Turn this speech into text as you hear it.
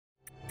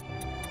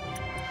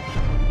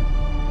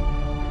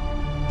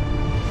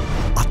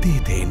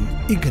අතීතයෙන්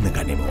ඉගෙන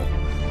ගනිමු.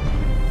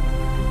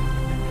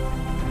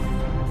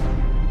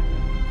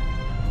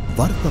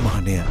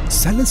 වර්තමානය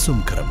සැලසුම්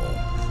කරමු.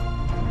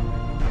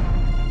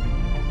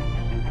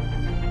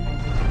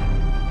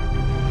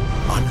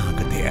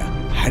 අනාගතය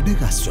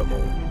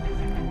හැඩගස්වමු.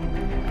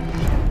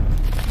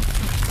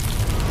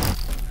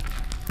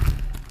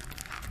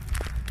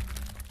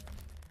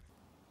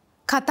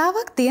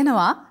 කතාවක්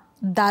තියෙනවා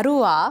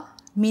දරුවා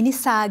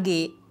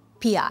මිනිසාගේ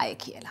පියාය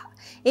කියලා.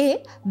 ඒ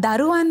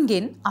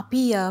දරුවන්ගෙන්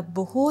අපි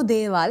බොහෝ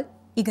දේවල්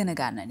ඉගෙන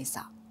ගන්න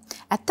නිසා.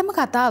 ඇත්තම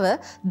කතාව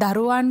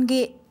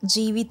දරුවන්ගේ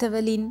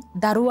ජීවිතවලින්,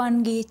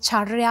 දරුවන්ගේ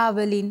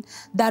චර්යාවලින්,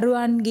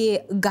 දරුවන්ගේ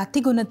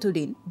ගතිගුණ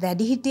තුලින්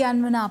වැඩිහිටියන්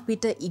වන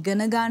අපිට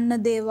ඉගෙන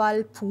ගන්න දේවල්,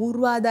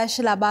 පූර්වාදර්ශ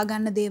ලබා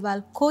ගන්න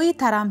දේවල් කොයි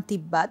තරම්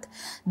තිබ්බත්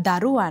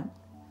දරුවන්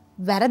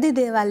වැරදි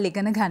දේවල්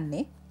ඉගෙන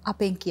ගන්නේ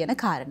අපෙන් කියන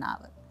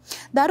කාරණාව.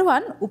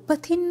 දරුවන්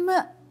උපතින්ම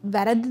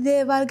වැරදි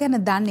දේවල් ගැන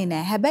දන්නේ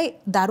නැහැ. හැබැයි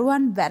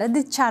දරුවන්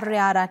වැරදි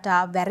චර්යා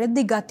රටා,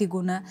 වැරදි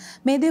ගතිගුණ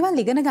මේ දේවල්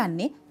ඉගෙන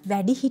ගන්නේ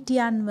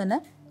වැඩිහිටියන් වන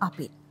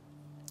අපි.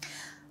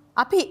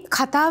 අපි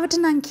කතාවට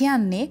නම්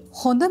කියන්නේ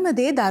හොඳම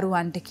දේ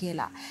දරුවන්ට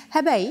කියලා.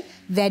 හැබැයි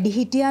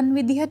වැඩිහිටියන්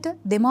විදිහට,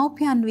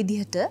 දෙමව්පියන්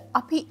විදිහට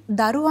අපි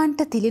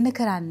දරුවන්ට තිලින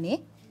කරන්නේ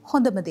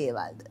හොඳම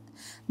දේවල්ද?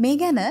 මේ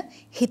ගැන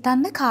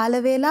හිතන්න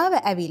කාල වේලාව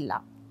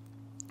ඇවිල්ලා.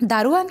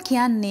 දරුවන්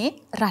කියන්නේ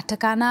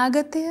රටක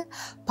අනාගතය,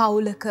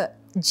 පවුලක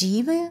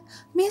ජීවය,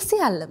 මේ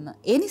සියල්ලම.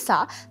 ඒ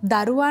නිසා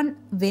දරුවන්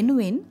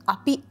වෙනුවෙන්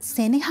අපි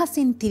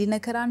සෙනෙහසින් තිරින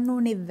කරන්න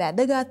ඕනේ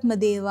වැදගත්ම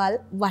දේවල්,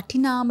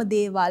 වටිනාම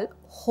දේවල්,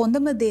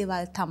 හොඳම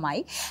දේවල් තමයි.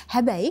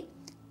 හැබැයි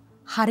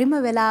හරිම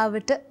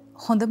වෙලාවට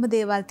හොඳම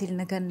දේවල්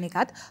තිරින කරන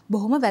එකත්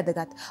බොහොම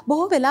වැදගත්.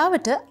 බොහෝ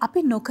වෙලාවට අපි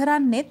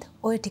නොකරන්නෙත්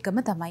ඔය ටිකම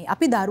තමයි.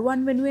 අපි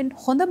දරුවන් වෙනුවෙන්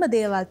හොඳම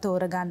දේවල්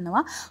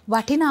තෝරගන්නවා,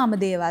 වටිනාම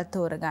දේවල්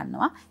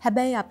තෝරගන්නවා.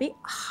 හැබැයි අපි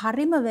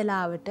හරිම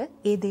වෙලාවට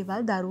ඒ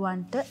දේවල්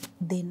දරුවන්ට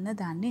දෙන්න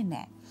දන්නේ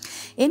නැහැ.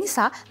 ඒ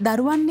නිසා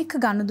දරුවන් එක්ක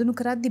ගනුදෙනු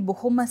කරද්දී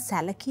බොහොම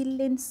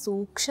සැලකිල්ලෙන්,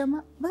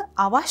 සූක්ෂමව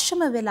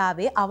අවශ්‍යම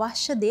වෙලාවේ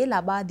අවශ්‍ය දේ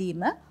ලබා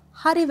දීම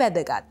හරි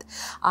වැදගත්.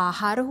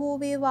 ආහාර හෝ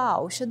වේවා,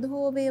 ඖෂධ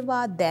හෝ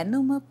වේවා,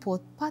 දැනුම,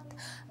 පොත්පත්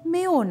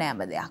මේ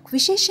ඕනෑම දෙයක්.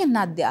 විශේෂයෙන්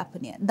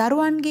අධ්‍යාපනය.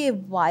 දරුවන්ගේ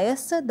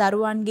වයස,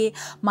 දරුවන්ගේ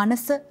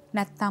මනස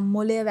නැත්තම්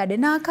මොළය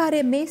වැඩෙන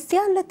ආකාරය මේ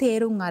සියල්ල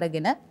තේරුම්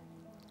අරගෙන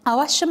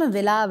අවශ්‍යම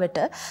වෙලාවට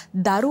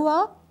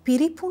දරුවා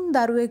පිරිපුන්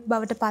දරුවෙක්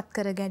බවට පත්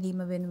කර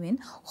ගැනීම වෙනුවෙන්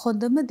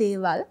හොඳම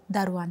දේවල්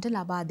දරුවන්ට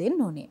ලබා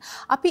දෙන්න ඕනේ.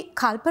 අපි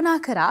කල්පනා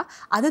කරා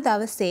අද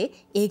දවසේ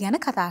ඒ ගැන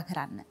කතා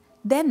කරන්න.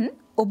 දැන්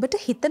ඔබට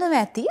හිතනවා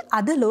ඇති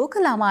අද ලෝක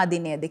ළමා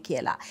දිනයද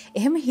කියලා.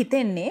 එහෙම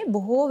හිතෙන්නේ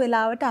බොහෝ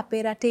වෙලාවට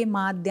අපේ රටේ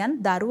මාධ්‍යයන්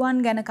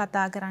දරුවන් ගැන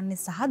කතා කරන්නේ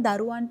සහ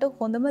දරුවන්ට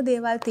හොඳම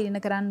දේවල් තිරින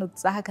කරන්න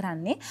උත්සාහ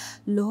කරන්නේ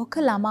ලෝක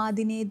ළමා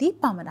දිනයේදී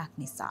පමණක්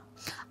නිසා.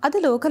 අද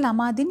ලෝක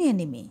ළමා දිනය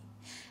නෙමෙයි.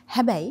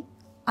 හැබැයි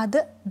අද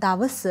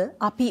දවස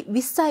අපි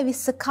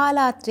 20/20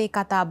 කාලාත්‍රේ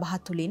කතාබහ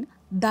තුලින්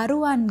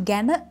දරුවන්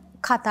ගැන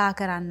කතා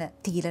කරන්න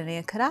තීරණය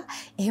කරා.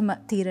 එහෙම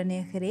තීරණය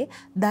කරේ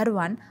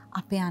දරුවන්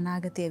අපේ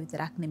අනාගතය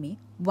විතරක් නෙමෙයි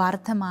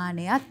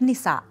වර්තමානයත්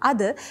නිසා.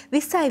 අද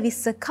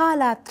 20/20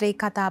 කාලාත්‍රේ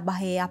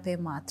කතාබහේ අපේ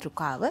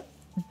මාතෘකාව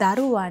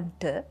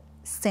දරුවන්ට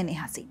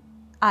සෙනෙහසින්.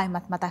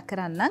 ආයිමත් මතක්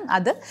කරන්නම්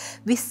අද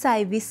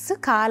 20/20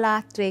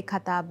 කාලාත්‍රේ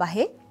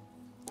කතාබහේ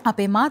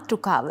අපේ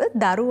මාතෘකාව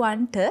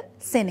දරුවන්ට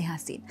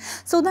සෙනෙහසින්.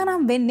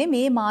 සූදානම් වෙන්නේ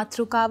මේ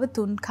මාතෘකාව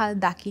තුන් කල්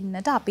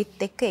දකින්නට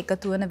අපිත් එක්ක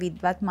එකතු වන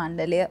විද්වත්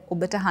මණ්ඩලය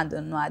ඔබට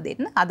හඳුන්වා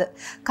දෙන්න. අද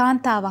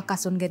කාන්තාවක්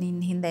අසුන්ගෙන ඉන්න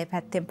හින්දා ඒ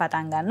පැත්තෙන්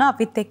පටන් ගන්නවා.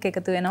 අපිත් එක්ක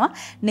එකතු වෙනවා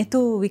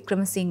නෙතු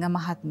වික්‍රමසිංහ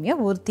මහත්මිය,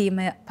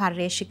 වෘත්තීය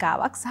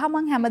පර්යේෂිකාවක් සහ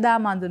මම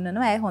හැමදාම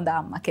හඳුන්වනවා ඇය හොඳ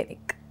අම්මා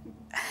කෙනෙක්.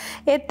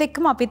 ඒත්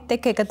එක්කම අපිත්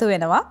එක්ක එකතු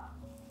වෙනවා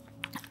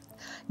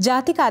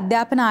ජාතික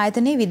අධ්‍යාපන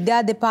ආයතනයේ විද්‍යා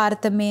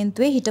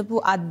දෙපාර්තමේන්තුවේ හිටපු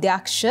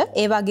අධ්‍යක්ෂ,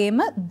 ඒ වගේම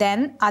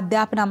දැන්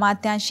අධ්‍යාපන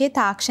අමාත්‍යාංශයේ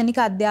තාක්ෂණික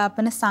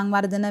අධ්‍යාපන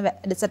සංවර්ධන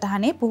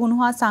වැඩසටහනේ පුහුණු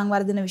හා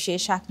සංවර්ධන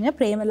විශේෂඥ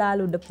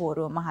ප්‍රේමලාල්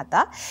උඩපෝරුව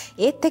මහතා.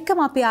 ඒත්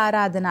එක්කම අපි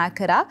ආරාධනා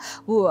කරා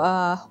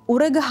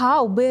උරගහ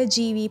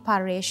උභයජීවී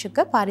පර්යේෂක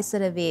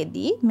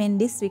පරිසරවේදී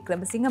මෙන්ඩිස්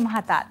වික්‍රමසිංහ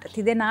මහතාට.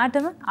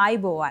 තිදෙනාටම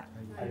ආයුබෝවන්.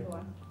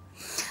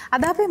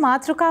 අද අපේ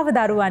මාතෘකාව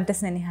දරුවන්ට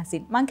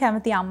සෙනෙහසින්. මම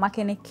කැමති අම්මා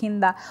කෙනෙක්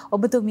හින්දා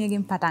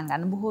ඔබතුමියගෙන් පටන්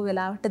ගන්න. බොහෝ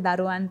වෙලාවට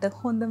දරුවන්ට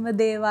හොඳම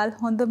දේවල්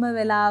හොඳම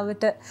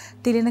වෙලාවට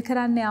තිරින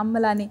කරන්නේ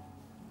අම්මලානේ.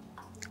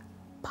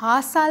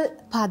 පාසල්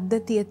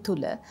පද්ධතිය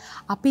තුල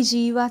අපි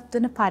ජීවත්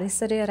වෙන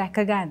පරිසරය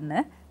රැකගන්න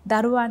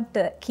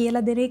දරුවන්ට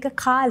කියලා දෙන එක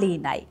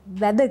කාලීනයි,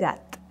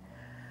 වැදගත්.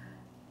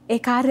 ඒ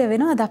කාර්ය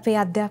වෙනවද අපේ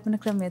අධ්‍යාපන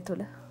ක්‍රමය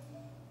තුල?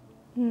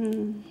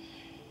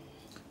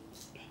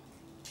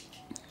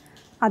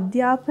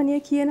 අධ්‍යාපනය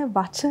කියන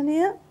වචනය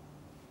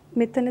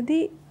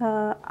මෙතනදී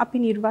අපි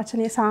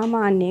නිර්වචනය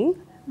සාමාන්‍යයෙන්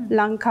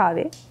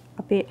ලංකාවේ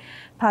අපේ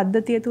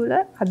පද්ධතිය තුළ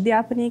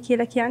අධ්‍යාපනය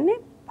කියලා කියන්නේ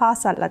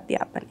පාසල්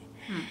අධ්‍යාපනය.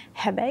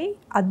 හැබැයි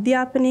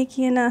අධ්‍යාපනය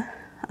කියන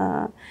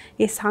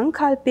ඒ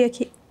සංකල්පය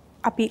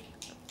අපි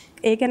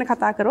ඒ ගැන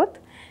කතා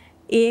කරොත්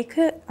ඒක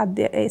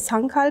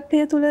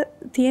සංකල්පය තුළ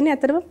තියෙන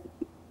ඇතරම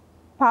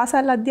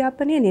පාසල්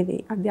අධ්‍යාපනය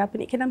නෙවෙයි.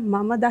 අධ්‍යාපනය කියන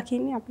මම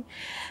දකින්නේ අපි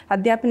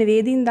අධ්‍යාපන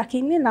වේදීන්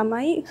දකින්නේ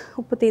ළමයි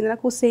උපතේ ඉඳලා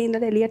කුස්සේ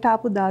ඉඳලා එළියට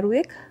ආපු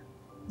දරුවෙක්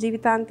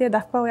ජීවිතාන්තය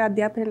දක්වා ඔය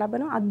අධ්‍යාපනය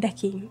ලබන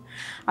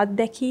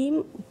අත්දැකීම්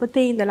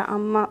උපතේ ඉඳලා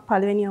අම්මා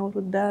පළවෙනි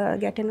අවුරුද්ද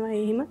ගැටෙනවා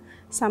එහෙම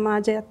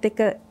සමාජයත්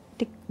එක්ක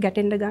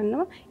ගැටෙන්න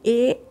ගන්නවා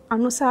ඒ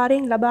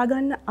අනුසාරයෙන් ලබා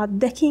ගන්න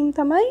අත්දැකීම්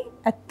තමයි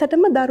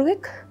ඇත්තටම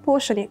දරුවෙක්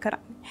පෝෂණය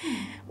කරන්නේ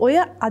ඔය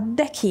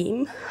අත්දැකීම්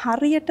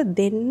හරියට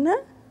දෙන්න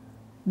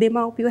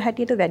දෙමව්පියෝ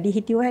හැටියට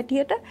වැඩිහිටියෝ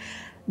හැටියට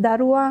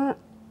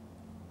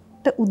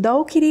දරුවාට උදව්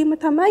කිරීම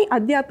තමයි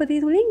අධ්‍යාපනය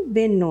තුළින්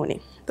වෙන්න ඕනේ.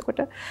 එතකොට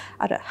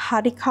අර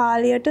හරි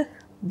කාලයට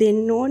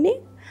දෙන්න ඕනේ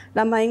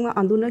ළමයින්ව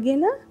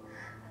අඳුනගෙන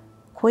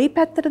කොයි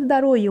පැත්තටද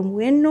දරුවෝ යොමු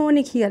වෙන්න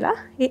ඕනේ කියලා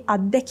ඒ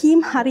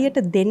අත්දැකීම් හරියට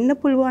දෙන්න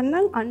පුළුවන්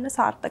නම් අන්න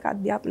සාර්ථක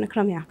අධ්‍යාපන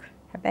ක්‍රමයක්.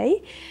 හැබැයි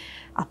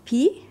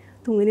අපි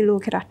තුන්වෙනි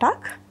ලෝක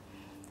රටක්.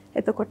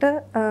 එතකොට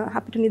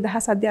අපිට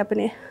නිදහස්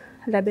අධ්‍යාපනය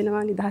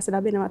ලැබෙනවා නිදහස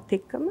ලැබෙනවත්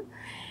එක්කම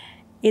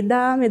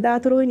එදා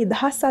මෙදාතුරු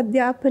නිදහස්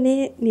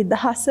අධ්‍යාපනයේ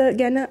නිදහස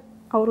ගැන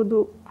අවුරුදු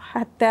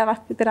 70ක්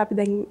විතර අපි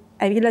දැන්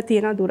ඇවිල්ලා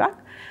තියෙන දුරක්.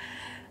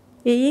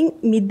 එයින්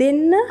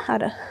මිදෙන්න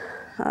අර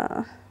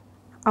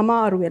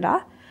අමාරු වෙලා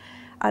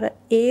අර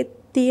ඒ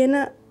තියෙන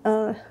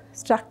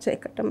ස්ට්‍රක්චර්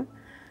එකටම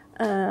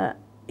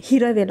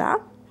හිර වෙලා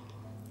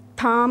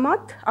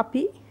තාමත්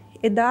අපි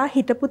එදා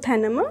හිටපු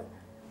තැනම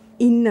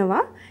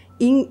ඉන්නවා.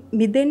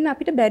 මිදෙන්න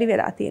අපිට බැරි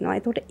වෙලා තියෙනවා.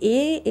 ඒකට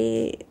ඒ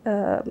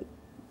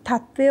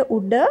තත්ත්වය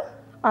උඩ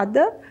අද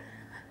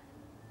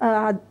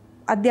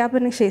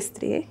අධ්‍යාපන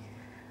ක්ෂේත්‍රයේ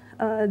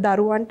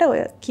දරුවන්ට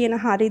ඔය කියන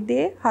හරි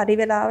දේ හරි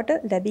වෙලාවට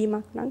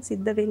ලැබීමක් නම්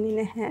සිද්ධ වෙන්නේ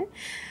නැහැ.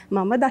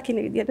 මම දකින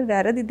විදිහට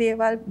වැරදි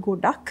දේවල්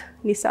ගොඩක්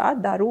නිසා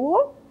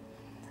දරුවෝ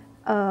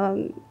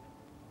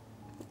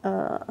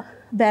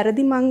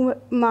වැරදි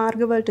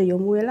මාර්ගවලට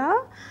යොමු වෙලා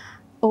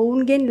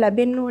ඔවුන්ගෙන්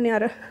ලැබෙන්න ඕනේ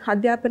අර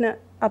අධ්‍යාපන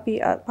අපි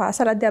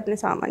පාසල් අධ්‍යාපනය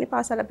සාමාන්‍ය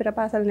පාසල පෙර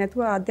පාසල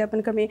නැතුව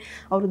අධ්‍යාපන ක්‍රමේ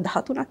අවුරුදු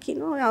 13ක්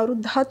ඉන්නවා. ඔය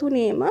අවුරුදු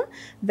 13ේම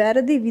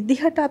වැරදි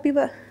විදිහට අපිව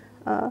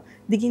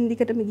දිගින්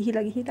දිගටම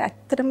ගිහිලා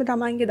ඇත්තටම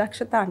තමන්ගේ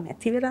දක්ෂතා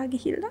නැති වෙලා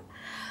ගිහිල්ලා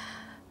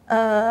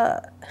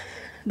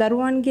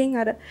දරුවන්ගෙන්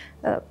අර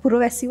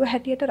පුරවැසියෝ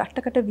හැටියට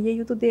රටකට විය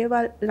යුතු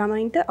දේවල්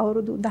ළමයින්ට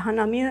අවුරුදු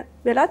 19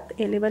 වෙලත්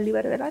ඒ ලෙවල්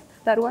ඉවර වෙලත්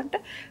දරුවන්ට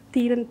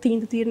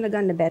තීන්දුව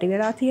ගන්න බැරි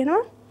වෙලා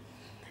තියෙනවා.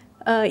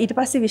 ඊට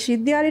පස්සේ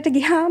විශ්වවිද්‍යාලයට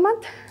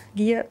ගියාමත්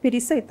ගිය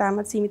පිරිස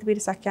ඉතාමත් සීමිත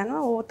පිරිසක්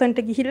යනවා.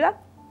 ඕතන්ට ගිහිල්ලා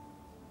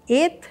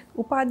ඒත්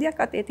උපාධියක්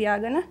අතේ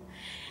තියාගෙන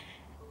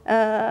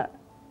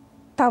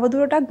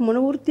තවදුරටත් මොන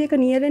වෘත්තියක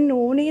නියැලෙන්න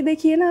ඕනේද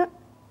කියන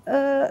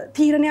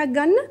තීරණයක්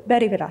ගන්න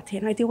බැරි වෙලා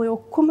තියෙනවා. ඉතින් ඔය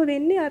ඔක්කොම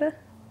වෙන්නේ අර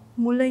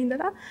මුල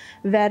ඉඳලා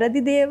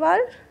වැරදි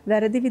දේවල්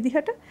වැරදි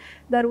විදිහට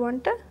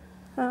දරුවන්ට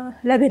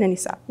ලැබෙන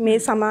නිසා. මේ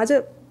සමාජ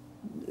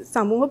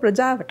සමූහ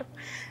ප්‍රජාවට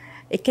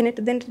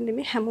එක්කෙනෙක්ට දෙන්න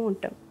නෙමෙයි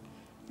හැමෝටම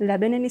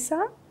ලැබෙන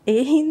නිසා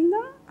ඒ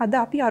හින්දා අද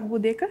අපි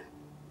අර්බුදයක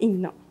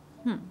ඉන්නවා.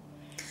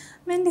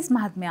 මෙන්ඩිස්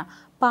මහත්මයා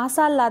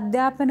පාසල්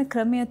අධ්‍යාපන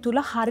ක්‍රමය තුල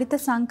හරිත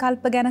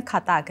සංකල්ප ගැන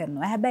කතා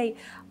කරනවා. හැබැයි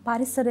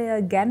පරිසරය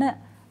ගැන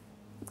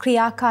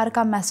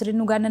ක්‍රියාකාරකම්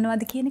ඇසුරින්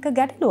උගන්වනවාද කියන එක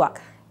ගැටලුවක්.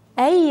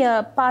 ඇයි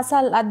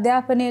පාසල්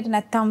අධ්‍යාපනයට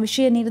නැත්නම්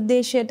විෂය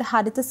නිර්දේශයට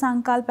හරිත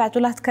සංකල්ප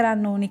ඇතුළත්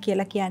කරන්න ඕනේ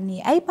කියලා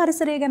කියන්නේ? ඇයි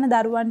පරිසරය ගැන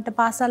දරුවන්ට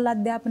පාසල්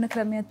අධ්‍යාපන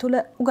ක්‍රමය තුල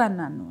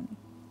උගන්වන්න ඕනේ?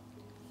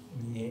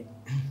 මේ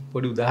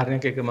පොඩි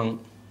උදාහරණයක් එක මම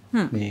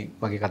මේ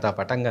මගේ කතාව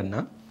පටන්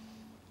ගන්නම්.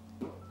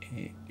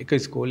 එක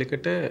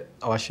ඉස්කෝලේකට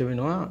අවශ්‍ය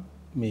වෙනවා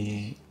මේ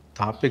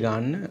තාප්පේ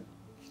ගන්න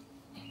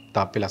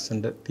තාප්පේ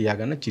ලස්සනට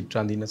තියාගන්න චිත්‍ර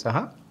අඳින්න සහ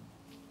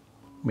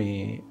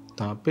මේ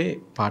තාප්පේ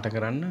පාට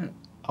කරන්න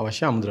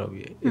අවශ්‍ය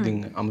අමුද්‍රව්‍ය. ඉතින්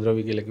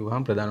අමුද්‍රව්‍ය කියලා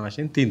කිව්වහම ප්‍රධාන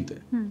වශයෙන් තින්ත.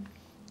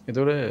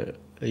 ඒතකොට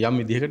යම්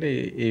විදිහකට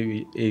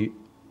ඒ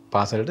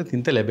පාසලට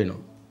තින්ත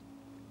ලැබෙනවා.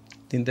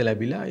 තින්ත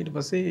ලැබිලා ඊට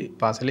පස්සේ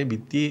පාසලේ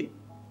බිත්තියේ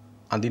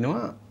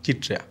අඳිනවා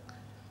චිත්‍රයක්.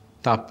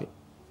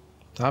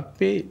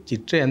 තාප්පේ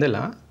චිත්‍රය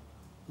ඇඳලා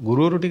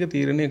ගුරුවරු ටික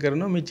තීරණය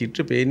කරනවා මේ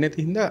චිත්‍ර පේන්නේ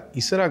නැති හින්දා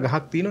ඉස්සරහා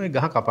ගහක් තියෙනවා ඒ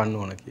ගහ කපන්න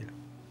ඕන කියලා.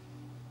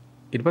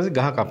 ඊට පස්සේ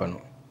ගහ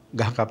කපනවා.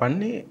 ගහ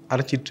කපන්නේ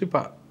අර චිත්‍රය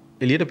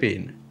එළියට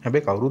පේන්න.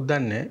 හැබැයි කවුරුත්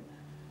දන්නේ නැහැ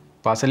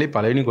පාසලේ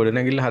පළවෙනි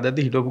ගොඩනැගිල්ල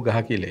හදද්දි හිටවපු ගහ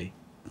කියලායි.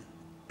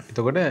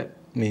 එතකොට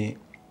මේ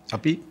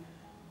අපි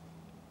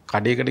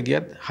කඩේකට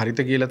ගියත් හරිත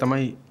කියලා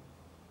තමයි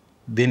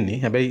දෙන්නේ.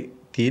 හැබැයි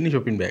තියෙන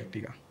shopping bag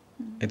ටික.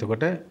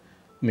 එතකොට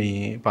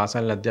මේ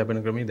පාසල්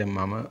අධ්‍යාපන ක්‍රමයේ දැන්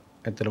මම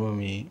ඇත්තටම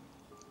මේ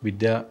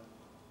විද්‍යා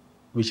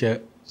විෂය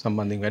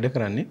සම්බන්ධයෙන් වැඩ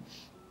කරන්නේ.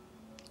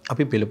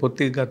 අපි පෙළ පොත්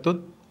ටික ගත්තොත්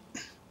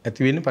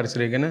ඇති වෙන්නේ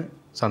පරිසරය ගැන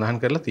සඳහන්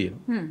කරලා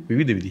තියෙනවා.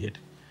 විවිධ විදිහට.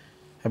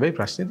 හැබැයි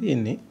ප්‍රශ්නේ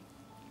තියෙන්නේ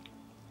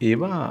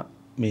ඒවා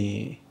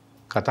මේ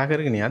කතා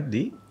කරගෙන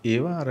යද්දී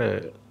ඒවා අර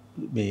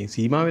මේ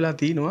සීමා වෙලා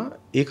තිනවා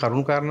ඒ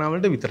කරුණු කාරණා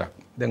වලට විතරක්.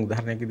 දැන්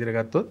උදාහරණයක් විදිහට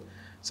ගත්තොත්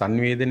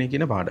සංනිවේදනය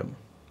කියන පාඩම.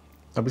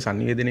 අපි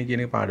සංනිවේදනය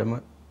කියන පාඩම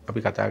අපි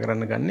කතා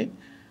කරන්න ගන්නේ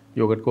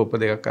යෝගට් කෝප්ප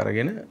දෙකක්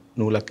අරගෙන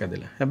නූලක්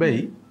ඇදලා.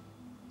 හැබැයි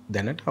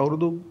දැනට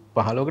අවුරුදු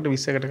 15කට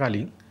 20කට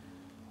කලින්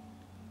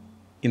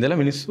ඉඳලා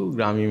මිනිස්සු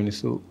ග්‍රාමීය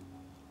මිනිස්සු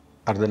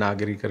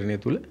අර්ධනාගරිකරණය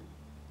තුල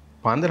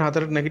පාන්දර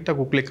 4ට නැගිට්ටා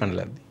කුකුලෙක්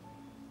හඬලද්දි.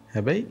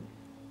 හැබැයි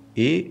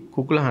ඒ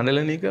කුකුල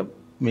හඬලන එක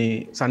මේ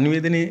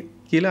සංනිවේදනයේ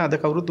කියලා අද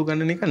කවුරුත්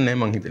උගන්වන එක නෑ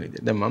මං හිතන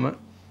විදිහට. දැන් මම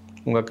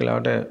හුඟක්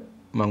වෙලාවට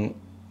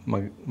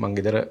මං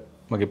ගෙදර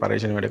මගේ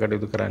පරීක්ෂණ වැඩ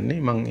කටයුතු කරන්නේ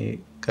මම ඒ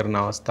කරන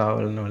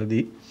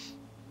අවස්ථාවවලදී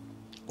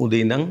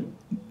උදේ ඉඳන්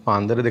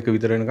පාන්දර 2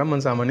 විතර වෙනකම්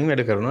මම සාමාන්‍යයෙන්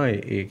වැඩ කරනවා.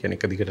 ඒ කියන්නේ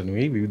එක දිගට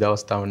නෙවෙයි විවිධ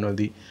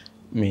අවස්ථාවන්වලදී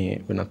මේ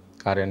වෙනත්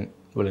කාර්යයන්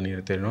වල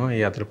නිරත වෙනවා.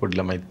 ඒ අතර පොඩි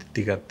ළමයි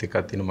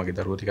ටිකක් ඉන්නවා. මගේ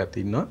දරුවෝ ටිකක්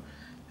ඉන්නවා.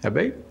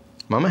 හැබැයි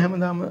මම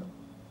හැමදාම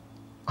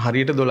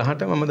හරියට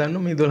 12ට මම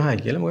දන්නවා මේ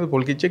 12යි කියලා. මොකද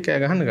පොල් කිච්චෙක්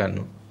කෑ ගහන්න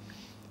ගන්නවා.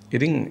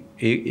 ඉතින්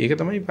ඒක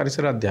තමයි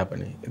පරිසර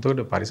අධ්‍යාපනය.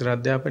 එතකොට පරිසර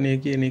අධ්‍යාපනය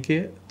කියන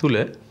එකේ තුල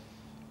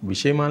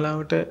විෂය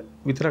මාලාවට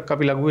විතරක්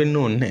අපි ලඟු වෙන්න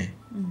ඕනේ නැහැ.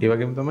 ඒ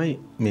වගේම තමයි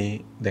මේ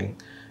දැන්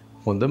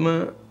හොඳම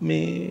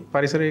මේ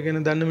පරිසරය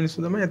ගැන දන්න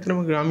මිනිස්සු තමයි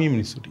ඇත්තටම ග්‍රාමීය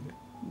මිනිස්සු ටික.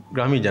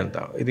 ග්‍රාමීය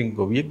ජනතාව. ඉතින්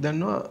ගොවියෙක්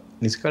දන්නවා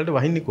නිස්කල්ට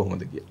වහින්නේ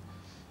කොහොමද කියලා.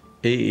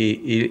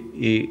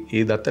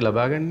 ඒ දත්ත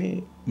ලබාගන්නේ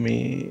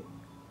මේ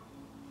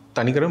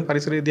තනිකරම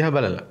පරිසරය දිහා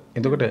බලලා.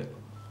 එතකොට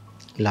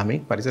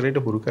ළමෙක් පරිසරයට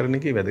හුරු කරන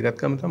එකේ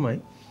වැදගත්කම තමයි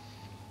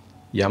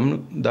යම්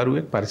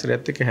දරුවෙක්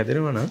පරිසරයත් එක්ක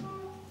හැදෙනවා නම්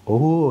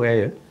ඔහු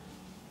ඇය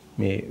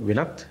මේ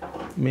වෙනත්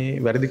මේ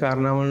වැරදි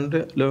කාරණාවලට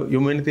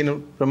යොමු වෙන්න තියෙන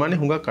ප්‍රමාණය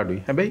හුඟක්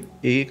අඩුයි. හැබැයි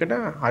ඒකට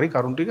හරි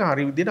කරුණු ටික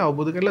හරි විදිහට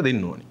අවබෝධ කරලා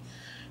දෙන්න ඕනේ.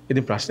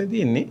 ඉතින් ප්‍රශ්නේ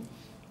තියෙන්නේ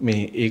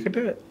මේ ඒකට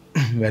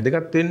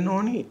වැදගත් වෙන්න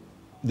ඕනි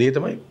දේ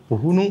තමයි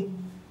පුහුණු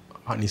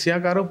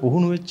නිසියාකාරව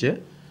පුහුණු වෙච්ච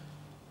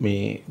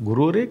මේ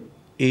ගුරුවරයෙක්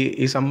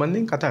ඒ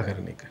සම්බන්ධයෙන් කතා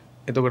කරන එක.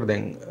 එතකොට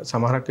දැන්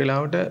සමහරක්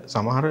වෙලාවට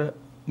සමහර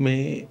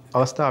මේ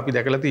අවස්ථා අපි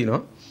දැකලා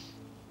තිනවා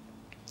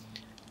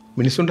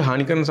මිනිස්සුන්ට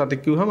හානි කරන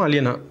සතෙක් කිව්වම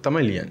අලියන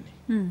තමයි ලියන්නේ.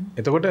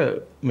 එතකොට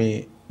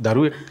මේ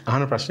දරුවෙක්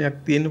අහන ප්‍රශ්නයක්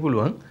තියෙන්න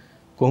පුළුවන්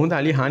කොහොමද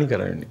අලිය හානි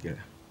කරන්නේ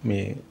කියලා.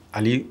 මේ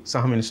අලිය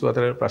සහ මිනිස්සු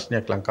අතර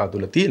ප්‍රශ්නයක් ලංකාව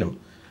තුල තියෙනවා.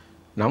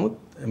 නමුත්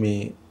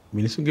මේ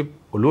මිනිස්සුගේ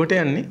ඔළුවට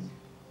යන්නේ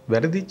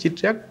වැරදි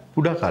චිත්‍රයක්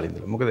පුඩා කාලේ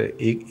ඉඳලා. මොකද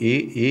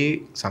ඒ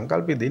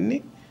සංකල්පය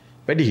දෙන්නේ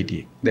වැඩි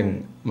හිටියෙක්. දැන්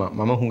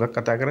මම හුඟක්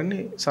කතා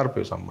කරන්නේ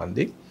සර්පය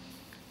සම්බන්ධයෙන්.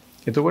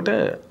 එතකොට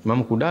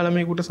මම කුඩා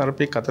ළමයෙකුට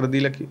සර්පෙක් අතර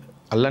දීලා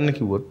අල්ලන්න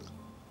කිව්වොත්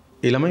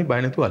ඒ ළමයි බය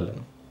නැතුව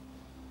අල්ලනවා.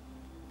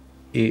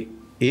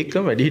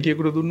 ඒකම වැඩි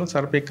හිටියෙකුට දුන්නොත්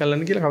සර්පෙක්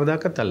අල්ලන්න කියලා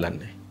කවදාකවත් අල්ලන්නේ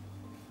නැහැ.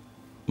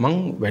 මං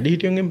වැඩි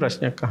හිටියන්ගෙන්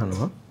ප්‍රශ්නයක්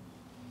අහනවා.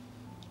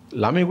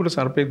 ළමයෙකුට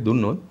සර්පෙක්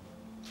දුන්නොත්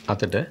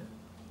අතට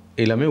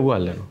ඒ ළමයා ඌ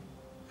අල්ලනවා.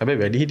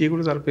 හැබැයි වැඩි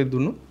හිටියෙකුට සර්පෙක්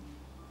දුන්නොත්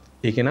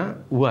ඒක නා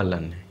ඌ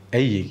අල්ලන්නේ.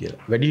 ඇයි ඒ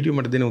කියලා. වැඩි හිටියෝ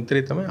මට දෙන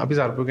උත්තරේ තමයි අපි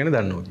සර්පය ගැන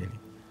දන්නවා කියන්නේ.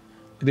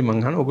 ඉතින් මං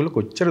අහනවා ඔයගොල්ලෝ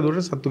කොච්චර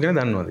දුරට සත්තු ගැන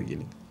දන්නවද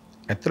කියන එක.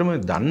 ඇත්තටම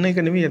දන්න එක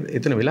නෙමෙයි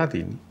එතන වෙලා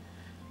තියෙන්නේ.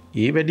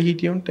 ඒ වැඩි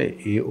හිටියොන්ට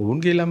ඒ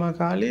ඔවුන්ගේ ළමා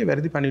කාලේ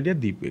වැරදි පණිවිඩයක්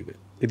දීපු එක.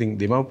 ඉතින්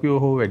දෙමව්පියෝ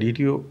හෝ වැඩි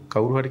හිටියෝ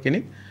කවුරු හරි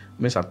කෙනෙක්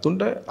මේ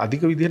සත්තුන්ට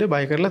අධික විදිහට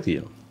බය කරලා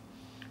තියෙනවා.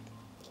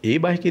 ඒ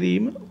බය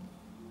කිරීම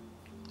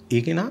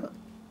ඒකේ නා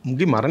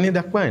මුගේ මරණය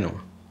දක්වා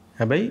එනවා.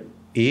 හැබැයි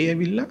ඒ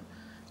ඇවිල්ලා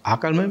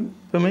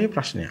ආකල්පමය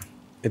ප්‍රශ්නයක්.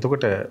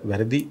 එතකොට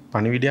වැරදි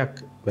පණිවිඩයක්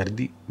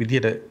වැරදි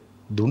විදිහට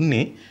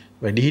දුන්නේ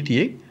වැඩි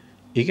හිටියෙක්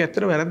ඒක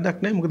ඇත්තට වැරද්දක්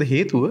නෑ. මොකද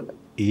හේතුව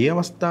ඒ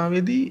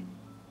අවස්ථාවේදී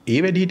ඒ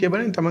වැඩි හිටිය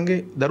බලන්නේ තමන්ගේ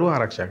දරුවා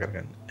ආරක්ෂා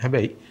කරගන්න.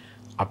 හැබැයි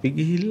අපි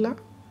ගිහිල්ලා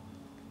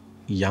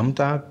යම්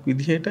තාක්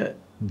විදිහට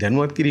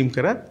දැනුවත් කිරීම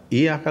කරත්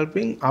ඒ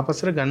ආකල්පෙන්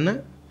ආපස්සට ගන්න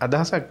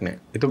අදහසක් නැහැ.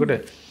 එතකොට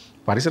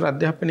පරිසර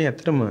අධ්‍යාපනයේ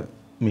ඇත්තටම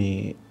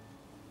මේ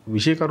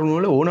විෂය කරුණු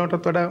වල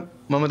ඕනවටත් වඩා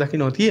මම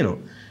දකිනවා තියෙනවා.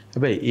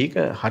 හැබැයි ඒක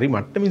හරි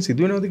මට්ටමින්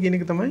සිදු වෙනවද කියන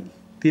එක තමයි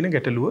තියෙන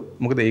ගැටලුව.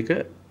 මොකද ඒක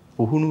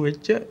පුහුණු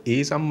වෙච්ච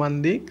ඒ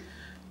සම්බන්ධයෙන්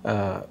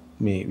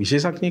මේ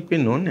විශේෂඥයෙක්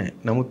වෙන්න ඕනේ නැහැ.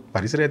 නමුත්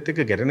පරිසරයත්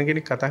එක්ක ගැටෙන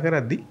කෙනෙක් කතා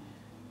කරද්දී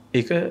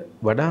ඒක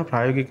වඩා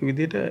ප්‍රායෝගික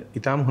විදිහට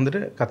ඉතාම හොඳට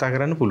කතා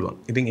කරන්න පුළුවන්.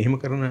 ඉතින් එහෙම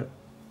කරන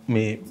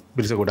මේ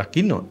පිරිස ගොඩක්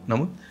ඉන්නවා.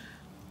 නමුත්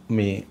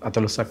මේ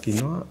 14ක්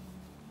ඉන්නවා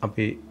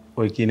අපේ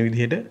ඔය කියන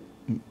විදිහට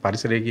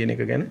පරිසරය කියන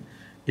එක ගැන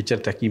එච්චර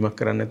තැකීමක්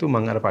කරන්නේ නැතුව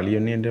මම අර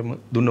පළියොන්නේටම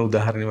දුන්න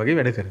උදාහරණ වගේ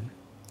වැඩ කරනවා.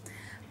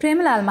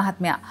 ප්‍රේමලාල්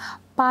මහත්මයා,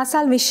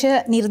 පාසල් විෂය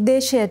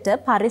නිර්දේශයට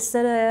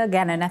පරිසරය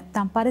ගැන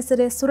නැත්නම්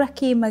පරිසරය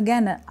සුරැකීම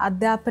ගැන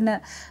අධ්‍යාපන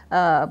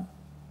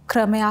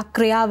ක්‍රමයක්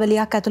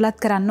ක්‍රියාවලියක්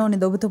ඇතුළත් කරන්න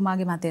ඕනේද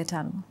ඔබතුමාගේ මතයට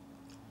අනුව?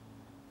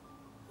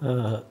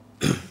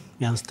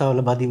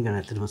 යන්ස්ථාවල බදින් ගැන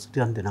ඇත්තටම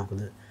සුටියන් දෙනවා.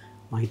 මොකද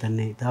මම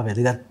හිතන්නේ ඉතා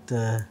වැදගත්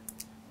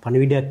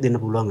පණිවිඩයක් දෙන්න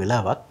පුළුවන්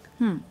වෙලාවක්.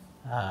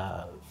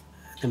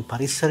 දැන්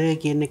පරිසරය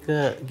කියන එක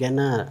ගැන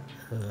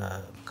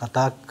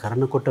කතා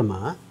කරනකොටම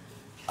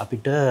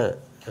අපිට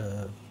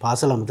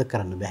පාසල අමතක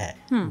කරන්න බෑ.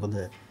 මොකද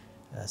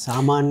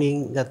සාමාන්‍යයෙන්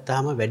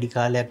ගත්තාම වැඩි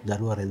කාලයක්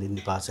දරුවා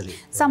රැඳෙන්නේ පාසලේ.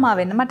 සමා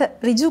වෙන්න මට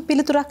ඍජු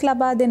පිළිතුරක්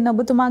ලබා දෙන්න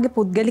ඔබතුමාගේ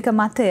පුද්ගලික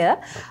මතය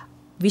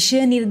විෂය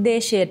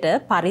නිර්දේශයට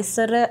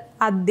පරිසර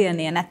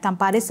අධ්‍යයනය නැත්නම්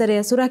පරිසරය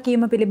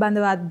සුරැකීම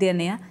පිළිබඳව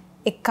අධ්‍යයනය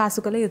එක්කාසු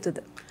කළ යුතුද?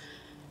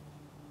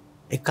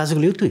 එක්කාසු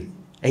කළ යුතුයි.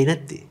 ඇයි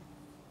නැත්තේ?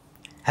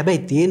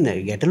 හැබැයි තියෙන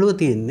ගැටලුව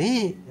තියෙන්නේ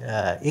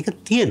ඒක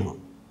තියෙනවා.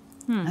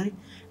 හරි.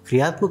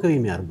 ක්‍රියාත්මක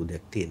වීමේ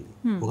අර්බුදයක්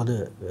තියෙනවා. මොකද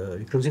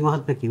වික්‍රමසිංහ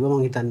මහත්මයා කිව්වා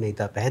මම හිතන්නේ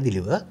ඉතා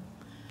පැහැදිලිව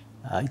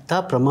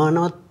ඉතා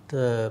ප්‍රමාණවත්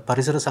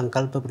පරිසර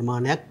සංකල්ප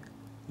ප්‍රමාණයක්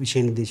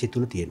විෂය නිර්දේශය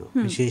තුල තියෙනවා.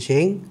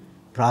 විශේෂයෙන්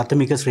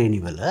ප්‍රාථමික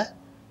ශ්‍රේණිවල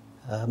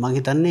මම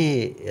හිතන්නේ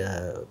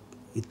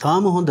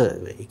ඉතාම හොඳ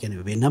ඒ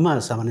කියන්නේ වෙනම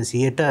සමන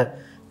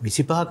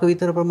 125ක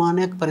විතර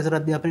ප්‍රමාණයක් පරිසර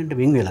අධ්‍යාපනයට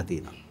වෙන් වෙලා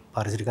තියෙනවා.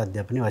 පාරිසරික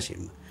අධ්‍යාපනයේ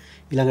වශයෙන්ම.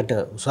 ඊළඟට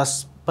උසස්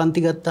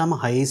පන්ති ගත්තාම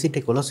 6 සිට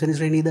 11 වෙනි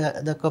ශ්‍රේණිය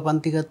දක්වා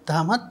පන්ති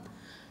ගත්තාමත්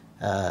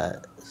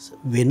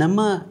වෙනම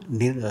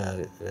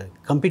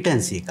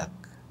කම්පිටන්සි එකක්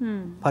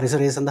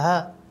පරිසරය සඳහා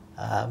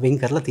වෙන්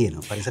කරලා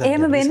තියෙනවා. පරිසර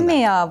එහෙම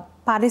වෙන්නේ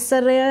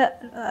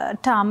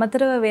පරිසරයට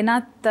අමතරව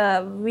වෙනත්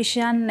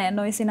විෂයන්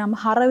නොයසිනම්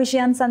හර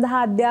විෂයන්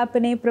සඳහා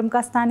අධ්‍යාපනයේ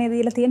ප්‍රමුඛ ස්ථානය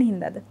දීලා තියෙන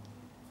හින්දාද?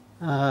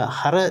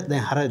 හර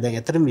දැන්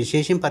ඇත්තටම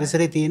විශේෂයෙන්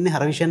පරිසරයේ තියෙන්නේ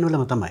හර විෂයන්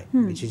වලම තමයි.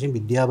 විශේෂයෙන්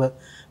විද්‍යාව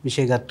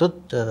විෂය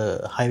ගත්තොත්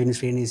 6 වෙනි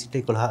ශ්‍රේණියේ සිට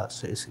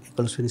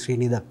 11 වෙනි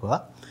ශ්‍රේණිය දක්වා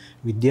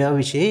විද්‍යාව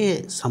විෂයේ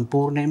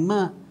සම්පූර්ණයෙන්ම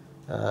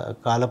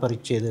කාල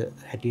පරිච්ඡේද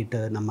හැටියට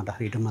නම් මට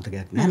හරියට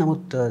මතකයක් නැහැ.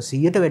 නමුත්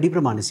 100ට වැඩි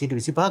ප්‍රමාණයක්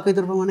 125ක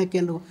විතර ප්‍රමාණයක්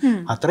කියන්නකො.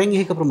 4න්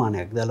එකක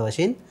ප්‍රමාණයක් දාලා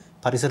වශයෙන්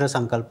පරිසර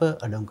සංකල්ප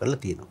අඩංගු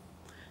කරලා තියෙනවා.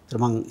 ඒතර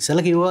මම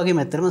ඉස්සෙල්ලා කිව්වා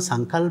වගේම ඇත්තටම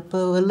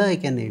සංකල්පවල ඒ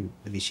කියන්නේ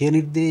විෂය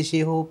නිර්දේශය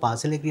හෝ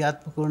පාසලේ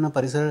ක්‍රියාත්මක කරන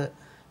පරිසර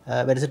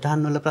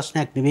වැඩසටහන් වල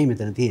ප්‍රශ්නයක් නෙවෙයි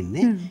මෙතන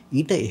තියෙන්නේ.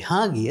 ඊට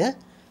එහා ගිය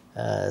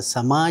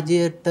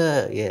සමාජයට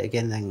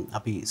කියන්නේ දැන්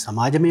අපි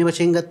සමාජමය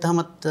වශයෙන්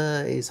ගත්තාමත්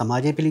ඒ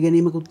සමාජයේ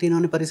පිළිගැනීමකුත්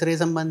තියෙනවානේ පරිසරය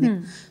සම්බන්ධයෙන්.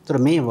 ඒතර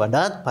මේ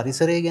වඩාත්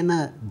පරිසරය ගැන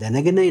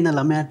දැනගෙන ඉන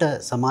ළමයාට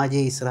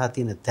සමාජයේ ඉස්සරහා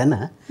තියෙන තැන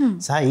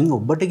සහ ඉන්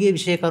ඔබට ගිය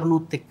විෂය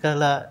කරුණුත්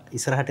එක්කලා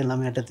ඉස්සරහට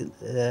ළමයාට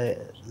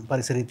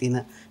පරිසරයේ තියෙන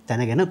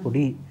තැන ගැන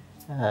පොඩි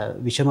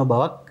විෂම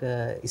බවක්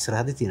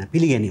ඉස්සරහදී තියෙන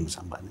පිළිගැනීම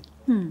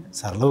සම්බන්ධයෙන්.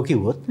 සරලව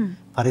කිව්වොත්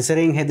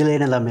පරිසරයෙන් හැදිලා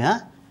එන ළමයා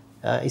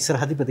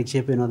ඉස්සරහදී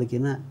ප්‍රතික්ෂේප වෙනවද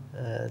කියන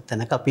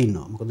තැනක අපි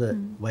ඉන්නවා. මොකද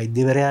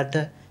වෛද්‍යවරයාට,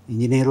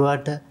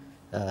 ඉංජිනේරුවාට,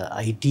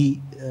 IT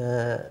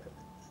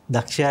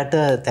දක්ෂයාට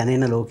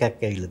තැනෙන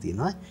ලෝකයක් ඇවිල්ලා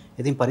තියෙනවා.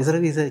 ඉතින් පරිසර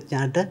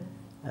විශේෂඥයාට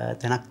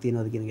තැනක්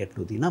තියෙනවද කියන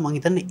ගැටලුව තියෙනවා. මම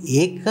හිතන්නේ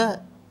ඒක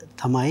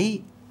තමයි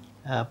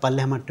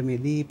පල්ලෙහා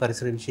මට්ටමේදී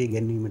පරිසර විෂය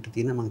ගැනීමට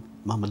තියෙන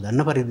මම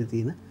දන්න පරිදි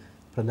තියෙන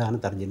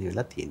ප්‍රධාන තර්ජනය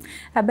වෙලා තියෙනවා.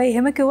 හැබැයි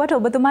එහෙම කිව්වට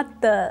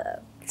ඔබතුමත්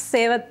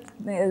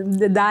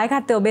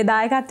දායකත්වය ඔබේ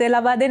දායකත්වය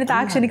ලබා දෙන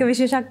තාක්ෂණික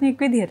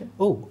විශේෂඥයෙක් විදිහට.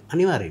 ඔව්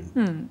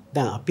අනිවාර්යයෙන්ම.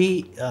 දැන්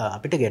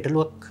අපිට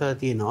ගැටලුවක්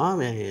තියෙනවා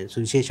මේ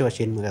සුවිශේෂ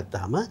වශයෙන්ම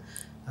ගත්තාම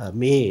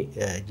මේ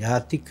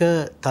ජාතික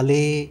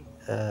තලයේ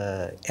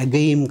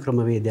ඇගයීම්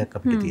ක්‍රමවේදයක්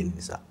අපිට තියෙන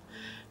නිසා.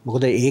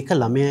 මොකද ඒක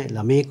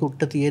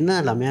ළමයෙකුට තියෙන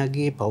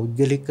ළමයාගේ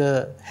පෞද්ගලික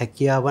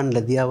හැකියාවන්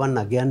ලැබියාවන්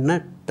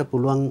අගයන්නට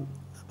පුළුවන්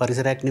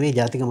පරිසරයක් නෙවෙයි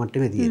ජාතික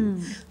මට්ටමේ තියෙන්නේ.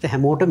 ඒ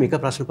හැමෝටම එක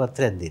ප්‍රශ්න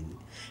පත්‍රයක් දෙන්නේ.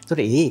 ඒතකොට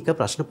ඒ එක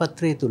ප්‍රශ්න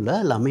පත්‍රය තුල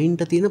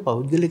ළමයින්ට තියෙන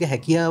පෞද්ගලික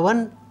හැකියාවන්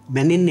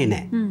මැනෙන්නේ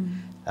නැහැ.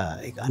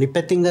 ඒක අනිත්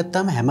පැත්තෙන්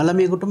ගත්තාම හැම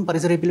ළමයෙකුටම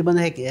පරිසරය පිළිබඳ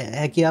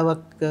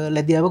හැකියාවක්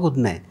ලැබියාවකුත්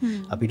නැහැ.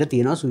 අපිට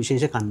තියෙනවා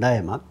සුවිශේෂ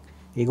කණ්ඩායමක්.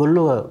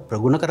 ඒගොල්ලෝ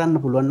ප්‍රගුණ කරන්න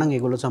පුළුවන් නම්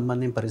ඒගොල්ලෝ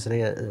සම්බන්ධයෙන් පරිසරය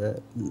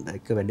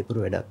එක්ක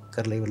වැඩිපුර වැඩ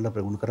කරලා ඉවරලා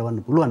ප්‍රගුණ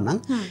කරවන්න පුළුවන් නම්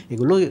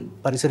ඒගොල්ලෝ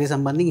පරිසරය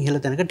සම්බන්ධයෙන්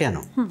ඉහළ තැනකට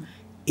යනවා.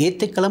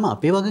 ඒත් එක්කලම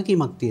අපේ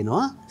වගකීමක්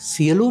තියෙනවා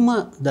සියලුම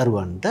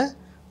දරුවන්ට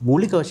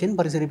මූලික වශයෙන්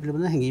පරිසරය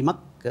පිළිබඳ හැඟීමක්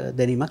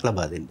දැනීමක්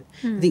ලබා දෙන්න.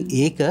 ඉතින්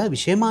ඒක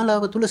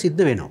විෂයමාලාව තුල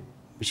සිද්ධ වෙනවා.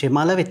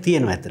 විෂයමාලාවේ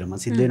තියෙනවා ඇත්තටම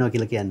සිද්ධ වෙනවා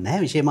කියලා කියන්නේ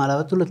නැහැ.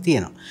 විෂයමාලාව තුල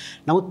තියෙනවා.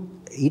 නමුත්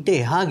ඊට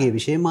එහාගේ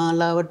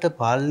විෂයමාලාවට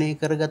පාලනය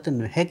කරගත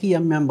නොහැකි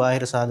යම්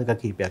බාහිර සාධක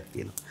කිහිපයක්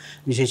තියෙනවා.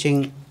 විශේෂයෙන්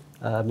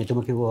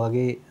මෙතන කිව්වා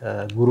වගේ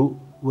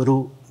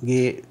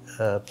ගුරුවරුගේ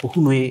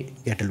පුහුණුවේ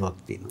ගැටලුවක්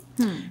තියෙනවා.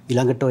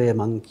 ඊළඟට ඔය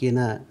මං කියන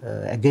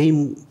ඇගයීම්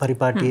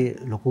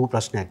පරිපාටියේ ලොකු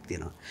ප්‍රශ්නයක්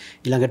තියෙනවා.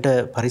 ඊළඟට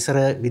පරිසර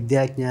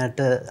විද්‍යාඥයාට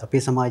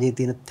අපේ සමාජයේ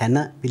තියෙන තැන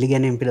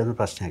පිළිගැනීම පිළිබඳ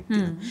ප්‍රශ්නයක්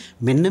තියෙනවා.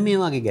 මෙන්න මේ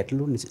වගේ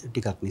ගැටලු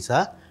ටිකක්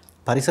නිසා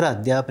පරිසර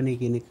අධ්‍යාපනය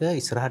කියන එක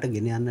ඉස්සරහට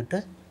ගෙන යන්නට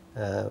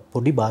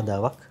පොඩි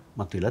බාධාවක්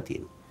මතුවලා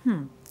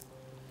තියෙනවා.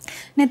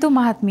 නෙතු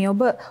මහත්මිය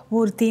ඔබ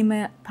වෘත්තීමය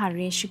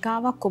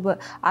පර්යේෂිකාවක් ඔබ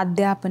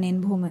අධ්‍යාපනයෙන්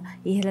බොහොම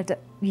ඉහළට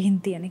ගිහින්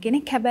තියෙන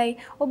කෙනෙක්. හැබැයි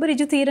ඔබ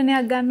ඍජු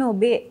තීරණයක් ගන්න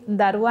ඔබේ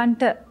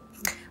දරුවන්ට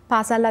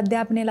පාසල්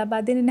අධ්‍යාපනය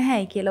ලබා දෙන්නේ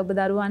නැහැ කියලා ඔබ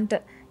දරුවන්ට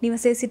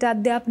නිවසේ සිට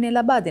අධ්‍යාපනය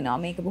ලබා දෙනවා.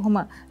 මේක බොහොම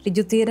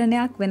ඍජු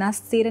තීරණයක්,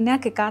 වෙනස්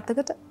තීරණයක්,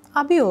 එකාතකට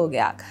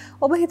අභියෝගයක්.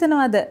 ඔබ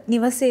හිතනවාද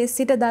නිවසේ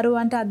සිට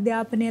දරුවන්ට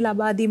අධ්‍යාපනය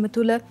ලබා දීම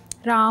තුළ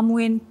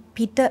රාමුවෙන්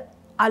පිට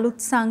අලුත්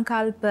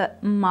සංකල්ප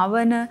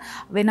මවන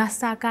වෙනස්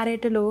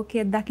ආකාරයට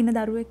ලෝකයේ දකින්න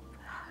දරුවෙක්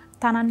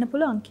තනන්න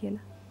පුළුවන්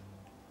කියලා?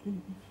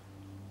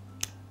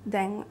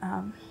 දැන්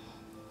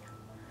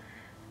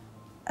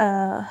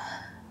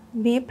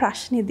මේ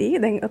ප්‍රශ්නේදී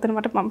දැන් උතන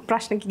මට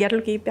ප්‍රශ්න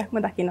ගැටලු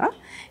කීපයක්ම දකිනවා.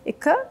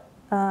 එක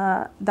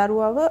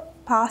දරුවව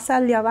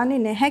පාසල්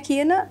යවන්නේ නැහැ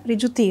කියන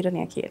ඍජු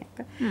තීරණය කියන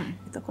එක.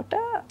 එතකොට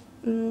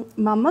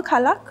මම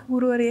කලක්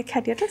ගුරුවරියෙක්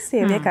හැටියට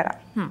සේවය කරා.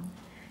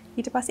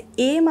 ඊට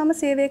පස්සේ මම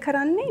සේවය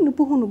කරන්නේ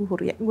නුපුහුණු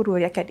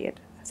ගුරුවරියක් හැටියට.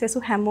 සෙසු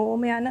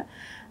හැමෝම යන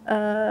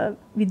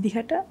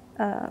විදිහට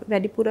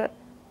වැඩිපුර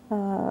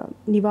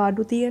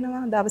නිවාඩු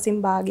තියෙනවා. දවසින්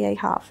භාගයයි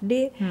half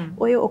day.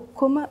 ඔය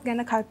ඔක්කොම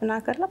ගැන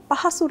කල්පනා කරලා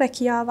පහසු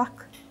රැකියාවක්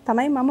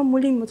තමයි මම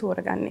මුලින්ම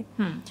තෝරගන්නේ.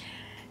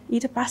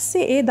 ඊට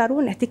පස්සේ ඒ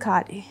දරුවෝ නැති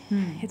කාලේ.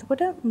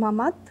 එතකොට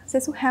මමත්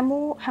සෙසු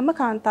හැම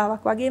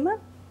කාන්තාවක් වගේම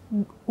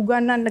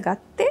උගන්වන්න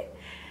ගත්තේ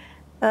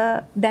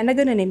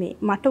දැනගෙන නෙමෙයි.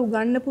 මට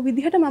උගන්වපු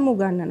විදිහට මම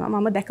උගන්වනවා.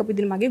 මම දැකපු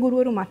විදිහට මගේ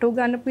ගුරුවරු මට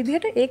උගන්වපු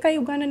විදිහට ඒකයි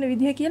උගන්වන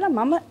විදිහ කියලා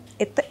මම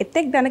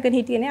එතෙක් දැනගෙන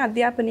හිටියේ නේ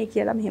අධ්‍යාපනය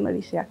කියලා මෙහෙම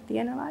විෂයක්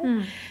තියෙනවා.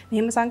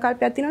 මෙහෙම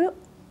සංකල්පයක් තියෙනවා.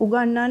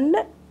 උගන්වන්න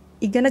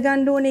ඉගෙන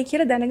ගන්න ඕනේ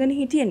කියලා දැනගෙන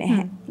හිටියේ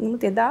නැහැ.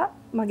 නමුත් එදා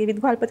මගේ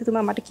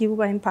විදුහල්පතිතුමා මට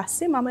කිව්වයින්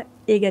පස්සේ මම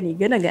ඒ ගැන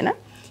ඉගෙනගෙන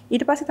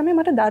ඊට පස්සේ තමයි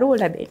මට දරුවෝ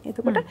ලැබෙන්නේ.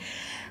 එතකොට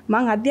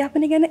මං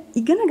අධ්‍යාපනය ගැන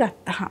ඉගෙන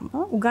ගත්තාම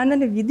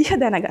උගන්වන විදිහ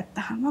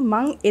දැනගත්තාම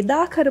මං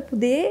එදා කරපු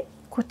දේ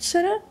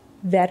කොච්චර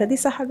වැරදි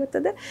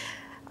සහගතද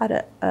අර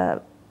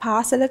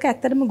පාසලක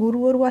ඇත්තටම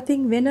ගුරුවරු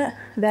අතින් වෙන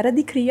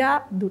වැරදි ක්‍රියා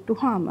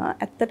දුටුවාම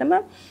ඇත්තටම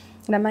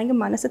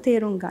ළමයින්ගේ මනස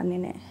තේරුම් ගන්නේ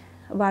නැහැ.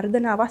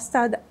 වර්ධන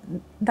අවස්ථා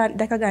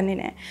දැක ගන්නේ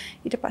නැහැ.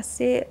 ඊට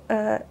පස්සේ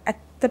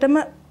ඇත්තටම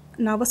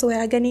නව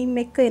සොයා ගැනීම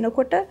එක්ක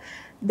එනකොට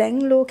දැන්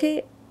ලෝකේ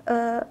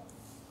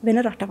වෙන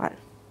රටවල්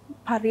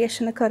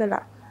පර්යේෂණ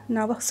කරලා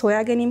නව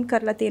සොයා ගැනීම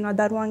කරලා තියෙනවා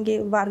දරුවන්ගේ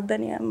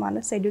වර්ධනය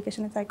මනස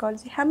එඩියුකේෂන්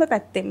සයිකොලොජි හැම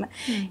පැත්තෙම.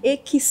 ඒ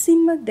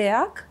කිසිම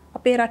දෙයක්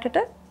අපේ රටට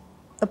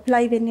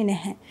ඇප්ලයි වෙන්නේ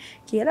නැහැ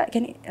කියලා.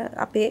 කියන්නේ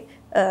අපේ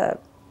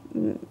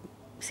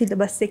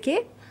සිලබස් එකේ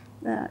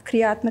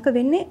ක්‍රියාත්මක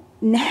වෙන්නේ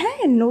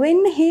නැහැ.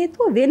 නොවෙන්න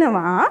හේතුව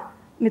වෙනවා.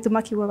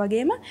 මෙතුමා කිව්වා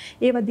වගේම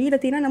ඒවා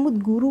දීලා තියෙනවා. නමුත්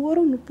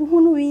ගුරුවරු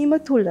නුපුහුණු වීම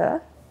තුළ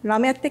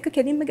ළමයාත් එක්ක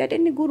කෙලින්ම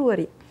ගැටෙන්නේ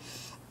ගුරුවරි.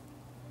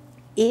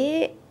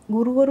 ඒ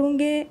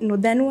ගුරුවරුන්ගේ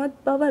නොදැනුවත්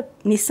බව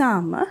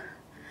නිසාම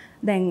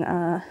දැන්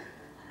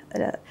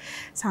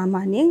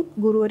සාමාන්‍යයෙන්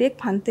ගුරුවරයෙක්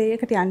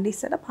පන්තියකට යන්න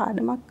ඉස්සලා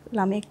පාඩමක්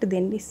ළමයෙක්ට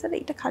දෙන්න ඉස්සලා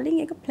ඊට කලින්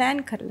ඒක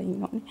ප්ලෑන් කරලා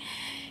ඉන්න ඕනේ.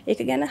 ඒක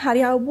ගැන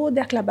හරි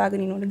අවබෝධයක්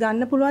ලබාගෙන ඉන්න ඕනේ.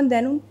 ගන්න පුළුවන්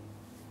දැනුම්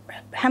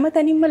හැම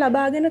තැනින්ම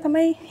ලබාගෙන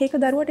තමයි ඒක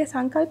දරුවට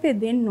සංකල්පය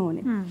දෙන්න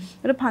ඕනේ.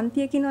 ඒතර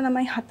පන්තියක ඉන්න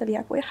ළමයි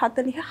 40ක් ඔය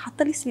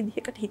 40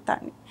 විදිහකට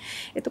හිතන්නේ.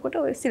 එතකොට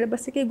ඔය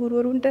සිලබස් එකේ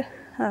ගුරුවරුන්ට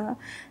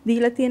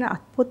දීලා තියෙන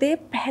අත්පොතේ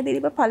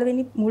පැහැදිලිව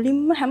පළවෙනි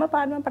මුලින්ම හැම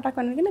පාඩමක්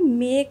පටන් ගන්නගෙන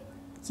මේ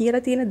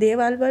කියලා තියෙන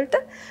දේවල්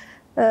වලට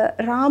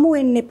රාමු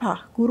වෙන්න එපා.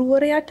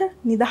 ගුරුවරයාට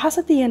නිදහස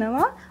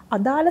තියෙනවා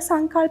අදාළ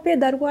සංකල්පය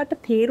දරුවාට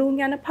තේරුම්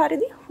යන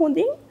පරිදි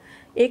හොඳින්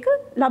ඒක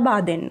ලබා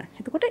දෙන්න.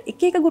 එතකොට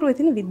එක එක ගුරුවරු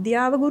තියෙන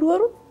විද්‍යාව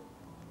ගුරුවරු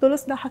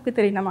 12000ක්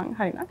විතර ඉන්න මං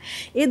හරිනම්.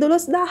 ඒ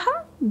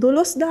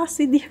 12000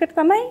 විදිහකට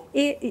තමයි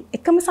ඒ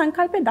එකම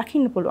සංකල්පය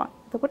දකින්න පුළුවන්.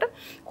 එතකොට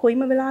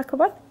කොයිම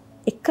වෙලාවකවත්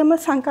එකම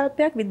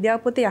සංකල්පයක් විද්‍යාව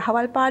පොතේ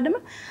අහවල් පාඩම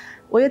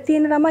ඔය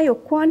තියෙන ළමයි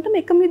ඔක්කොන්ටම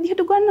එකම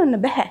විදිහට උගන්වන්න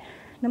බෑ.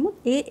 නමුත්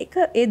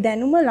ඒ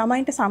දැනුම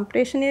ළමයින්ට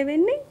සම්ප්‍රේෂණය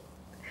වෙන්නේ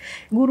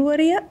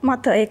ගුරුවරිය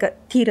මත ඒක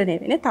තීරණය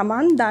වෙන්නේ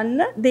Taman දන්න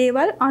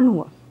දේවල් අනුව.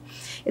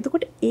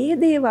 එතකොට ඒ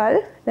දේවල්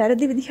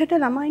වැරදි විදිහට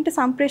ළමයින්ට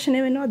සම්ප්‍රේෂණය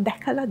වෙනවා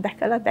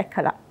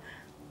දැකලා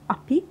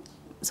අපි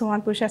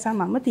සෝවාන් පුරුෂයා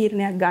මම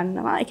තීරණයක්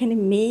ගන්නවා. ඒ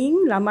කියන්නේ මේන්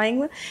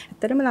ළමයින්ව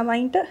ඇත්තටම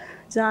ළමයින්ට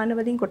ඥාන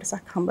වලින්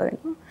කොටසක් හම්බ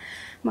වෙනවා.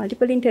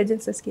 මල්ටිපල්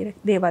ඉන්ටෙලිජන්සස් කියලා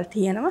දේවල්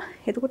තියෙනවා.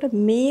 එතකොට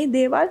මේ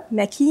දේවල්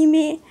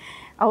මැකීමේ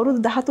අවුරුදු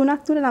 13ක්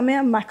තුල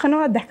ළමයා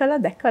මකනවා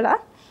දැකලා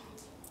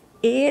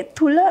ඒ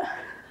තුල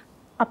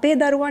අපේ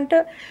දරුවන්ට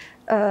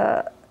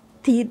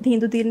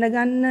තීන්දුව తీරන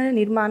ගන්න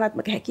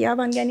නිර්මාණාත්මක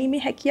හැකියාවන්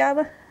ගැනීමේ හැකියාව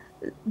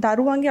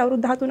දරුවන්ගේ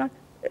අවුරුදු 13ක්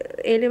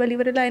ඒ ලෙවල්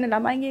ඉවරලා එන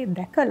ළමයින්ගේ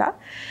දැකලා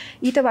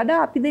ඊට වඩා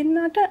අපි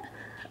දෙන්නට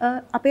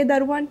අපේ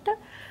දරුවන්ට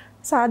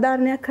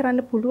සාධාරණයක් කරන්න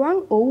පුළුවන්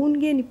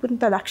ඔවුන්ගේ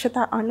නිපුණතා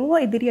දක්ෂතා අනුව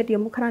ඉදිරියට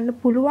යොමු කරන්න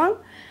පුළුවන්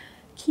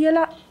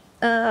කියලා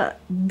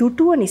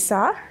දුටුව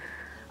නිසා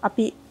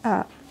අපි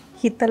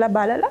හිතලා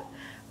බලලා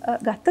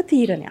ගත්ත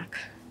තීරණයක්.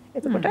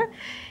 එතකොට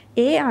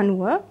ඒ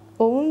අනුව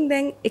ඔවුන්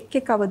දැන්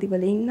එක්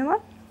අවදිවල ඉන්නවා.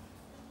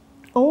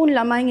 ඔවුන්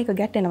ළමයින් එක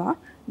ගැටෙනවා.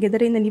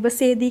 ගෙදර ඉන්න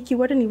නිවසේදී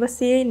කිව්වට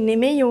නිවසේ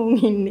නෙමෙයි ඔවුන්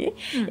ඉන්නේ.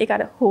 ඒක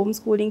අර හෝම්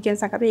ස්කූලින් කියන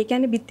සංකල්පය. ඒ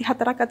කියන්නේ බිත්ති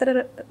 4ක් අතර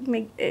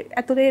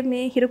ඇතුලේ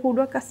මේ හිර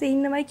කූඩුවක් අස්සේ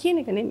ඉන්නවයි කියන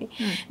එක නෙමෙයි.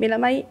 මේ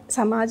ළමයි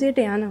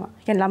සමාජයට යනවා.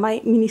 ඒ කියන්නේ ළමයි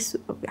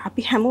මිනිස්සු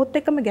අපි හැමෝත්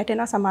එක්කම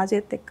ගැටෙනවා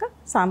සමාජයත් එක්ක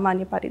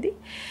සාමාන්‍ය පරිදි.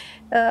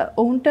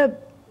 ඔවුන්ට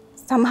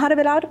සමහර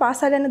වෙලාවට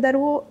පාසල් යන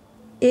දරුවෝ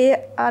ඒ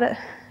අර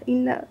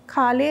ඉන්න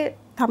කාලේ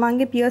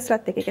තමන්ගේ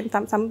පියර්ස්ලත් එක්ක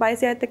කියන්නේ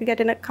සම්බයසයත් එක්ක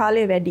ගැටෙන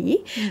කාලය වැඩි.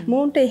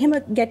 මූන්ට එහෙම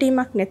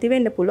ගැටීමක් නැති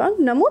වෙන්න පුළුවන්.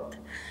 නමුත්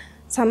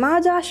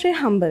සමාජාශ්‍රය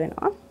හම්බ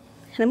වෙනවා.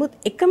 නමුත්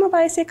එකම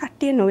වයසේ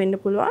කට්ටිය නොවෙන්න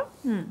පුළුවන්.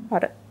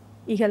 අර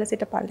ඉහළ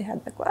සිට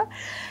පල්ලෙහාට දක්වා.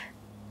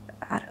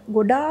 අර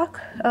ගොඩාක්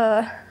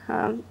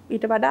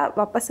ඊට වඩා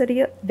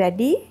වපසරිය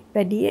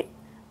වැඩි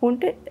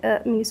උන්ට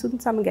මිනිසුන්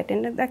සම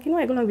ගැටෙන්න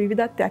දකින්නවා. ඒගොල්ලෝ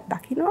විවිධත්වයක්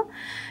දකින්නවා.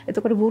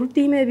 එතකොට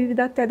වෘත්තීමේ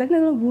විවිධත්වයක්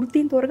දකින්න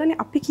වෘත්තීන්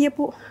තෝරගන්නේ අපි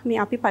කියපු මේ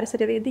අපි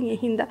පරිසරවේදීන් ඒ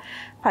හින්දා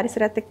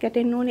පරිසරයත් එක්ක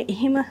ගැටෙන්න ඕනේ.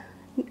 එහෙම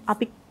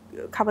අපි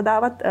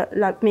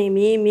කවදාවත්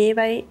මේ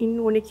වයි ඉන්න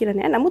ඕනේ කියලා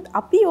නෑ. නමුත්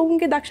අපි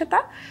ඔවුන්ගේ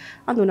දක්ෂතා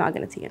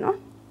අඳුනාගෙන තියෙනවා.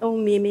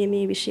 ඔවුන්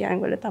මේ විෂයන්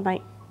වල තමයි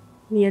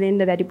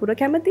නියැලෙන්න වැඩිපුර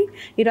කැමති,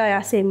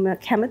 ඉරායාසයෙන්ම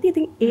කැමති.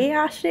 ඉතින් ඒ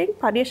ආශ්‍රයෙන්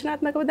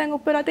පරිශනාත්මකව දැන්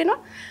ඔප්පලා තිනවා.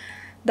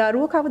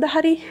 දරුවෝ කවදා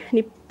හරි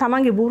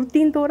තමන්ගේ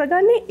වෘත්තීන්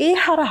තෝරගන්නේ ඒ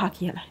හරහා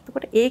කියලා.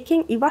 එතකොට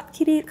ඒකෙන් ඉවත්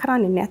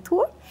කරන්නේ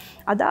නැතුව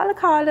අදාළ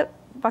කාල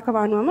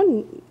වකවානුවම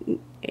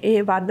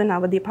ඒ වර්ධන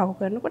අවධිය පහු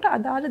කරනකොට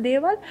අදාළ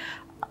දේවල්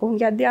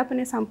ඔවුන්ගේ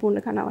අධ්‍යාපනය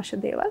සම්පූර්ණ කරන්න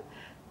අවශ්‍ය දේවල්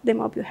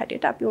දෙමව්පියෝ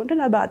හැටියට අපි උන්ට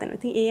ලබා දෙනවා.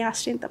 ඉතින් ඒ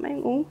ආශ්‍රයෙන් තමයි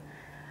උන්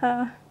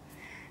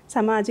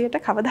සමාජයට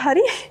කවදා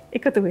හරි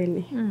එකතු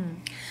වෙන්නේ.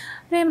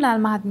 ප්‍රේමලාල්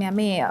මහත්මයා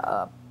මේ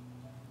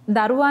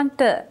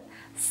දරුවන්ට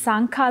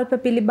සංකල්ප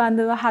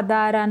පිළිබඳව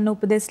හදාරන්න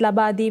උපදෙස්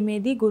ලබා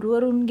දීමේදී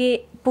ගුරුවරුන්ගේ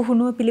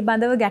පුහුණුව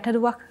පිළිබඳව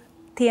ගැටලුවක්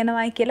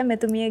තියෙනවායි කියලා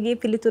මෙතුමියගේ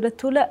පිළිතුර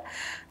තුල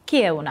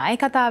කියවුණා. ඒ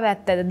කතාව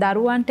ඇත්තද?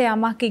 දරුවන්ට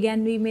යමක්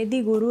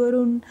ඉගැන්වීමේදී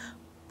ගුරුවරුන්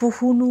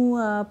පුහුණුව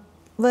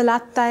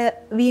වලත් අය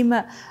වීම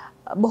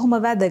බොහොම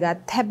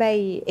වැදගත්.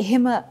 හැබැයි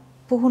එහෙම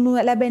පුහුණුව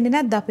ලැබෙන්නේ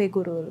නැද්ද අපේ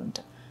ගුරුවරුන්ට?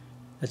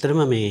 ඇතරම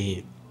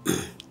මේ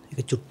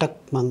එක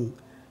චුට්ටක් මං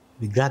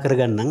විග්‍රහ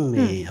කරගන්නම්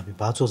මේ අපි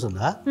පහසුව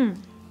සඳහා.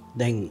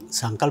 දැන්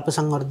සංකල්ප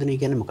සංවර්ධනය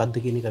කියන්නේ මොකක්ද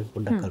කියන එක අපි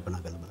පොඩ්ඩක්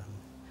කල්පනා කරලා බලන්න.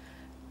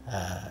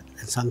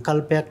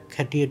 සංකල්පයක්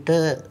හැටියට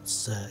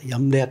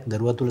යම් දෙයක්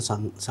දරුවා තුළ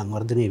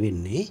සංවර්ධනය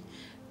වෙන්නේ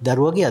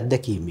දරුවගේ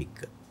අත්දැකීම් එක්ක.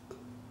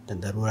 දැන්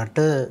දරුවාට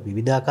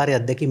විවිධාකාරයේ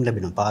අත්දැකීම්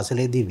ලැබෙනවා.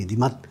 පාසලේදී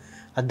විධිමත්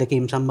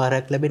අත්දැකීම්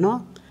සම්භාරයක් ලැබෙනවා.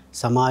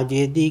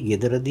 සමාජයේදී,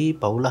 ගෙදරදී,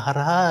 පවුල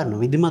හරහා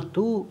නොවිධිමත්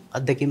වූ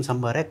අත්දැකීම්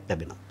සම්භාරයක්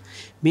ලැබෙනවා.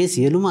 මේ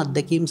සියලුම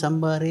අත්දැකීම්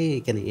සම්භාරයේ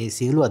කියන්නේ ඒ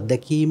සියලු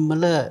අත්දැකීම්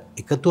වල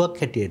එකතුවක්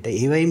හැටියට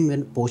ඒවයින්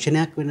වෙන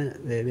පෝෂණයක්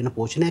වෙන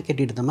පෝෂණයක්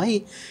හැටියට තමයි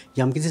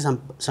යම්කිසි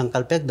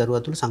සංකල්පයක්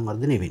දරුවා තුළ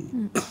සංවර්ධනය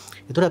වෙන්නේ.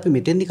 ඒතර අපි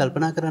මෙතෙන්දී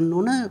කල්පනා කරන්න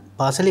ඕන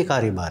පාසලේ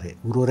කාර්යභාරය.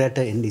 ගුරුවරයාට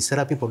එන්න ඉස්සර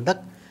අපි පොඩ්ඩක්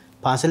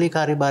පාසලේ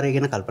කාර්යභාරය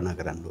ගැන කල්පනා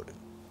කරන්න ඕන.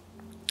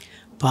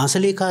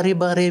 පාසලේ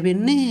කාර්යභාරය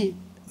වෙන්නේ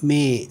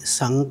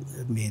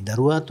මේ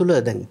දරුවා තුළ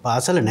දැන්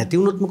පාසල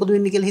නැති වුණොත් මොකද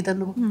වෙන්නේ කියලා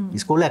හිතන්නකෝ.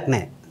 ඉස්කෝලයක්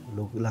නැහැ.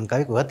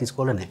 ලංකාවේ කොහෙවත්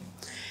ඉස්කෝල නැහැ.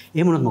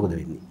 එහෙම වුණොත් මොකද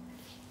වෙන්නේ?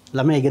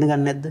 ළමයි ඉගෙන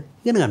ගන්න නැද්ද?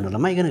 ඉගෙන ගන්නවා.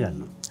 ළමයි ඉගෙන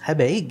ගන්නවා.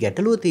 හැබැයි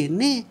ගැටලුව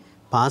තියෙන්නේ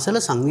පාසල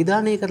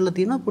සංවිධානය කරලා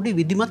තියෙන පොඩි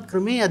විධිමත්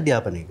ක්‍රමයේ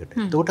අධ්‍යාපනයකට.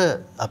 එතකොට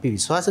අපි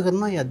විශ්වාස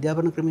කරනවා මේ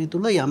අධ්‍යාපන ක්‍රමය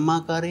තුළ යම්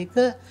ආකාරයක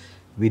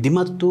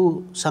විධිමත් වූ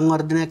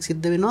සංවර්ධනයක්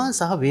සිද්ධ වෙනවා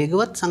සහ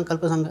වේගවත්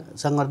සංකල්ප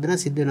සංවර්ධනයක්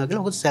සිද්ධ වෙනවා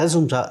කියලා. මොකද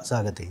සැලසුම්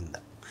සාගතින්ද.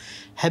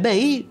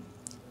 හැබැයි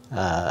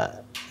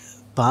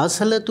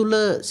පාසල තුළ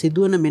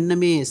සිදුවන මෙන්න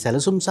මේ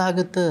සැලසුම්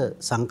සහගත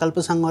සංකල්ප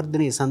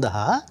සංවර්ධනය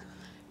සඳහා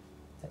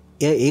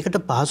ඒකට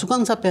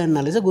පහසුකම් සපයන්න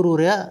ලෙස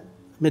ගුරුවරයා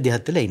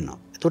මැදිහත් වෙලා ඉන්නවා.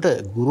 එතකොට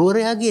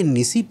ගුරුවරයාගේ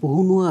නිසි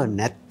පුහුණුව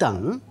නැත්තම්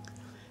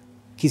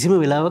කිසිම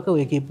වෙලාවක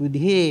ඔය කියපු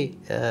විදිහේ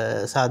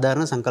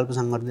සාධාරණ සංකල්ප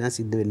සංවර්ධනයක්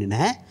සිද්ධ වෙන්නේ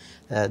නැහැ.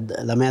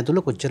 ළමයා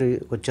තුළ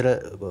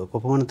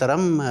කොපමණ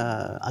තරම්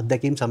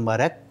අත්දැකීම්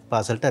සම්භාරයක්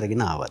පාසලට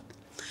අරගෙන ආවත්.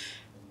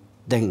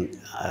 දැන්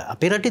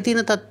අපේ රටේ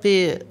තියෙන තත්ත්වය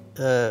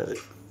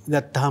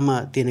ගත්තාම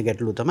තියෙන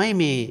ගැටලුව තමයි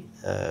මේ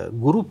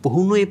ගුරු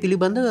පුහුණුවේ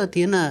පිළිබඳව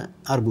තියෙන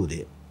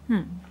අර්බුදය.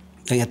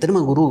 දැන් ඇත්තටම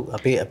ගුරු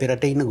අපේ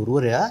රටේ ඉන්න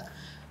ගුරුවරයා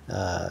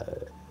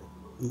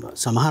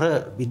සමහර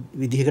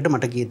විදිහකට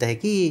මට කියත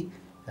හැකි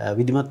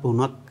විධිමත්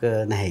පුහුණුවක්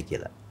නැහැ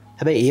කියලා.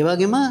 හැබැයි ඒ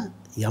වගේම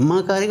යම්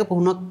ආකාරයක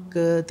පුහුණුවක්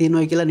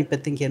තියෙනවා කියලා අනිත්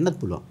පැත්තෙන් කියන්නත්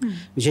පුළුවන්.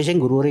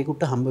 විශේෂයෙන්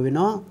ගුරුවරයෙකුට හම්බ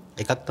වෙනවා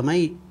එකක්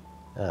තමයි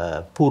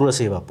පූර්ව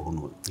සේවා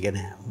පුහුණුව.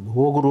 කියන්නේ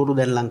බොහෝ ගුරුවරු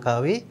දැන්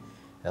ලංකාවේ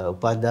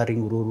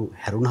උපාධිධාරීන් ගුරුවරු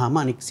හැරුණාම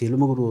අනික්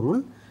සියලුම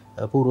ගුරුවරුන්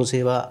පූර්ව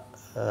සේවා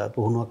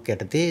පුහුණුවක්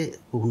යටතේ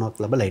පුහුණුවක්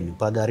ලැබලා ඉන්නේ.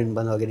 උපාධිධාරීන්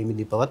බඳවා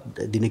ගැනීමේදී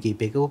පවත් දින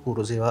කිහිපයක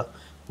පූර්ව සේවා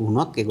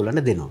පුහුණුවක්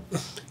ඒගොල්ලන්ට දෙනවා.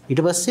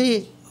 ඊට පස්සේ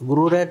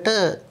ගුරුවරයාට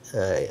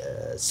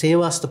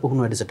සේවාස්ත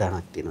පුහුණු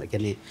වැඩසටහනක් තියෙනවා. ඒ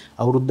කියන්නේ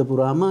අවුරුද්ද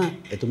පුරාම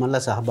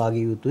එතුමන්ලා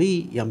සහභාගී යුතුයි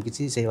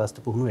යම්කිසි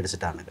සේවාස්ත පුහුණු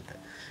වැඩසටහනකට.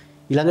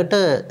 ඊළඟට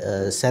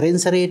සැරෙන්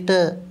සැරේට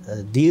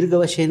දීර්ඝ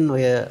වශයෙන්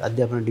ඔය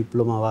අධ්‍යාපන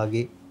ඩිප්ලෝමා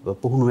වාගේ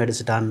පුහුණු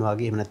වැඩසටහන්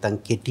වාගේ එහෙම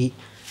නැත්නම් කෙටි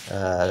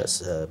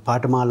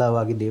පාඨමාලා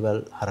වාගේ දේවල්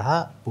හරහා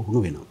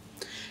පුහුණු වෙනවා.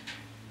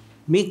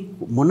 මේ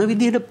මොන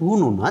විදිහට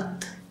පුහුණු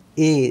වුණත්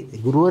ඒ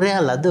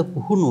ගුරුවරයා ලද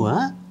පුහුණුව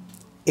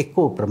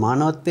එක්කෝ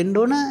ප්‍රමාණවත් වෙන්න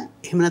ඕන.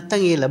 එහෙම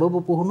නැත්නම් ඒ ලැබපු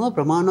පුහුණුව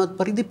ප්‍රමාණවත්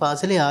පරිදි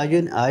පාසලේ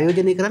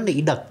ආයෝජනය කරන්න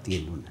ඉඩක්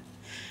තියෙන්න ඕන.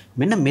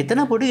 මෙන්න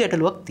මෙතන පොඩි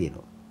ගැටලුවක්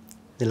තියෙනවා.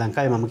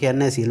 ලංකාවේ මම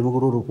කියන්නේ සියලුම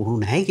ගුරුවරු පුහුණු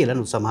නැහැ කියලා.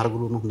 නමුත් සමහර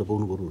ගුරුවරු හොඳ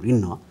පුහුණු ගුරුවරු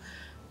ඉන්නවා.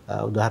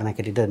 උදාහරණයක්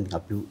ඇටියට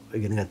අපි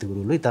ඉගෙන ගත්ත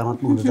ගුරුවරු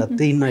ඉතාමත් හොඳ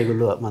තත්ත්වයේ ඉන්නවා.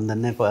 ඒගොල්ලෝ මම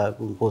දන්නේ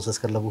නැහැ කෝසස්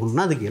කරලා පුහුණු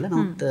වුණාද කියලා.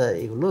 නමුත්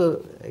ඒගොල්ලෝ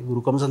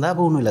ගුරුකම සඳහා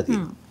පුහුණු වෙලා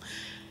තියෙනවා.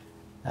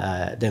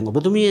 දැන්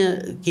ඔබතුමිය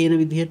කියන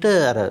විදිහට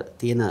අර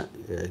තියෙන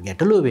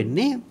ගැටලුව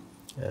වෙන්නේ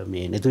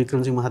මේ නෙතු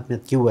වික්‍රමසිංහ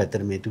මහත්මයාත් කිව්වා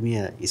ඇත්තට මේ එතුමිය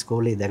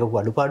ඉස්කෝලේ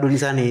දැකපු අඩුපාඩු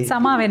නිසානේ.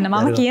 සමා වෙන්න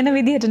මම කියන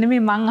විදිහට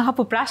නෙමෙයි මං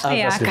අහපු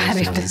ප්‍රශ්නේ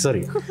ආකාරයට.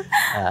 සෝරි.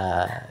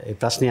 ඒ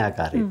ප්‍රශ්නේ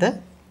ආකාරයට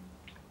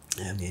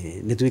මේ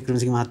නෙතු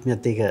වික්‍රමසිංහ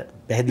මහත්මයාත් ඒක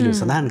පැහැදිලිව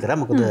සඳහන් කරා.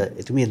 මොකද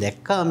එතුමිය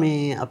දැක්කා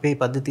මේ අපේ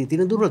පද්ධතියේ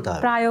තියෙන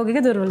දුර්වලතාවය. ප්‍රායෝගික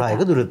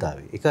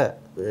දුර්වලතාවය. ඒක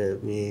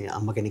මේ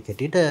අම්ම කෙනෙක්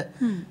හැටියට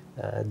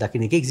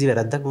දකින්න එක කිසි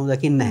වැරද්දක් මම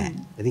දකින්නේ නැහැ.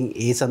 ඉතින්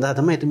ඒ සඳහා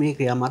තමයි එතුමිය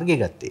ක්‍රියාමාර්ගය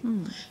ගත්තේ.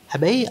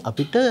 හැබැයි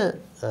අපිට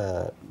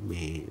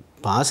මේ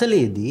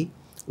පාසලේදී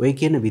ඔය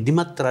කියන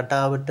විධිමත්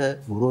රටාවට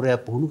ගුරුවරයා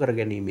පුහුණු කර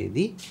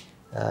ගැනීමේදී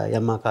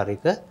යම්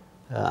ආකාරයක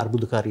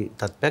අර්බුදකාරී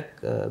තත්ත්වයක්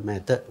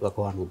මෑත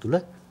වකවානුව තුළ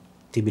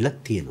තිබිලා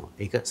තියෙනවා.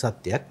 ඒක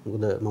සත්‍යයක්.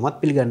 මොකද මමත්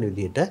පිළිගන්න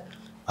විදිහට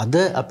අද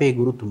අපේ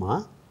ගුරුතුමා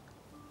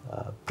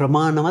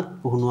ප්‍රමාණවත්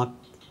පුහුණුවක්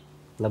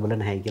ලැබලා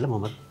නැහැ කියලා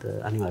මමත්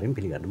අනිවාර්යෙන්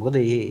පිළිගන්නවා. මොකද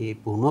මේ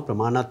පුහුණුව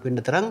ප්‍රමාණවත්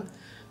වෙන්න තරම්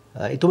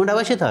ඊටමඩ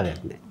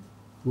අවශ්‍යතාවයක් නැහැ.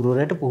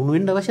 ගුරුවරයාට පුහුණු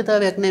වෙන්න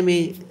අවශ්‍යතාවයක් නැහැ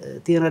මේ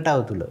තියෙන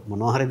රටාව තුළ.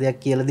 මොනවා හරි දෙයක්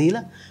කියලා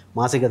දීලා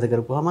මාසෙ ගත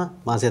කරපුවාම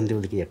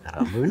මාසෙන්තිමට කීයක්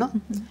හරම්බ වෙනවා.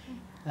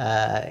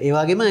 ඒ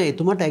වගේම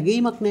එතුමාට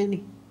ඇගීමක්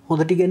නැහැනේ.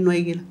 හොඳට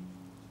ඉගෙනනවයි කියලා.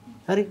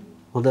 හරි.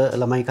 හොඳ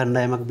ළමයි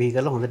කණ්ඩායමක් බිහි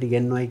කරලා හොඳට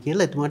ඉගෙනනවයි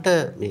කියලා එතුමාට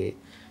මේ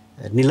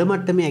නිල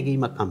මට්ටමේ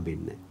ඇගීමක්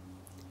හම්බෙන්නේ නැහැ.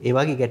 ඒ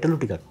වගේ ගැටලු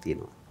ටිකක්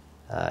තියෙනවා.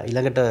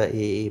 ඊළඟට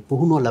මේ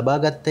පුහුණුව ලබා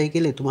ගත්තයි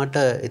කියලා එතුමාට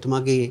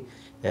එතුමාගේ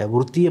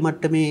වෘත්තීය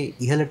මට්ටමේ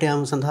ඉහළට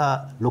යාම සඳහා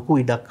ලොකු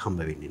ඉඩක් හම්බ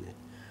වෙන්නේ නැහැ.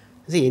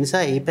 ඒ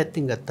නිසා මේ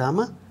පැත්තෙන් ගත්තාම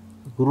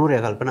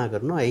ගුරුවරයා කල්පනා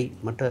කරනවා ඇයි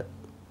මට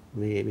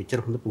මේ මෙච්චර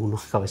හොඳ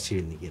පුහුණුවක් අවශ්‍ය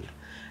වෙන්නේ කියලා.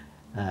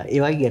 ඒ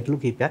වගේ ගැටලු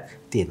කිහිපයක්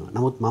තියෙනවා.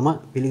 නමුත් මම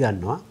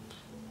පිළිගන්නවා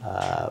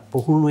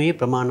පුහුණුවේ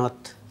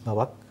ප්‍රමාණවත්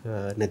බවක්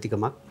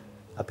නැතිකමක්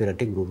අපේ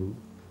රටේ ගුරු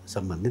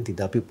සම්බන්ධයෙන්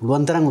තියද අපි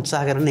පුළුවන් තරම්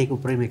උත්සාහ කරන ඒක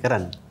උපරිමයි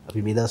කරන්න.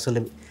 අපි මේ දවස්වල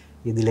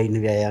යෙදලා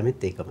ඉන්න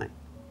ව්‍යායාමෙත් ඒකමයි.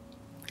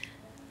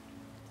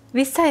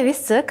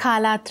 2020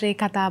 කාලාත්‍රේ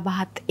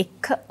කතාබහත්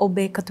එක්ක ඔබ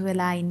එකතු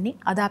වෙලා ඉන්නේ.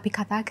 අද අපි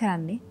කතා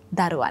කරන්නේ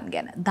දරුවන්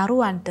ගැන.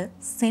 දරුවන්ට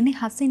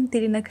සෙනෙහසින්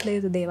තිරින කළ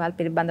යුතු දේවල්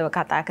පිළිබඳව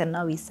කතා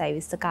කරනවා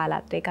 2020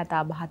 කාලාත්‍රේ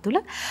කතාබහ තුළ.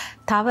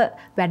 තව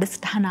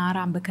වැඩසටහන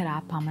ආරම්භ කරා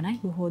පමණයි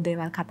බොහෝ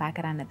දේවල් කතා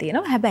කරන්න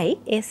තියෙනවා. හැබැයි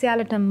ඒ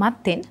සියල්ලට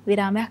මත්තෙන්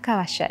විරාමයක්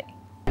අවශ්‍යයි.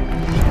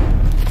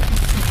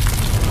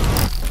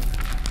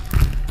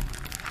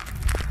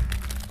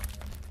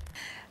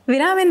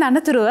 විරාමෙන්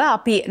අනතුරුව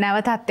අපි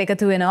නැවතත්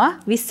එකතු වෙනවා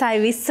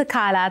 2020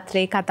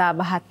 කාලාත්‍රේ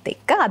කතාබහත්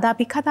එක්ක. අද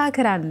අපි කතා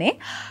කරන්නේ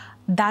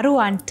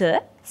දරුවන්ට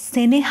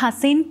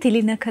සෙනෙහසින්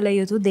තිලින කළ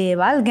යුතු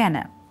දේවල් ගැන.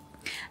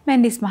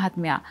 මෙන්ඩිස්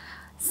මහත්මයා,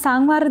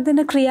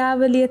 සංවර්ධන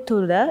ක්‍රියාවලිය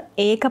තුළ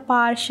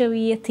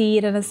ඒකපාර්ශවීය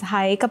තීරණ සහ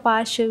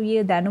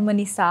ඒකපාර්ශවීය දැනුම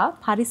නිසා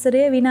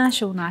පරිසරය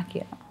විනාශ වුණා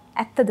කියනවා.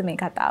 ඇත්තද මේ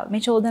කතාව?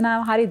 මේ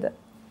චෝදනාව හරිද?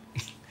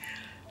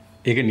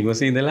 ඒක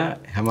නිවසේ ඉඳලා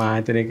හැම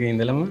ආයතනයක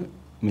ඉඳලම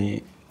මේ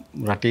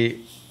රටේ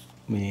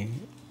මේ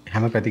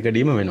හැම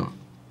පැතිකඩීම වෙනවා.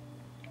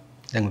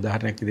 දැන්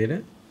උදාහරණයක්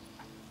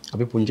විදිහට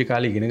අපි පුංචි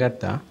කාලේ ඉගෙන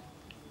ගත්තා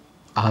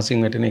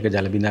අහසින් වැටෙන එක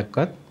ජල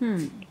බිඳක්වත්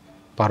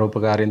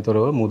පරෝපකාරයෙන්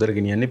තොරව මුදර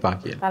ගෙනියන්න එපා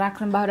කියලා.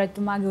 පරාක්‍රම බහු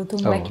රජතුමාගේ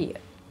උතුම් වැකිය.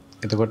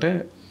 එතකොට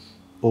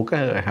ඕක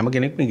හැම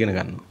කෙනෙක්ම ඉගෙන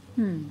ගන්නවා.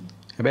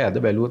 හැබැයි අද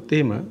බැලුවොත්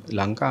එහෙම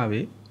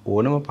ලංකාවේ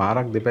ඕනම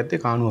පාරක්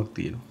දෙපැත්තේ කානුවක්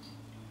තියෙනවා.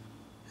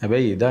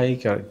 හැබැයි එදා ඒ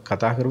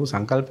කතා කරපු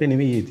සංකල්පය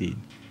නෙවෙයි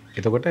තියෙන්නේ.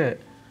 එතකොට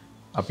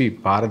අපි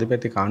පාර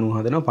දෙපැත්තේ කානුව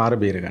හදනවා පාර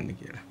බේර ගන්න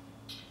කියලා.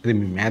 ඉතින්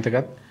මේ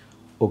මෑතකත්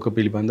ඕක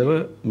පිළිබඳව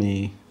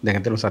මේ දැන්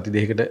අතන සති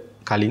දෙකකට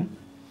කලින්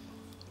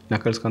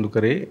නකල්ස් කඳු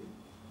කරේ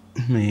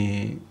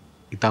මේ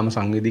ඊටාම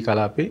සංවේදී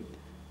කලාපේ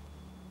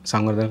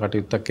සංවර්ධන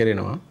කටයුත්තක්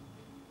කරනවා.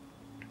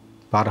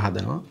 පාර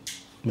හදනවා.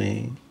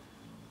 මේ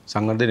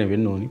සංවර්ධනය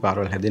වෙන්න ඕනි,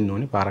 පාරවල් හැදෙන්න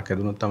ඕනි. පාරක්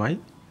හැදුනොත් තමයි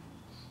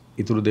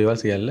ඊතුරු දේවල්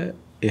සියල්ල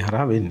ඒ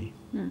හරහා වෙන්නේ.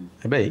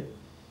 හැබැයි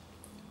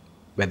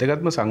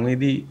වැදගත්ම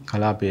සංවේදී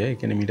කලාපය, ඒ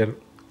කියන්නේ මීටර්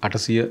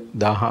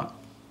 800,000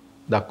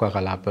 දක්වා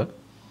කලාප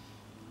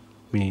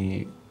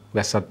මේ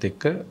වැස්සත්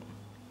එක්ක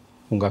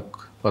හුඟක්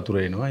වතුර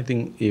එනවා. ඉතින්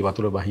ඒ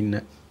වතුර බහින්න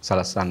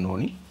සලස්සන්න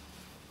ඕනි.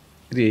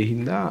 ඉතින් ඒ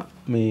හින්දා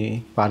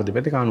මේ පාර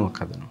දෙපැත්තේ කානුවක්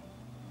හදනවා.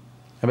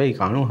 හැබැයි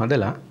කානුව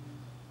හදලා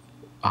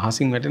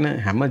අහසින් වැටෙන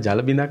හැම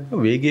ජල බිඳක්ම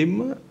වේගයෙන්ම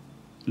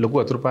ලොකු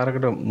වතුර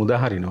පාරකට මුදා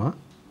හරිනවා.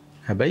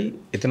 හැබැයි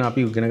එතන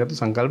අපි ඉගෙනගත්තු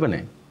සංකල්ප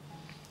නැහැ.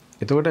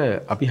 එතකොට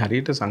අපි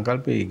හරියට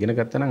සංකල්පය ඉගෙන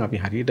ගත්තා නම් අපි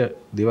හරියට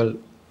දේවල්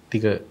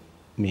ටික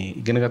මේ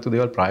ඉගෙනගත්තු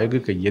දේවල්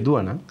ප්‍රායෝගිකව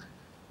යෙදුවා නම්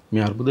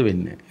මේ අර්බුද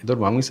වෙන්නේ නැහැ.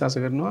 ඒතකොට මම විශ්වාස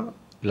කරනවා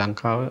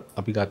ලංකාව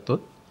අපි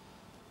ගත්තොත්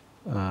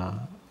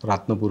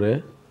රත්නපුර,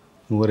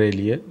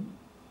 නුවරඑළිය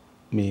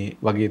මේ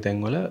වගේ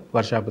තැන්වල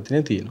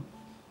වර්ෂාපතිනේ තියෙනවා.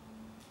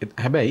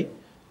 හැබැයි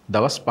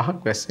දවස් 5ක්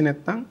වැස්සේ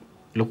නැත්තම්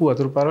ලොකු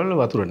වතුර පාරවල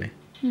වතුර නැහැ.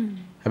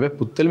 හැබැයි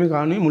පුත්තලමේ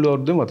කානුවේ මුළු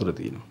අවුරුද්දම වතුර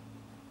තියෙනවා.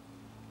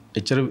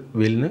 එච්චර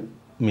වෙල්න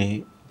මේ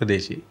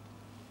ප්‍රදේශයේ.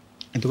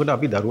 එතකොට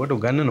අපි දරුවට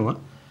උගන්වනවා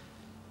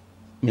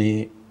මේ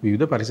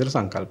විවිධ පරිසර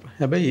සංකල්ප.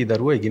 හැබැයි මේ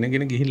දරුවා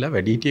ඉගෙනගෙන ගිහිල්ලා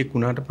වැඩිහිටියෙක්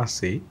වුණාට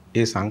පස්සේ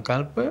ඒ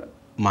සංකල්ප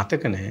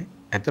මතක නැහැ.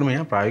 ඇත්තටම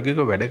එයා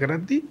ප්‍රායෝගිකව වැඩ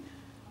කරද්දී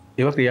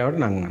ඒවා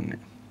ක්‍රියාවට නංවන්නේ.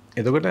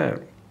 එතකොට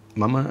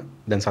මම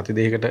දැන් සති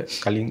දෙකකට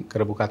කලින්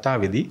කරපු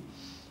කතාවේදී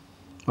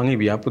මම මේ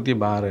ව්‍යාපෘතිය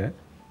බාර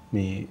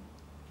මේ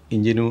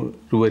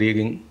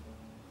ඉංජිනේරුවරියකින්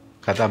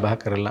කතා බහ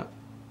කරලා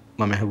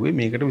මම ඇහුවේ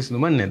මේකට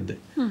විසඳුමක් නැද්ද?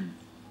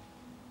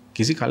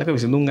 කිසි කලක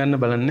විසඳුම්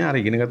ගන්න බලන්නේ අර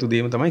ඉගෙනගත්තු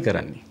දේම තමයි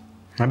කරන්නේ.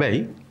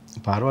 හැබැයි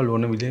පාරවල්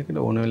ඕන විදිහකට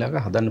ඕන වෙලාවක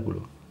හදන්න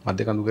පුළුවන්.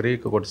 මධ්‍ය කඳු කරේ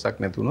එක කොටසක්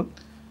නැති වුණොත්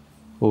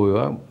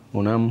ඕවා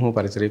මොනම හෝ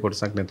පරිසරයේ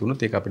කොටසක් නැති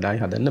වුණොත් ඒක අපිට ආයි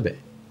හදන්න බෑ.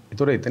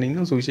 ඒතොර එතන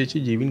ඉන්න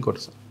සුවිශේෂී ජීවීන්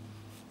කොටස.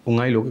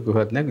 උන්යි ලෝකෙ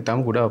කොහෙවත් නැහැ.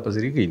 ඊටම කුඩා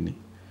අපසිරියක ඉන්නේ.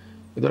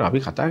 ඒතොර අපි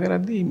කතා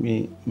කරද්දී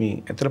මේ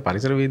ඇතර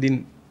පරිසර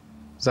වේදීන්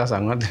සහ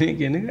සංවර්ධනය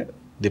කියන එක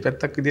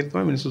දෙපැත්තක් විදිහට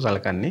තමයි මිනිස්සු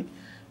සලකන්නේ.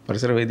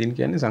 පරිසර වේදීන්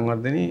කියන්නේ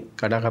සංවර්ධනයේ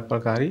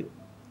කඩාකප්පල්කාරී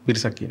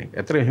පිරිසක් කියන එක.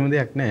 ඇතර එහෙම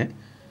දෙයක් නැහැ.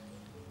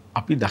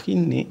 අපි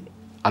දකින්නේ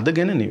අද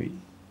ගැන නෙවෙයි.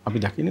 අපි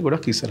දකින්නේ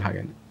ගොඩක් ඉස්සරහා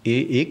ගැන.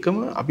 ඒකම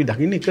අපි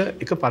දකින්නේ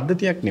එක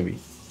පද්ධතියක් නෙවෙයි.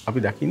 අපි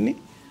දකින්නේ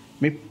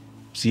මේ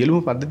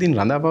සියලුම පද්ධතීන්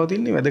රඳා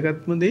පවතින්නේ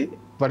වැදගත්ම දේ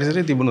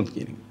පරිසරයේ තිබුණොත්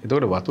කියන එක.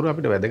 එතකොට වතුර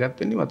අපිට වැදගත්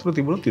වෙන්නේ වතුර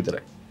තිබුණොත්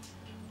විතරයි.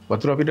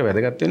 වතුර අපිට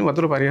වැදගත් වෙන්නේ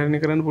වතුර පරිහරණය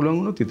කරන්න පුළුවන්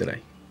වුණොත් විතරයි.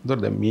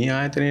 එතකොට දැන් මේ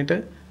ආයතනයේට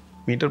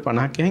මීටර්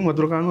 50ක් යහින්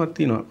වතුර කානුවක්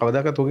තියෙනවා.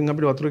 කවදාකවත් ඔකින්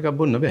අපිට වතුර එකක්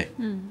බොන්න බෑ.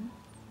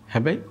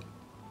 හැබැයි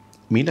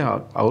මීට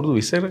අවුරුදු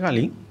 20කට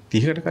කලින්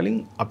 30කට කලින්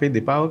අපේ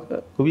දෙපාවක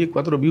කුවියක්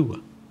වතුර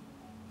බිව්වා.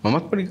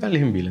 මමත් පොඩි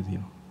කාලේ එහෙම බීලා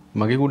තියෙනවා.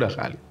 මගේ කුඩා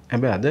කාලේ.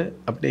 හැබැයි අද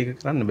අපිට ඒක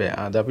කරන්න බෑ.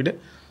 අද අපිට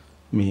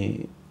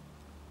මේ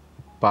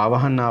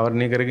පාවහන්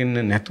ආවරණය කරගෙන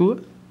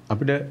නැතුව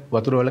අපිට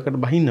වතුර වලකට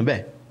බහින්න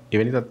බෑ.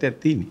 එවැනි තත්ත්වයක්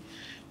තියෙන්නේ.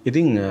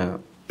 ඉතින්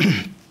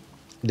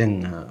දැන්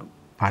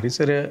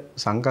පරිසර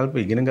සංකල්ප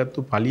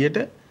ඉගෙනගත්තු පළියට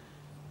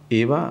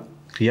ඒවා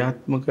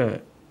ක්‍රියාත්මක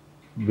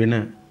වෙන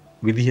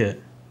විදිහ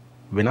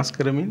වෙනස්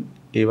කරමින්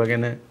ඒවා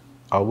ගැන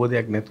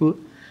අවබෝධයක් නැතුව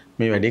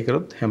මේ වැඩේ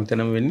කරොත්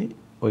හැමතැනම වෙන්නේ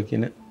ඔය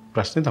කියන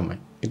ප්‍රශ්නේ තමයි.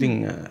 ඉතින්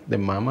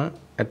දැන් මම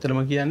ඇත්තටම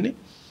කියන්නේ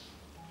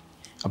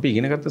අපි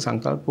ඉගෙනගත්ත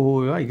සංකල්ප හෝ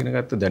වේවා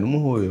ඉගෙනගත්ත දැනුම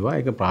හෝ වේවා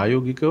ඒක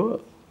ප්‍රායෝගිකව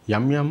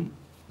යම් යම්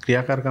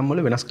ක්‍රියාකාරකම්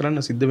වල වෙනස්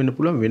කරන්න සිද්ධ වෙන්න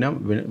පුළුවන්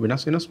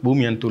වෙනස්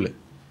භූමියන් තුල.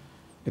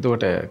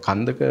 එතකොට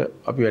කන්දක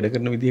අපි වැඩ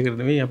කරන විදිහකට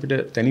නෙවෙයි අපිට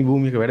තනි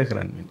භූමියක වැඩ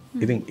කරන්න වෙන්නේ.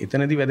 ඉතින්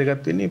එතනදී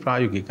වැදගත් වෙන්නේ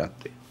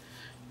ප්‍රායෝගිකත්වය.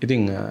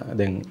 ඉතින්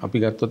දැන් අපි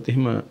ගත්තොත්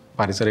එහෙම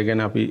පරිසරය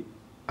ගැන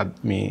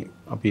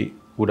අපි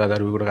කුඩා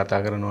දරුවෙකුට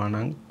කතා කරනවා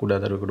නම් කුඩා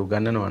දරුවෙකුට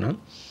උගන්වනවා නම්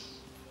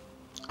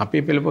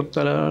අපේ පෙළ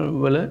පොත්වල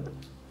වල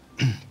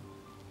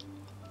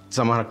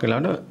සමහරක්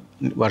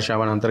වෙලාවට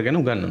වර්ෂාවනාන්තර ගැන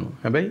උගන්වනවා.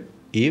 හැබැයි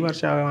ඒ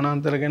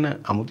වර්ෂාවනාන්තර ගැන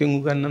අමුතුවෙන්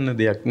උගන්වන්න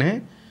දෙයක් නැහැ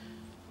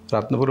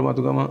රත්නපුර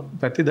මතුගම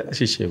පැත්තේ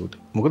ශිෂ්‍යයෙකුට.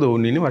 මොකද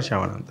ඕන් ඉන්නේ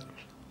වර්ෂාවනාන්තර.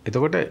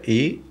 එතකොට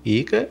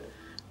ඒක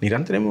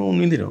නිරන්තරයෙන්ම උන්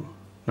විඳිනවා.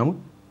 නමුත්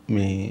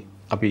මේ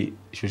අපි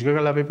ශුෂ්ක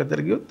කලාපේ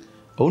පැත්තට ගියොත්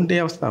ඔවුන්ට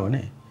ඒ අවස්ථාව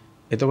නැහැ.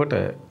 එතකොට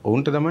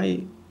ඔවුන්ට තමයි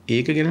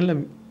ඒක ගෙනල්ලා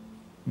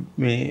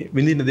මේ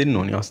විඳින්න දෙන්න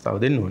ඕනේ අවස්ථාව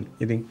දෙන්න ඕනේ.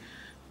 ඉතින්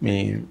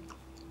මේ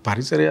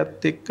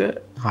පරිසරයත් එක්ක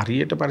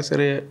හරියට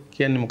පරිසරය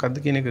කියන්නේ මොකද්ද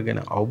කියන එක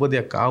ගැන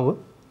අවබෝධයක් ආවොත්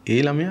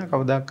ඒ ළමයා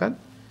කවදාකවත්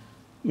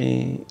මේ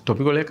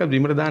ටොපික් වල එකක්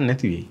බිමට දාන්න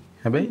නැති වෙයි.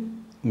 හැබැයි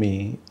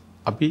මේ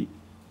අපි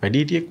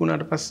වැඩිහිටියෙක්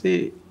වුණාට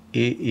පස්සේ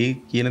ඒ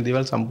කියන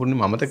දේවල්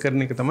සම්පූර්ණයෙන්ම අමතක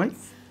කරන එක තමයි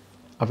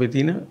අපේ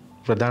තියෙන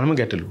ප්‍රධානම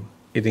ගැටලුව.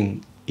 ඉතින්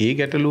ඒ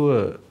ගැටලුව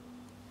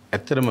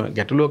ඇත්තටම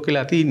ගැටලුවක්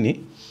කියලා තියෙන්නේ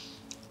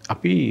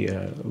අපි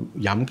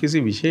යම් කිසි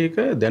විෂයක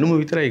දැනුම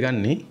විතරයි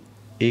ගන්නෙ.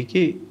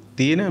 ඒකේ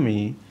තියෙන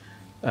මේ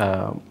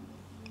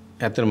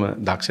ඇත්තටම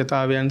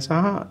දක්ෂතාවයන් සහ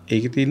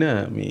ඒකේ තියෙන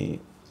මේ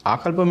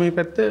ආකල්පමය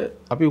පැත්ත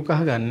අපි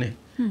උකහා ගන්න.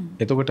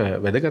 එතකොට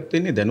වැදගත්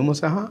වෙන්නේ දැනුම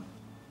සහ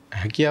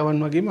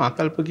හැකියාවන් වගේම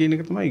ආකල්ප කියන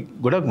එක තමයි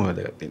ගොඩක්ම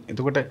වැදගත් වෙන්නේ.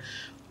 එතකොට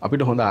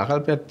අපිට හොඳ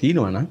ආකල්පයක්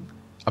තියෙනවා නම්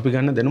අපි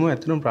ගන්න දැනුම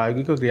ඇත්තටම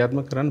ප්‍රායෝගිකව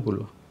ක්‍රියාත්මක කරන්න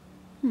පුළුවන්.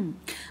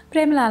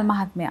 ප්‍රේමලාල්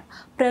මහත්මයා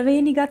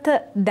ප්‍රවේණිගත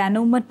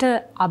දැනුමට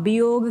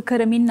අභියෝග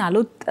කරමින්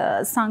අලුත්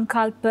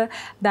සංකල්ප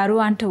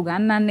දරුවන්ට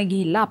උගන්වන්න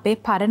ගිහිල්ලා අපේ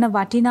පරණ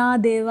වටිනා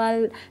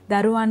දේවල්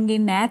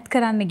දරුවන්ගෙන් ඈත්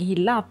කරන්න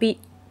ගිහිල්ලා අපි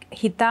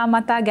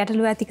හිතාමතා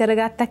ගැටලු ඇති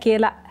කරගත්තා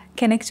කියලා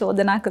කෙනෙක්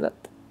චෝදනා කරොත්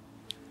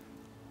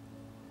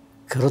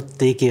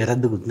ඒකේ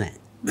වැරද්දකුත් නැහැ.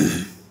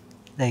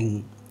 දැන්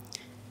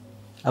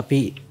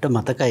අපිට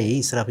මතකයි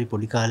ඉස්සර අපි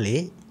පොඩි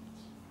කාලේ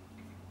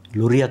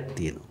ලොරියක්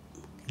තියෙනවා.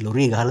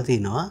 ලොරිය ගහලා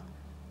තිනවා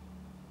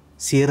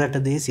සියරට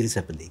දේ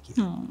සිරිසැපදේ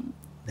කියලා.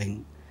 දැන්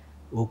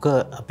ඕක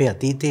අපේ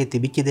අතීතයේ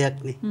තිබිච්ච දෙයක්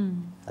නේ.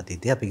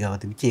 අතීතයේ අපි ගාව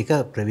තිබිච්ච එක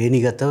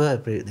ප්‍රවේණිගතව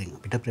දැන්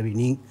අපිට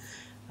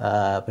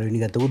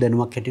ප්‍රවේණිගත වූ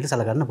දැනුමක් හැටියට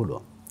සලකන්න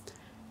පුළුවන්.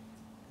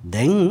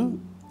 දැන්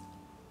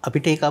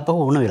අපිට ඒක අපහ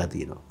ඕන වෙලා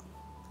තියෙනවා.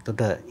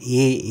 එතකොට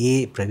ඒ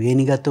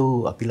ප්‍රවේණිගත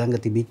වූ අපි ළඟ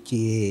තිබිච්ච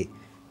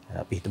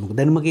අපි හිතමුකෝ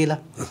දැනුම කියලා.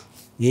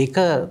 ඒක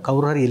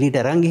කවුරු හරි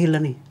එළියට අරන්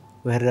ගිහිල්ලානේ.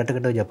 ඔය හරි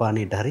රටකට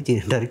ජපානයට හරි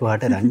චීනට හරි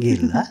කොහාට අරන්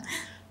ගිහිල්ලා.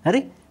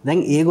 හරි දැන්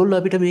ඒගොල්ලෝ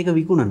අපිට මේක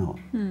විකුණනවා.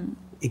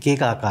 එක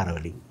එක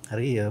ආකාරවලින්.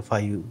 හරි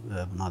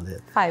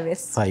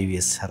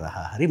 5S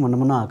හරහා හරි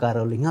මොන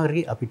ආකාරවලින්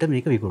හරි අපිට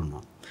මේක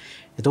විකුණනවා.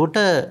 එතකොට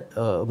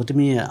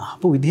ඔබතුමිය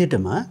අහපු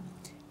විදිහටම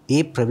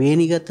ඒ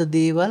ප්‍රවේණිගත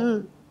දේවල්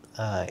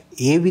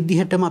ඒ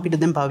විදිහටම අපිට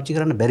දැන් පාවිච්චි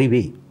කරන්න බැරි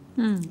වෙයි.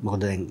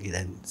 මොකද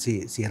දැන්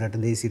සියරට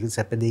දේ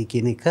සිරිසැපදේ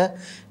කියන එක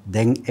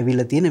දැන්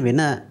ඇවිල්ලා තියෙන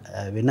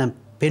වෙන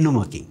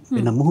පෙනුමකින්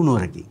වෙන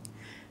මුහුණුවරකින්.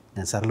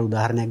 දැන් සරල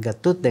උදාහරණයක්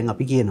ගත්තොත් දැන්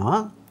අපි කියනවා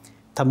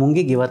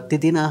තමුන්ගේ ගෙවත්තේ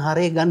තියෙන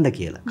ආහාරය ගන්න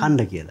කියලා,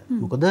 කන්න කියලා.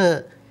 මොකද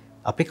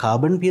අපේ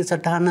කාබන් පිය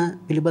සටහන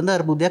පිළිබඳ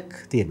අර්බුදයක්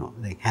තියෙනවා.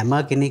 දැන් හැම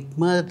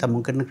කෙනෙක්ම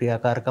තමුන් කරන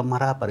ක්‍රියාකාරකම්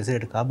හරහා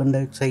පරිසරයට කාබන්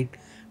ඩයොක්සයිඩ්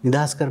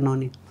නිදහස්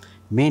කරනවානේ.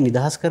 මේ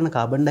නිදහස් කරන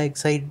කාබන්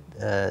ඩයොක්සයිඩ්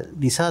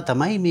නිසා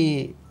තමයි මේ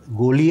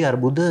ගෝලීය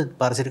අර්බුද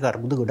පාරිසරික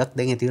අර්බුද ගොඩක්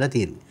දැන් ඇති වෙලා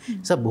තියෙන්නේ. ඒ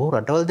නිසා බොහෝ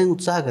රටවල් දැන්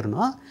උත්සාහ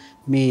කරනවා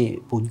මේ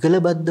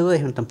පුද්ගලබද්ධව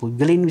එහෙම නැත්නම්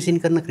පුද්ගලයන් විසින්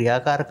කරන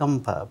ක්‍රියාකාරකම්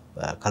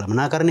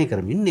කළමනාකරණය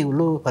කරමින්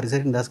ඒගොල්ලෝ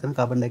පරිසරයෙන් නිදහස් කරන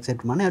කාබන් ඩයොක්සයිඩ්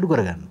ප්‍රමාණය අඩු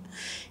කරගන්න.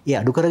 ඒ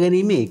අඩු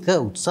කරගැනීමේ එක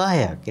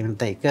උත්සාහයක් එහෙම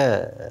නැත්නම් එක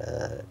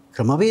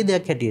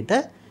ක්‍රමවේදයක් හැටියට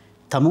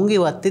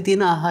තමුන්ගේ වත්තේ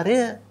තියෙන ආහාරය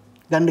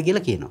ගන්න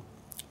කියලා කියනවා.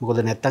 මොකද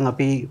නැත්තම්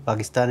අපි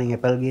පාකිස්තානෙන්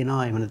ඇපල්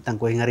ගේනවා එහෙම නැත්නම්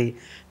කොහෙන් හරි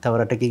තව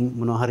රටකින්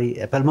මොනවා හරි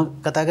ඇපල්ම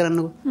කතා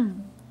කරන්නකෝ.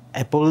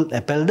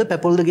 ඇපල්ද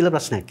පැපල්ද කියලා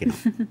ප්‍රශ්නයක්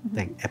එනවා.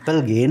 දැන් ඇපල්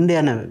ගේන්න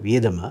යන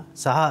වියදම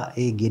සහ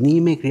ඒ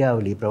ගෙනීමේ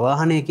ක්‍රියාවලිය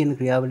ප්‍රවාහනය කියන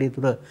ක්‍රියාවලිය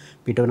තුළ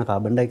පිටවන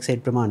කාබන්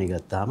ඩයොක්සයිඩ් ප්‍රමාණය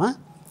ගත්තාම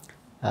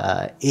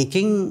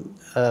ඒකෙන්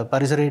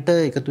පරිසරයට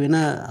එකතු වෙන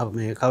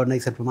මේ කාබන්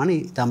ඩයොක්සයිඩ් ප්‍රමාණය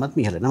ඉතාමත්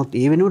ඉහළ. නමුත්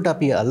ඒ වෙනුවට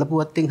අපි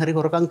අල්ලපු වත්තෙන් හරි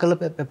හොරකම් කළ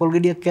පැපල්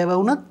ගෙඩියක් කෑවා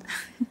වුණත්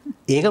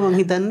ඒක මම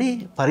හිතන්නේ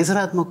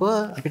පරිසරාත්මකව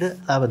අපිට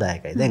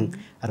ලාභදායකයි. දැන්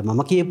අර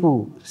මම කියපු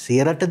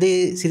සියරට දේ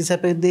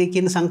සිරිසැපදේ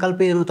කියන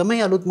සංකල්පයම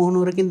තමයි අලුත්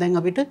මුහුණුවරකින් දැන්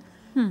අපිට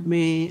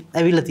මේ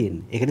ඇවිල්ලා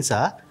තියෙන්නේ. ඒක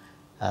නිසා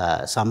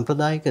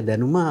සම්ප්‍රදායික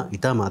දැනුම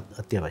ඉතාමත්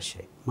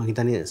අත්‍යවශ්‍යයි. මම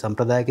හිතන්නේ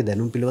සම්ප්‍රදායික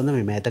දැනුම පිළිබඳව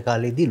මේ මෑත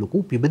කාලේදී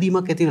ලොකු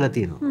පිබදීමක් ඇති වෙලා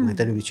තියෙනවා. මම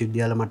හිතන්නේ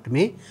විශ්වවිද්‍යාල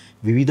මට්ටමේ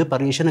විවිධ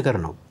පරීක්ෂණ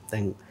කරනවා.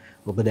 දැන්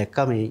ඔබ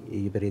දැක්කා මේ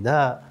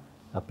ඊපෙරේදා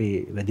අපේ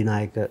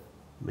වැඩිනායක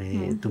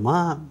මේ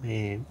තුමා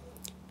මේ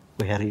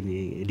කොහරි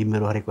මේ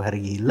එඩින්බරෝ හරි කොහරි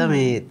ගිහිල්ලා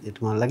මේ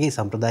එතුමාලගේ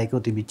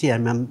සම්ප්‍රදායිකව තිබිච්ච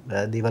යම්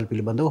දේවල්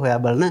පිළිබඳව හොයා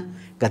බලන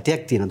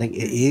ගතියක් තියෙනවා. දැන්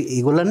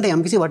ඒගොල්ලන්ට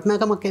යම්කිසි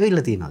වටිනාකමක්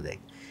ඇවිල්ලා තියෙනවා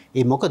දැන්.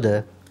 ඒ මොකද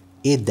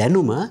ඒ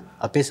දැනුම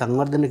අපේ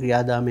සංවර්ධන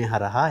ක්‍රියාදාමය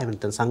හරහා එහෙම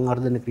නැත්නම්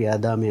සංවර්ධන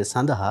ක්‍රියාදාමය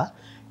සඳහා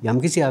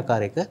යම්කිසි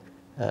ආකාරයක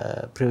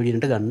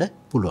ප්‍රයෝජනට ගන්න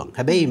පුළුවන්.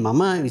 හැබැයි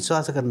මම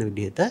විශ්වාස කරන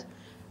විදිහට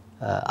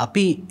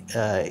අපි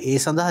ඒ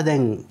සඳහා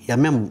දැන්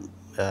යම් යම්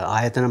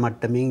ආයතන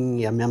මට්ටමින්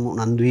යම් යම්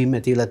උනන්දු වීම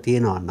ඇති වෙලා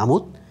තියෙනවා.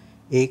 නමුත්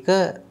ඒක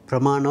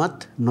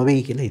ප්‍රමාණවත්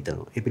නොවේ කියලා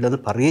හිතනවා. ඒ පිළිබඳ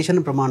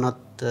පරිශ්‍රණ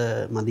ප්‍රමාණවත්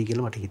මදි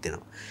කියලා මට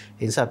හිතෙනවා.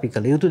 ඒ නිසා අපි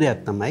කළ යුතු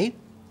දෙයක් තමයි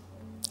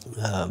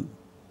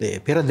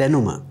පෙර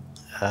දැනුම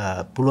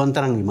පුළුවන්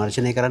තරම්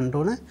විමර්ශනය කරන්න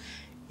ඕන.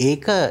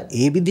 ඒක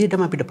ඒ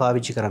විදිහටම අපිට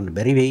පාවිච්චි කරන්න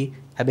බැරි වෙයි.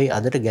 හැබැයි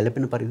අදට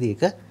ගැළපෙන පරිදි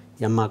ඒක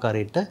යම්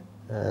ආකාරයකට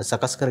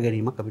සකස් කර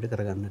ගැනීමක් අපිට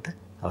කරගන්නට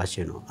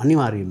අවශ්‍ය වෙනවා.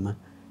 අනිවාර්යයෙන්ම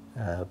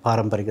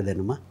පාරම්පරික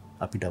දැනුම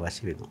අපිට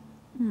අවශ්‍ය වෙනවා.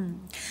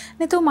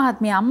 නේතු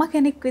මහත්මිය අම්මා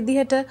කෙනෙක්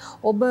විදිහට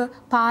ඔබ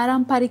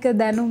පාරම්පරික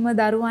දැනුම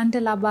දරුවන්ට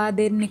ලබා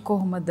දෙන්නේ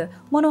කොහොමද?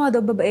 මොනවද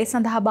ඔබ ඒ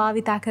සඳහා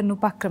භාවිතා කරන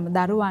උපක්‍රම?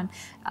 දරුවන්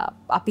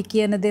අපි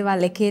කියන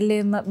දේවල්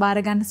එකෙල්ලෙම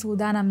බාර ගන්න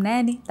සූදානම්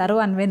නැහෙනි.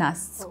 දරුවන්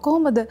වෙනස්.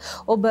 කොහොමද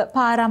ඔබ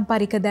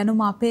පාරම්පරික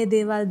දැනුම අපේ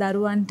දේවල්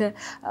දරුවන්ට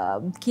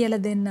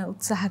කියලා දෙන්න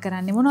උත්සාහ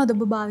කරන්නේ? මොනවද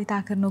ඔබ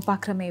භාවිතා කරන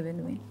උපක්‍රමයේ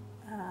වෙනුවෙන්?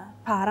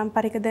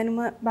 පාරම්පරික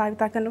දැනුම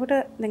භාවිතා කරනකොට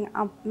දැන්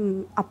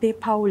අපේ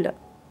පවුල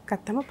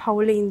ගත්තම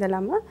පවුලේ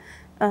ඉඳලම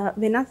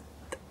වෙනත්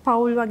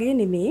පවුල් වගේ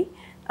නෙමෙයි.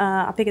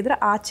 අපේ ගෙදර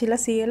ආච්චිලා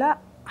සීයලා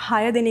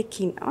 6 දෙනෙක්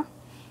ඉන්නවා.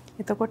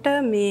 එතකොට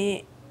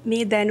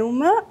මේ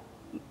දැනුම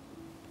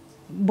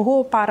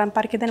බොහෝ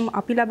පාරම්පරික දැනුම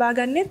අපි ලබා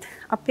ගන්නෙත්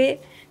අපේ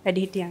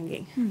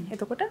වැඩිහිටියන්ගෙන්.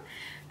 එතකොට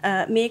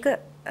මේක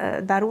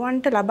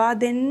දරුවන්ට ලබා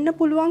දෙන්න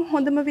පුළුවන්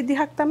හොඳම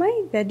විදිහක් තමයි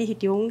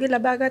වැඩිහිටියෝන්ගේ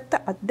ලබාගත්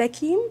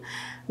අත්දැකීම්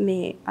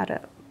මේ අර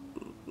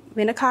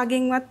වෙන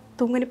කාගෙන්වත්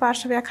තුන්වෙනි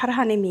පාර්ශවයක්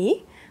හරහා නෙමෙයි.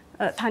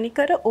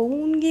 තනිකර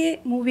ඔවුන්ගේ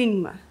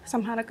මුවින්ම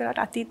සමහරක්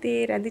වෙලාවට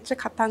අතීතයේ රැඳිච්ච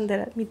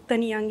කතන්දර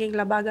මිත්තණියන්ගෙන්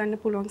ලබා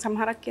ගන්න පුළුවන්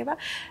සමහරක් ඒවා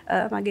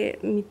මගේ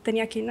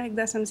මිත්තණියක් ඉන්නවා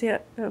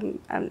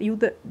 1900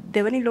 යුද්ධ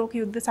දෙවනි ලෝක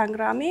යුද්ධ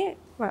සංග්‍රාමයේ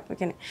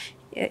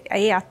කියන්නේ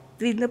ඒ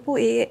අත්විඳපු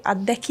ඒ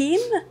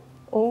අත්දැකීම්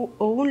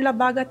ඔවුන්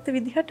ලබාගත්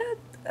විදිහට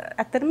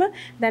ඇත්තටම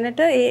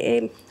දැනට ඒ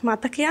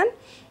මතකයන්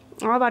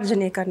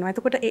ආවර්ජනය කරනවා.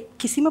 එතකොට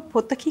කිසිම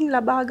පොතකින්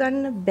ලබා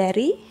ගන්න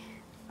බැරි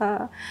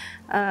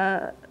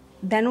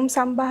දැනුම්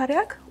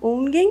සම්භාරයක්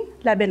ඔවුන්ගෙන්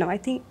ලැබෙනවා.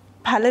 ඉතින්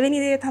පළවෙනි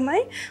දේ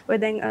තමයි ඔය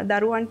දැන්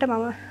දරුවන්ට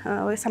මම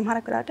ඔය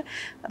සමහරක් වෙලාවට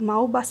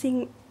මව්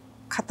බසින්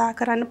කතා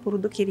කරන්න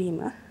පුරුදු කිරීම.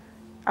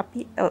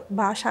 අපි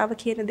භාෂාව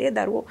කියන දේ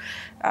දරුවෝ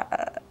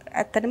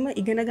ඇත්තටම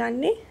ඉගෙන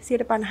ගන්නේ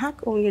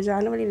 50%ක් ඔවුන්ගේ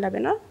ජාන වලින්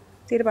ලැබෙනවා.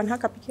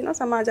 50%ක් අපි කියනවා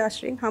සමාජ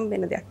ආශ්‍රයෙන්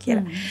හම්බෙන දෙයක්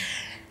කියලා.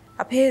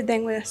 අපේ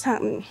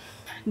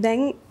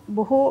දැන්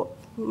බොහෝ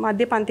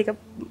මධ්‍යපන්තික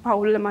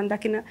පවුල් මම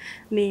දකින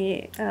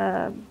මේ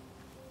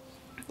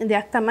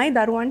දෙයක් තමයි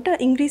දරුවන්ට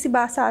ඉංග්‍රීසි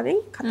භාෂාවෙන්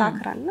කතා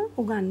කරන්න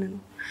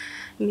උගන්වනවා.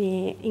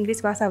 මේ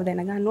ඉංග්‍රීසි භාෂාව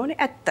දැනගන්න ඕනේ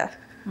ඇත්ත.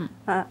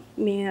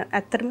 මේ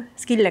ඇත්තටම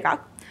ස්කිල් එකක්.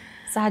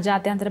 සහ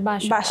ජාත්‍යන්තර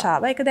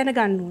භාෂාව ඒක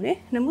දැනගන්න ඕනේ.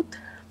 නමුත්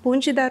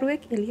පුංචි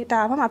දරුවෙක් එළියට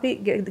ආවම අපි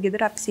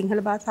ගෙදර අපි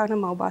සිංහල භාෂාව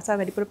නම් මව්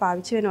භාෂාව වැඩිපුර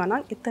පාවිච්චි වෙනවා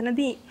නම්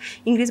එතනදී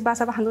ඉංග්‍රීසි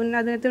භාෂාව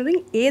හඳුන්වලා දෙන තුරින්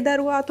ඒ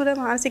දරුවා තුළ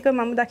මානසික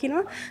මම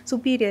දකිනවා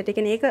සුපීරියර්. ඒ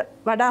කියන්නේ ඒක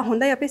වඩා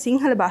හොඳයි අපේ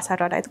සිංහල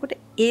භාෂාවට වඩා. එතකොට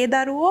ඒ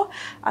දරුවෝ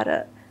අර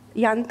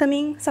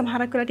යන්තමින්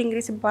සමහරක් වෙලාවට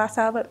ඉංග්‍රීසි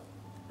භාෂාව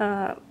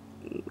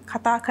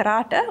කතා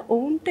කරාට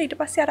ඔවුන්ට ඊට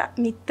පස්සේ අර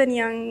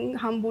මිත්තනියන්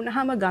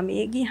හම්බුනහම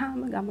ගමේ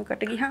ගියාම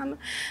ගමකට ගියාම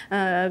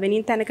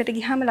වෙනින් තැනකට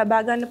ගියාම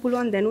ලබා ගන්න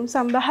පුළුවන් දැනුම්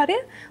සම්භාරය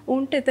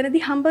ඔවුන්ට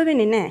එතනදී හම්බ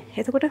වෙන්නේ නැහැ.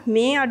 එතකොට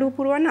මේ අඩුව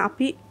පුරවන්න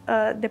අපි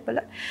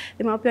දෙපළ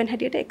දෙමාපියන්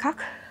හැටියට එකක්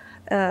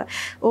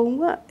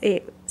ඔවුන්ව ඒ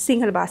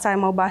සිංහල භාෂාව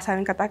මව්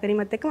භාෂාවෙන් කතා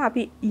කිරීමත් එක්කම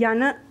අපි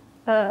යන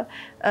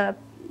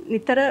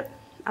නිතර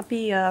අපි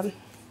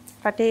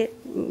රටේ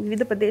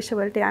විවිධ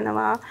ප්‍රදේශවලට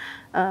යනවා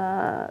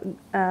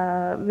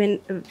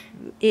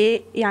ඒ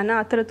යන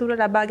අතරතුර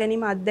ලබා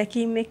ගැනීම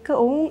අත්දැකීම් එක්ක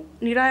ඔවුන්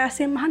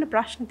නිරායාසයෙන්ම අහන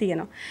ප්‍රශ්න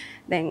තියෙනවා.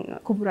 දැන්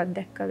කුඹුරක්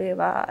දැක්ක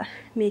වේවා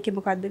මේකේ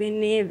මොකද්ද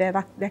වෙන්නේ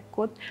වැවක්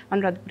දැක්කොත්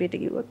අනුරාධපුරයට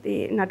ගියොත්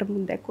ඒ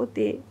නටමුන් දැක්කොත්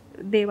ඒ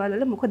දේවල්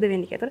වල මොකද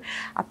වෙන්නේ කියලා.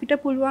 අපිට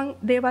පුළුවන්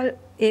දේවල්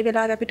ඒ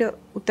වෙලාවේ අපිට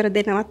උත්තර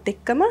දෙනවත්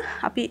එක්කම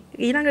අපි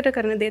ඊළඟට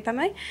කරන දේ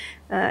තමයි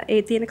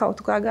ඒ තියෙන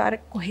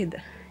කෞතුකාගාර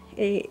කොහෙද?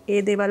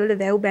 ඒ දේවල් වල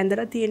වැව්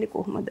බැඳලා තියෙන්නේ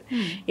කොහොමද?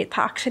 ඒ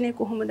තාක්ෂණය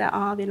කොහොමද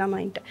ආවේ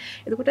ළමයින්ට?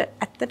 එතකොට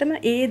ඇත්තටම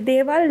ඒ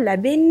දේවල්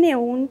ලැබෙන්නේ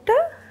ඔවුන්ට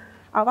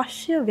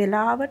අවශ්‍ය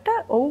වෙලාවට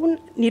ඔවුන්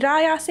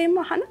નિરાයාසයෙන්ම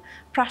අහන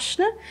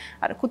ප්‍රශ්න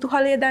අර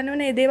කුතුහලය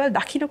දනවන ඒ දේවල්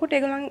දකින්නකොට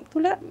ඒගොල්ලන්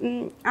තුල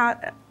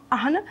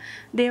අහන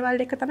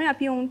දේවල් එක තමයි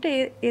අපි ඔවුන්ට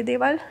ඒ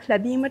දේවල්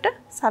ලැබීමට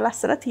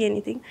සලස්සලා තියෙන.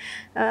 ඉතින්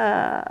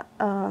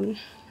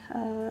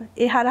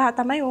ඒ හරහා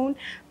තමයි ඔවුන්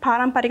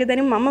පාරම්පරික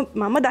දැනුම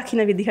මම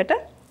දකින විදිහට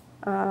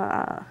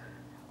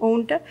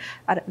ඔවුන්ට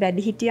අර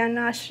වැඩිහිටියන්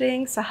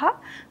ආශ්‍රයෙන් සහ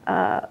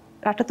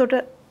රටතොට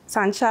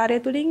සංචාරය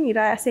තුළින්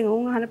නිරායාසයෙන්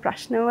ඔවුන් අහන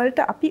ප්‍රශ්න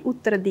වලට අපි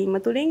උත්තර දීම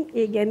තුළින්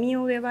ඒ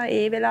ගැමියෝ වේවා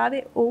ඒ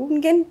වෙලාවේ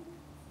ඔවුන්ගෙන්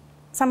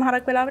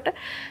සමහරක් වෙලාවට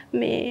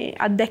මේ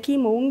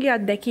අත්දැකීම් ඔවුන්ගේ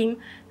අත්දැකීම්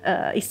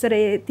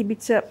ඉස්සරේ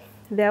තිබිච්ච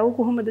වැව්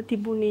කොහොමද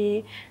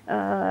තිබුණේ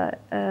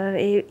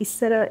ඒ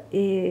ඉස්සර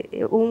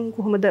ඒ උන්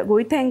කොහොමද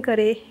ගොවිතැන්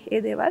කරේ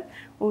ඒ දේවල්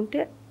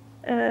උන්ට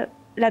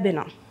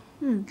ලැබෙනවා.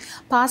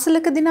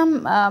 පාසලකදී නම්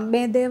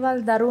මේ දේවල්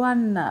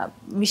දරුවන්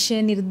විෂය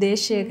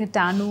නිර්දේශයකට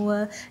අනුව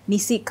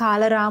නිසි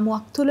කාල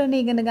රාමුවක්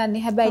තුලනේ ඉගෙන ගන්න.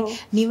 හැබැයි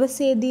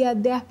නිවසේදී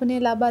අධ්‍යාපනය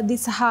ලබද්දී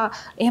සහ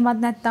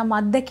එහෙමත් නැත්නම්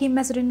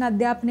අත්දැකීම් ඇසුරින්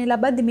අධ්‍යාපනය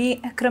ලබද්දී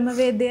මේ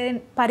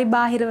ක්‍රමවේදයෙන්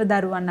පරිබාහිරව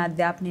දරුවන්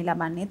අධ්‍යාපනය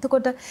ලබන්නේ.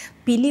 එතකොට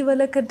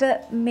පිළිවෙලකට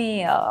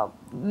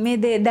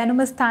මේ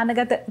දැනුම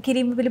ස්ථානගත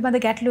කිරීම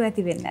පිළිබඳ ගැටලු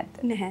ඇති වෙන්නේ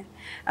නැද්ද? නැහැ.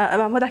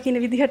 මම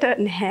දකින්න විදිහට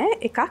නැහැ.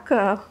 එකක්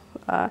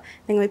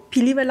දැන් ඔය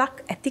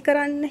පිළිවෙලක් ඇති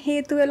කරන්න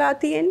හේතු වෙලා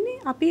තියෙන්නේ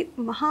අපි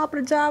මහා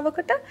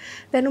ප්‍රජාවකට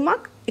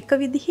දැනුමක් එක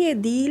විදිහේ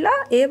දීලා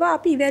ඒවා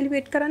අපි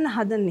ඉවැලුවේට් කරන්න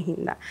හදන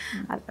හින්දා.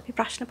 අපි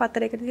ප්‍රශ්න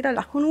පත්‍රයකට දීලා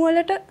ලකුණු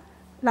වලට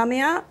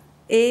ළමයා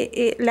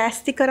ඒ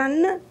ලෑස්ති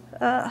කරන්න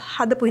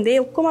හදපු හින්දා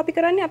ඒ ඔක්කොම අපි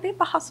කරන්නේ අපේ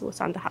පහසුව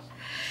සඳහා.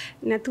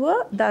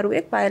 නැතුව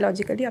දරුවෙක්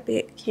බයොලොජිකලි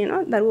අපේ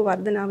කියනවා දරුවෝ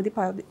වර්ධනාවදී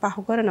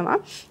පහු කරනවා.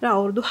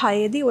 අවුරුදු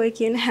 6 දී ඔය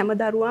කියන හැම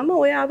දරුවාම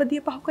ඔය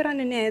අවධිය පහු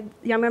කරන්නේ නැහැ.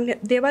 යම්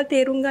දේවල්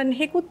තේරුම් ගන්න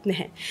හේකුත්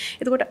නැහැ.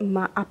 එතකොට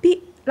අපි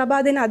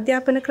ලබා දෙන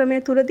අධ්‍යාපන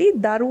ක්‍රමය තුලදී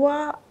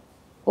දරුවා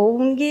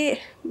ඔවුන්ගේ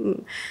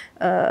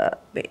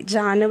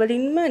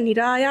ජානවලින්ම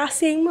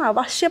નિરાයාසයෙන්ම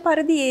අවශ්‍ය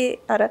පරිදි ඒ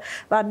අර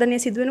වර්ධනය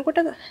සිදු වෙනකොට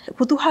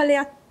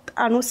කුතුහලයක්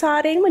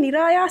අනුසාරයෙන්ම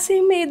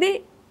નિરાයාසයෙන්ම මේ දේ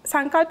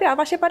සංකල්පය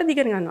අවශ්‍ය පරිදි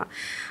ඉගෙන ගන්නවා.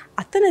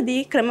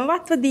 අතනදී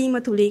ක්‍රමවත්ව දීම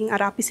තුලින්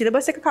අර අපි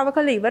සිලබස් එක කව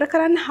කරලා ඉවර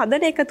කරන්න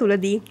හදන එක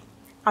තුලදී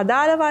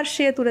අදාළ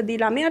වර්ෂය තුලදී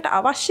ළමයාට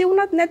අවශ්‍ය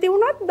වුණත් නැති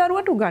වුණත්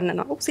දරුවට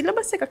උගන්වනවා. ඔක්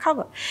සිලබස් එක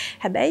කව.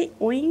 හැබැයි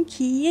ඔයින්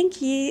කීයෙන්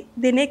කී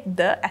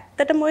දෙනෙක්ද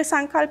ඇත්තටම ওই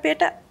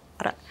සංකල්පයට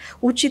අර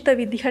උචිත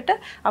විදිහට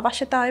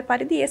අවශ්‍යතාවය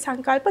පරිදි ඒ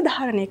සංකල්ප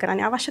ධාරණය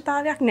කරන්නේ.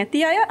 අවශ්‍යතාවයක්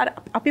නැති අය අර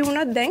අපි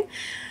වුණත් දැන්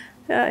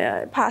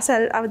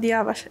පාසල් අවධිය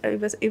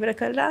ඉවර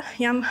කරලා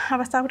යම්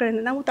අවස්ථාවකට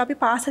එන්න. නමුත් අපි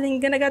පාසලෙන්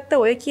ඉගෙන ගත්ත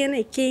ඔය කියන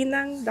එකේ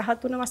ඉඳන්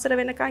 13 වසර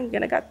වෙනකන්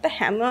ඉගෙන ගත්ත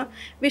හැම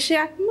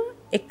විෂයක්ම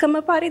එකම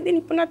පරිදි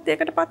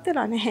නිපුණත්වයකටපත්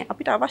වෙලා නැහැ.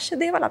 අපිට අවශ්‍ය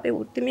දේවල් අපේ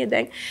වෘත්තිමය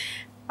දැන්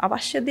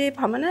අවශ්‍ය දේ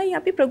පමණයි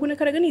අපි ප්‍රගුණ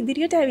කරගෙන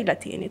ඉදිරියට ඇවිල්ලා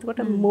තියෙන්නේ.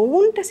 එතකොට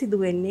මොවුන්ට සිදු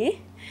වෙන්නේ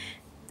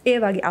ඒ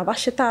වගේ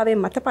අවශ්‍යතාවයෙන්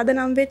මත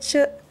පදනම් වෙච්ච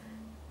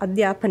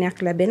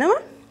අධ්‍යාපනයක්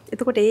ලැබෙනවා.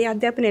 එතකොට ඒ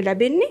අධ්‍යාපනය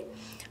ලැබෙන්නේ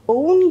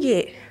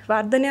ඔවුන්ගේ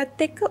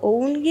වර්ධනයත් එක්ක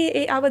ඔවුන්ගේ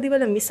ඒ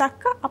අවදිවල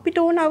මිසක්ක අපිට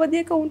ඕන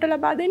අවධියක උන්ට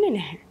ලබා දෙන්නේ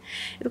නැහැ.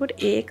 එතකොට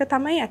ඒක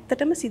තමයි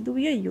ඇත්තටම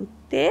සිදුවිය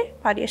යුත්තේ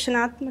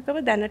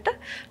පරිශනාත්මකව දැනට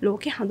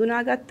ලෝකේ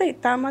හඳුනාගත්ත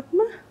ඉතාමත්ම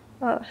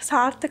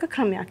සාර්ථක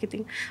ක්‍රමයක්.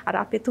 ඉතින් අර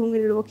අපේ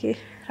තුන්වෙනි ලෝකේ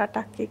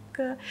රටක් එක්ක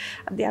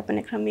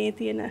අධ්‍යාපන ක්‍රමයේ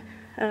තියෙන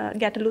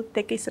ගැටලුත්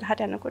එක්ක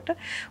ඉස්සරහට යනකොට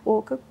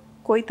ඕක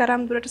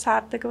කොයිතරම් දුරට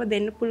සාර්ථකව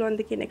දෙන්න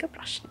පුළුවන්ද කියන එක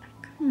ප්‍රශ්නයක්.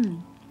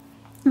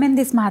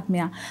 මෙන්දිස්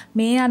මහත්මයා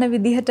මේ යන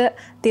විදිහට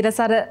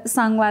තිරසර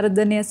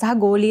සංවර්ධනය සහ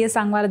ගෝලීය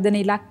සංවර්ධන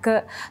ඉලක්ක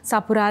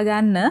සපුරා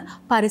ගන්න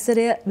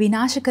පරිසරය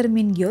විනාශ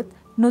කරමින් ගියොත්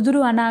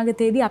නොදුරු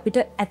අනාගතයේදී අපිට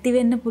ඇති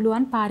වෙන්න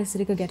පුළුවන්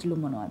පාරිසරික ගැටලු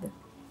මොනවද?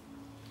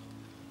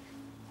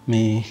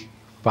 මේ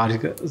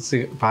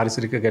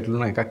පාරිසරික ගැටලු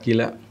නම් එකක්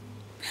කියලා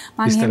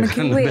මම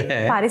කිව්වේ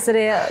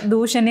පරිසරය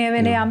දූෂණය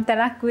වෙන යම්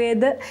තැනක්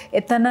වේද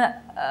එතන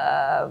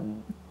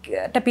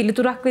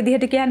පිළිතුරක්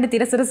විදිහට කියන්නේ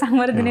තිරසර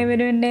සංවර්ධනය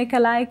වෙනුවෙන්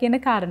කලාය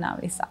කියන කාරණාව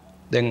නිසා.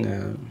 දැන්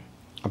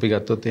අපි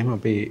ගත්තොත් එහෙම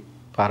අපේ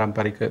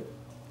පාරම්පරික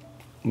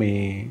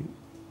මේ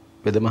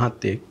වෙද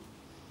මහත්තයෙක්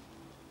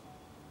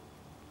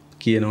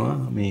කියනවා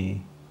මේ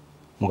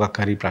මොකක්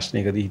හරි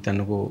ප්‍රශ්නයකදී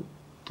හිතන්නකෝ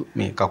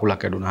මේ කකුලක්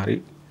කැඩුණා හරි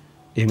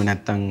එහෙම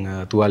නැත්නම්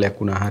තුවාලයක්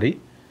වුණා හරි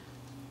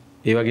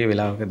ඒ වගේ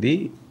වෙලාවකදී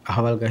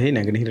අහවල් ගහේ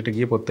නැගෙනහිරට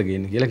ගිය පොත්ත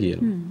ගේන්න කියලා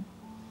කියනවා.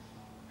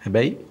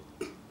 හැබැයි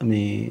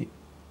මේ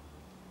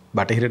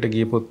බටහිරට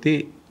ගිය පොත්තේ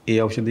ඒ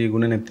ඖෂධීය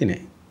ගුණ නැති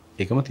නෑ.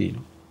 ඒකම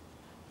තියෙනවා.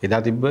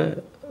 එදා තිබ්බ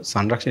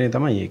සංරක්ෂණය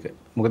තමයි ඒක.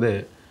 මොකද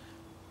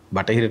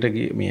බටහිරට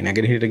මේ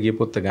නැගෙනහිරට ගිය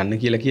පොත්ත ගන්න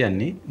කියලා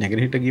කියන්නේ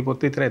නැගෙනහිරට ගිය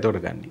පොත්ත විතරයි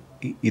එතකොට ගන්න.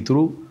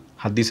 ඉතුරු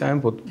හත්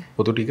දිසාවෙන්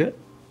පොතු ටික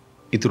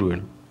ඉතුරු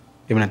වෙනවා.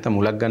 එහෙම නැත්නම්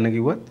මුලක් ගන්න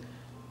කිව්වත්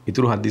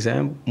ඉතුරු හත්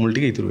දිසාවෙන් මුල්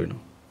ටික ඉතුරු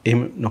වෙනවා.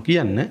 එහෙම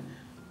නොකියන්න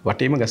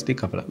වටේම ගස් ටික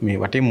කපලා මේ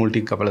වටේ මුල්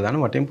ටික කපලා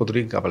දානවා වටේම පොතු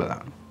ටික කපලා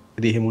දානවා.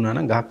 ඉතින් එහෙම වුණා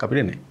නම් ගහක්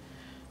අපිට නැහැ.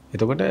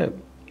 එතකොට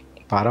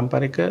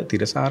පාරම්පරික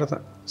තිරසාර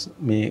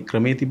මේ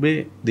ක්‍රමයේ තිබේ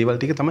දේවල්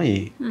ටික තමයි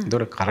ඒ.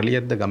 ඒතකොට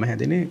කරලියද්ද ගම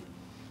හැදෙන්නේ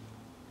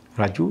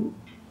රජු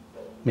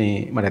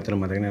මේ මට ඇත්තටම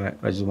මතක නෑ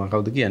රජතුමා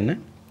කවුද කියන්න.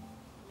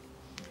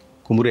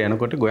 කුඹුරේ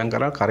යනකොට ගෝයන්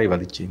කරා කරේ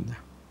වදිච්ච ඉඳා.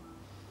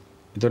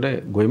 ඒතකොට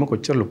ගොයම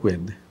කොච්චර ලොකු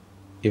ඇද්ද?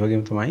 ඒ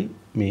වගේම තමයි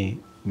මේ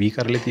වී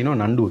කරලේ තියෙනවා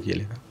නණ්ඩුව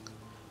කියලා එකක්.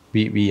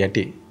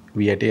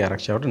 වී යටේ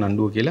ආරක්ෂාවට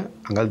නණ්ඩුව කියලා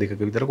අඟල් දෙකක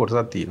විතර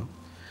කොටසක් තියෙනවා.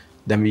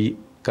 දැන් වී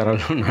කරල්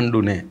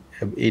නණ්ඩු නෑ.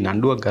 ඒ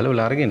නණ්ඩුවක්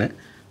ගලවලා අරගෙන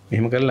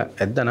මෙහෙම කරලා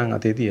ඇද්දානම්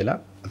අතේ තියලා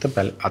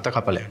අත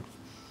කපලා යනවා.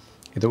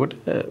 එතකොට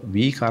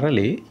වී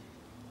කරලේ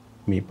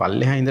මේ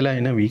පල්ලෙහා ඉඳලා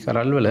එන වී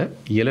කරල් වල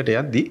ඉහළට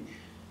යද්දි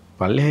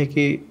පල්ලෙහා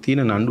එකේ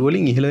තියෙන නණ්ඩු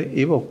වලින් ඉහළ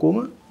ඒව ඔක්කොම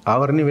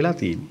ආවරණය වෙලා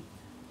තියෙන්නේ.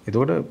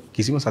 එතකොට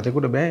කිසිම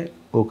සතෙකුට බෑ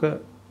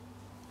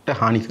ඕකට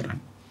හානි කරන්න.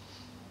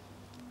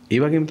 ඒ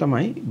වගේම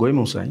තමයි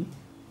ගොයම උසයි.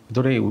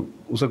 එතකොට ඒ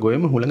උස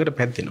ගොයම හුළඟට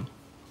පැද්දෙනවා.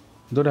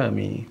 එතකොට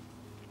මේ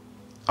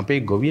අපේ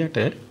ගොවියට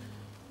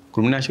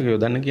කෘමිනාශක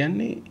යොදන්න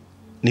කියන්නේ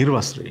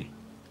නිර්වස්ත්‍රයෙන්.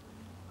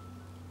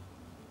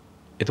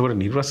 එතකොට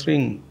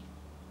නිර්වස්ත්‍රයෙන්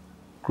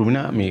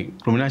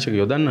කෘමිනාශක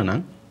යොදන්න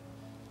නම්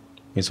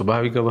මේ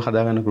ස්වභාවිකව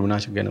හදාගන්න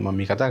කෘමිනාශක ගැන මම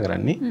මේ කතා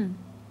කරන්නේ.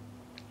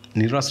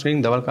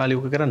 නිර්වස්ත්‍රයෙන් දවල් කාලේ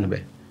ඔක කරන්න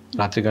බෑ.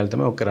 රාත්‍රී කාලේ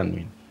තමයි ඔක කරන්න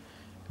වෙන්නේ.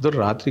 එතකොට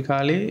රාත්‍රී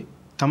කාලේ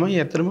තමයි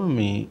ඇත්තටම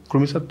මේ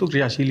කෘමිසත්තු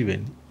ක්‍රියාශීලී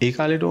වෙන්නේ. ඒ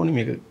කාලේට ඕනේ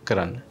මේක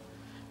කරන්න.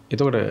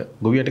 එතකොට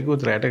ගොවියට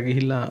කිව්වොත් රැට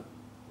ගිහිල්ලා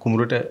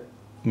කුඹුරට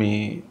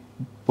මේ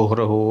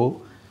පොහොර හෝ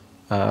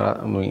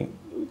මේ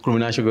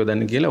කෘමිනාශක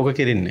යොදන්න කියලා ඔක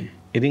කෙරෙන්නේ නැහැ.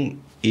 ඉතින්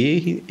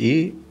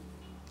ඒ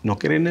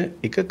නොකරන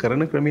එක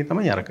කරන ක්‍රමය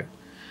තමයි අරක.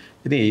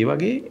 ඉතින් ඒ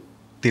වගේ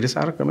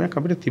තිරසාර ක්‍රමයක්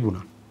අපිට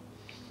තිබුණා.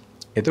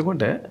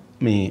 එතකොට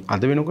මේ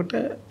අද වෙනකොට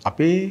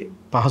අපේ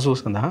පහසුව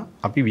සඳහා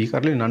අපි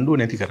වීකරලේ නණ්ඩුව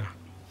නැති කරා.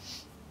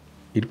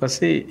 ඊට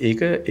පස්සේ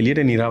ඒක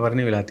එළියට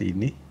නිරාවරණය වෙලා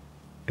තින්නේ.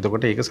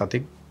 එතකොට ඒක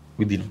සතෙක්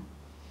විදිනවා.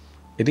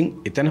 ඉතින්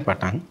එතන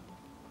පටන්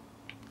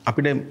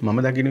අපිට මම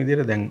දකින්න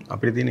විදිහට දැන්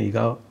අපිට තියෙන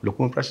ඊගා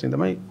ලොකුම ප්‍රශ්නේ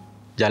තමයි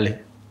ජලය.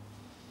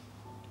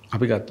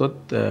 අපි ගත්තොත්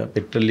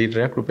පෙට්‍රල්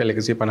ලීටරයක් රුපියල්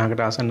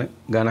 150කට ආසන්න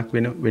ගාණක්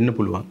වෙන්න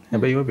පුළුවන්.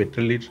 හැබැයි ඔය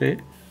පෙට්‍රල් ලීටරේ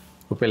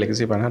රුපියල්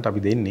 150ට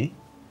අපි දෙන්නේ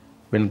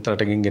වෙනත්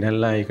රටකින්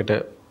ගෙනල්ලා ඒකට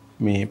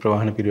මේ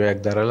ප්‍රවාහන පිරිවැයක්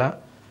දරලා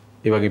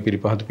ඒ වගේ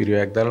පිරිපහතු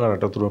පිරිවැයක් දරලා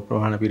රටතුරු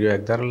ප්‍රවාහන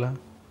පිරිවැයක් දරලා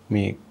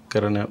මේ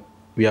කරන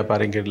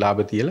ව්‍යාපාරිකයන්ට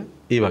ලාභ තියලා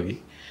ඒ වගේ.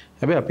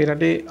 හැබැයි අපේ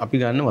රටේ අපි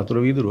ගන්න වතුර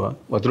වීදුරුව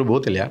වතුර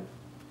බෝතලයක්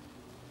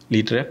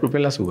ලීටරයක්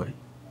රුපියල් 80යි.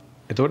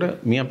 එතකොට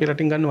මේ අපේ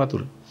රටින් ගන්න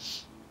වතුර.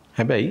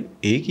 හැබැයි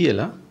ඒ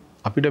කියලා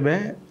අපිට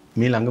බෑ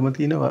මේ ළඟම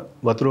තියෙන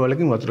වතුර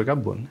වලකින් වතුර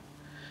එකක් බොන්න.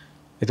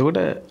 එතකොට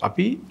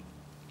අපි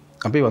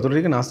අපේ වතුර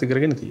ටික නාස්ති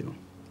කරගෙන තියෙනවා.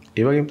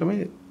 ඒ වගේම තමයි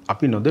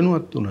අපි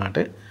නොදැනුවත් වුණාට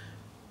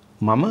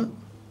මම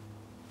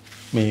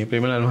මේ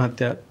ප්‍රේමලාල්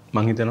මහත්තයා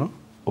මං හිතනවා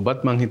ඔබත්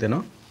මං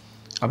හිතනවා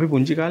අපි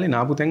පුංචි කාලේ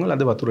නාපු තැන්වල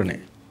අද වතුර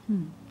නැහැ.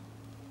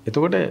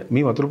 එතකොට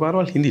මේ වතුර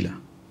පාරවල් හිඳිලා.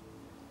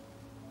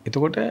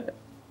 එතකොට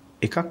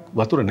එකක්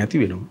වතුර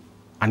නැති වෙනවා.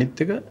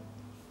 අනිත් එක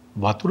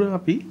වතුර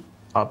අපි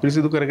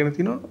අපිරිසිදු කරගෙන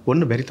තිනවා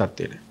බොන්න බැරි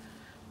තත්ත්වයට.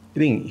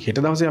 ඉතින් හෙට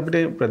දවසේ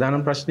අපිට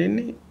ප්‍රධාන ප්‍රශ්නේ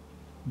ඉන්නේ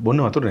බොන්න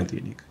වතුර නැති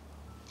වෙන එක.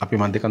 අපි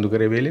මන්ද කඳු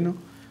කරේ වේලිනවා.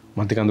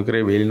 මන්ද කඳු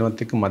කරේ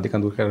වේලිනවත් එක්ක මන්ද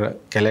කඳු කර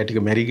කැලෑ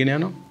ටික මැරිගෙන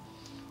යනවා.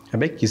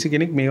 හැබැයි කිසි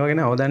කෙනෙක් මේවා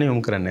ගැන අවධානය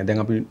යොමු කරන්නේ නැහැ. දැන්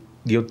අපි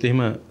ගියොත්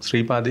එහෙම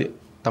ශ්‍රීපාදේ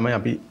තමයි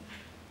අපි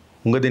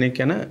හුඟ දෙනෙක්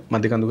යන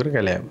මන්ද කඳු කර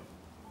කැලෑව.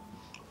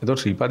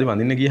 එතකොට ශ්‍රීපාදේ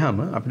වඳින්න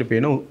ගියාම අපිට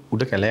පේන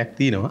උඩ කැලයක්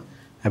තියෙනවා.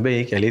 හැබැයි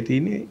ඒ කැලේ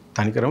තියෙන්නේ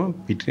තනිකරම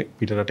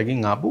පිට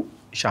රටකින් ආපු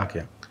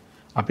ශාකයක්.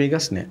 අපේ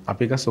ගස් නෑ.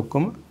 අපේ ගස්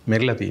ඔක්කොම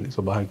මැරිලා තියෙන්නේ.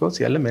 ස්වභාවිකව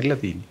සියල්ල මැරිලා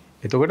තියෙන්නේ.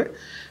 එතකොට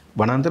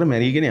වනාන්තර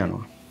මැරිගෙන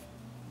යනවා.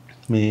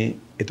 මේ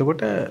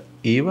එතකොට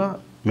ඒවා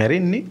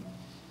මැරෙන්නේ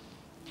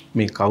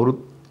මේ කවුරුත්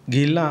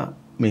ගිහිල්ලා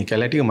මේ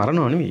කැලෑ ටික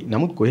මරනව නෙවෙයි.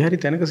 නමුත් කොහේ හරි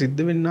තැනක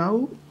සිද්ධ වෙන්නා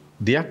වූ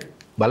දෙයක්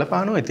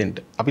බලපානවා එතෙන්ට.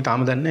 අපි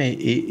තාම දන්නේ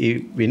ඒ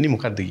වෙන්නේ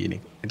මොකද්ද කියන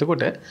එක.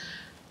 එතකොට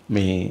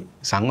මේ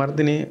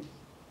සංවර්ධනය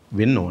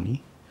වෙන්න ඕනි.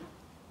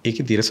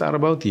 ඒකේ තිරසාර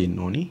බව තියෙන්න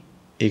ඕනි.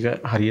 ඒක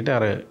හරියට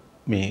අර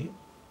මේ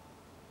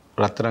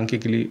රත්තරන්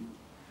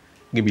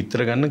කිකිලිගේ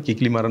බිත්තර ගන්න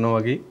කිකිලි මරනවා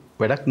වගේ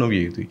වැඩක්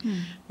නොවිය යුතුයි.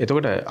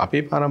 එතකොට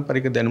අපේ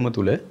පාරම්පරික දැනුම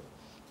තුල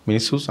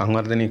මිනිස්සු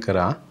සංවර්ධනය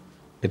කරා.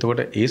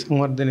 එතකොට ඒ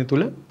සංවර්ධනය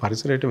තුල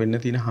පරිසරයට වෙන්න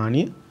තියෙන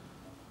හානිය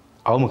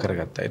අවම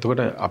කරගත්තා.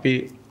 එතකොට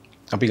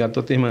අපි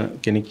ගත්තොත් එහෙම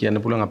කෙනෙක් කියන්න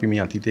පුළුවන් අපි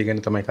මේ අතීතය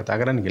ගැන තමයි කතා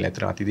කරන්නේ කියලා.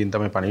 ඒතර අතීතයෙන්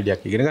තමයි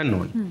පණිවිඩයක් ඉගෙන ගන්න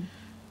ඕනේ.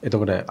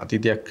 එතකොට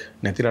අතීතයක්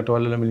නැති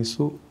රටවල් වල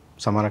මිනිස්සු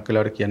සමහරක්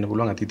වෙලාවට කියන්න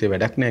පුළුවන් අතීතේ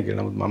වැඩක් නැහැ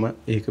කියලා. නමුත් මම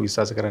ඒක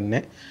විශ්වාස කරන්නේ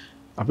නැහැ.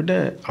 අපිට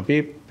අපේ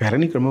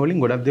පැරණි ක්‍රම වලින්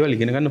ගොඩක් දේවල්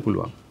ඉගෙන ගන්න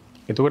පුළුවන්.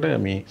 එතකොට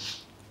මේ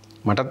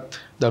මටත්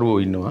දරුවෝ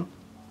ඉන්නවා.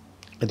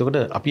 එතකොට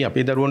අපි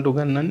අපේ දරුවන්ට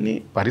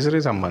උගන්වන්නේ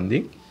පරිසරය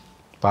සම්බන්ධයෙන්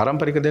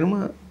පාරම්පරික දැනුම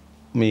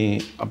මේ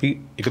අපි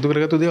එකතු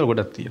කරගත්තු දේවල්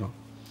ගොඩක් තියෙනවා.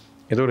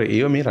 එතකොට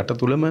ඒව මේ රට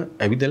තුලම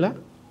ඇවිදලා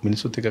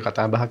මිනිස්සුත් එක්ක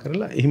කතා බහ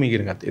කරලා එහෙම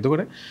ඉගෙන ගත්තා.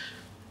 එතකොට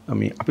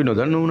මේ අපි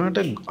නොදන්න වුණාට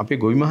අපේ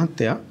ගොවි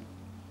මහත්තයා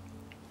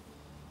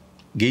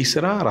ගේ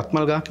ඉස්සරහා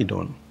රත්මල් ගහක්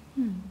හිටවනවා.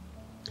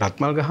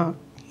 රත්මල් ගහ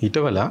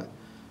හිටවලා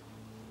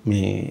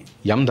මේ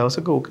යම්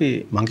දවසක ඕකේ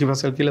මංකි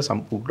ෆසල් කියලා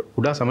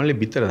උඩා සමනලේ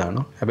බිත්තර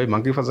දානවා. හැබැයි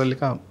මංකි ෆසල්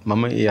එක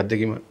මම ඒ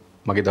අත්දැකීම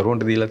මගේ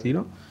දරුවන්ට දීලා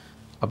තිනවා.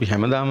 අපි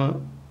හැමදාම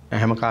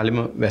හැම කාලෙම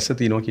වැස්ස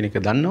තිනවා කියන එක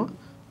දන්නවා.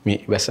 මේ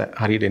වැස්ස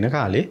හරියට එන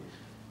කාලේ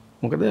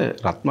මොකද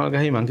රත්මල්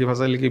ගහේ මංකි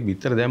ෆසල් එකේ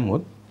බිත්තර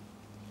දැම්මොත්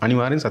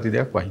අනිවාර්යෙන් සති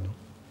දෙකක් වහිනවා.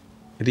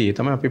 ඉතින් ඒ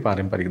තමයි අපේ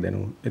පාරම්පරික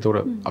දැනුම.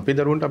 ඒතකොට අපේ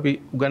දරුවන්ට අපි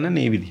උගන්වන්නේ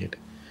මේ විදිහට.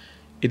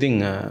 ඉතින්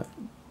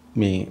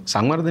මේ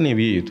සංවර්ධනය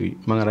විය යුතුයි.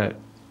 මම අර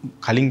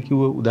කලින්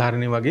කිව්ව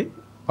උදාහරණය වගේ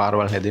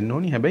පාරවල් හැදෙන්න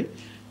ඕනි. හැබැයි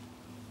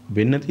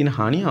වෙන්න තියෙන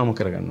හානිය අවම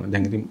කරගන්න ඕනේ.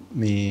 දැන් ඉතින්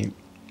මේ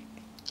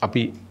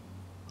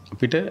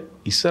අපිට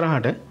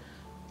ඉස්සරහට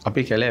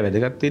අපේ කැලෑ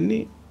වැදගත්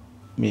වෙන්නේ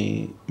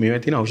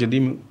මේවා තියෙන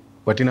ඖෂධීය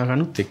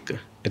වටිනාකනුත් එක්ක.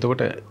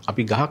 එතකොට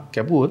අපි ගහක්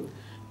කැපුවොත්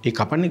ඒ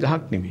කපන්නේ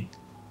ගහක් නෙමෙයි.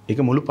 ඒක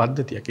මුළු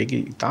පද්ධතියක්. ඒක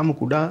ඊටාම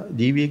කුඩා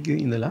ජීවියෙක්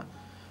ඉඳලා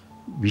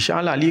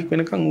විශාල අලියෙක්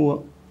වෙනකන්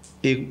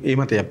ඒ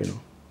මත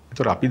යැපෙනවා.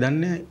 ඒතකොට අපි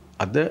දන්නේ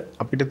අද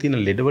අපිට තියෙන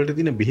ලෙඩ වලට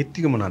තියෙන බෙහෙත්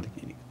ටික මොනවද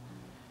කියන එක.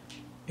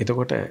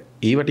 එතකොට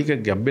ඒව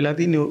ටික ගැබ්බෙලා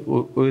තියෙන්නේ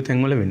ওই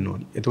තැන්වල වෙන්න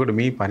ඕනි. එතකොට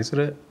මේ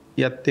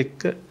පරිසරයත්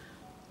එක්ක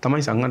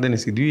තමයි සංවර්ධනය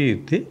සිදුවිය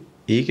යුත්තේ.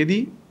 ඒකෙදි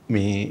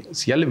මේ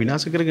සියල්ල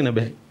විනාශ කරගෙන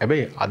බෑ.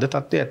 හැබැයි අද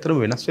තත්ත්වය ඇත්තටම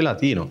වෙනස් වෙලා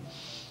තියෙනවා.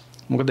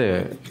 මොකද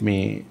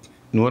මේ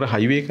නුවර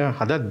හයිවේ එක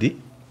හදද්දී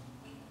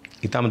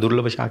ඊටම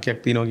දුර්ලභ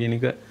ශාකයක් තියෙනවා කියන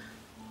එක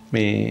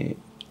මේ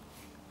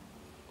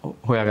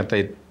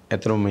හොයාගත්තා.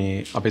 ඇත්තටම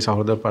මේ අපේ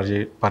සහෝදර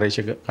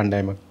පරීක්ෂක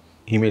කණ්ඩායමක්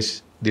හිමේෂ්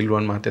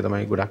දිල්රුවන් මහත්තයා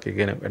තමයි ගොඩක් ඒ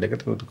ගැන වැඩ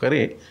කටයුතු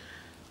කරේ.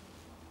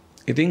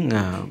 ඉතින්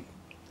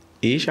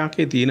ඒ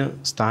ශාකයේ තියෙන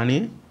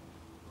ස්ථානයේ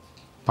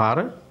පාර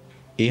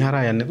ඒ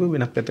හරහා යන්නේ නැතුව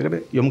වෙනත්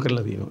පැත්තකට යොමු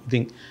කරලා තියෙනවා.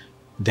 ඉතින්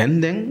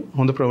දැන්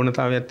හොඳ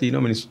ප්‍රවණතාවයක්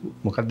තියෙනවා. මිනිස්සු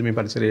මොකද්ද මේ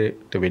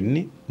පරිසරයට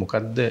වෙන්නේ?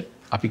 මොකද්ද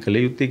අපි කළ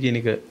යුත්තේ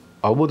කියන එක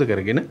අවබෝධ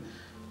කරගෙන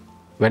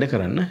වැඩ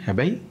කරන්න.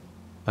 හැබැයි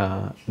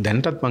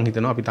දැන්ටත් මම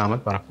හිතනවා අපි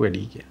තාමත් පරක්කු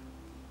වැඩි කියලා.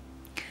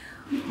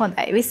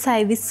 හොඳයි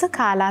 2020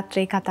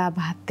 කාලාත්‍රේ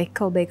කතාබහත්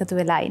එක්ක ඔබ එකතු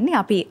වෙලා ඉන්නේ.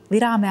 අපි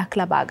විරාමයක්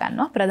ලබා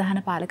ගන්නවා.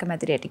 ප්‍රධාන පාලක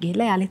මැදිරියට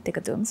ගිහිල්ලා යාලිත්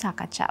එකතු වෙමු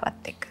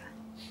සාකච්ඡාවත් එක්ක.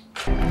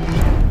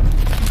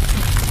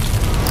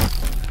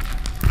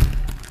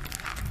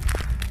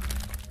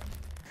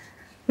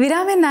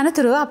 විරාමෙන්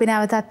අනතුරුව අපි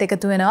නැවතත්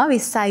එකතු වෙනවා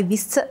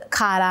 2020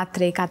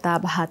 කාලාත්‍රේ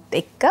කතාබහත්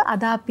එක්ක.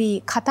 අද අපි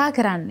කතා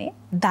කරන්නේ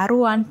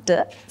දරුවන්ට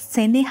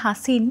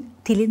සෙනෙහසින්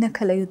තිලින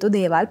කළ යුතු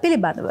දේවල්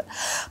පිළිබඳව.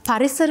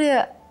 පරිසරය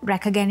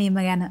රැක ගැනීම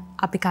ගැන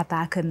අපි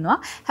කතා කරනවා.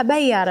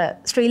 හැබැයි අර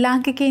ශ්‍රී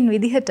ලාංකිකයින්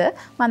විදිහට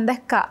මම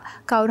දැක්කා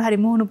කවුරු හරි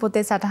මුහුණු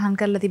පොතේ සටහන්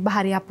කරලා තිබ්බ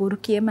හරි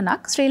අපූර්ව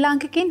කියමනක් ශ්‍රී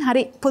ලාංකිකයින්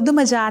හරි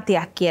පුදුම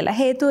જાතියක් කියලා.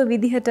 හේතුව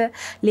විදිහට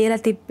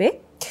ලියලා තිබ්බේ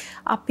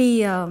අපි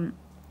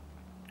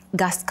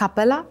ගස්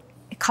කපලා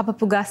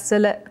කපපු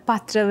ගස්වල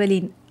පත්‍ර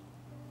වලින්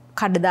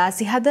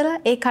කඩදාසි හදලා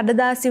ඒ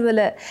කඩදාසි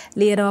වල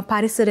ලියනවා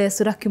පරිසරය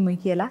සුරකිමුයි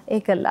කියලා.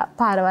 ඒකලා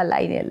පාරවල්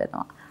අයින්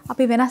එල්ලනවා.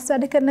 අපි වෙනස්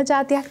වැඩ කරන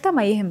જાතියක්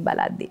තමයි එහෙම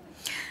බලද්දී.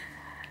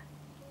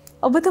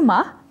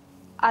 ඔබතුමා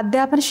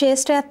අධ්‍යාපන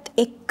ශාස්ත්‍රයත්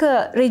එක්ක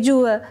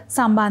ඍජුව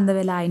සම්බන්ධ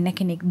වෙලා ඉන්න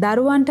කෙනෙක්.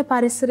 දරුවන්ට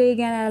පරිසරය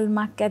ගැන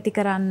ඇල්මක් ඇති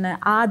කරන්න,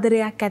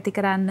 ආදරයක් ඇති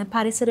කරන්න,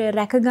 පරිසරය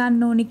රැක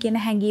ගන්න ඕනි කියන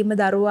හැඟීම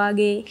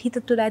දරුවාගේ හිත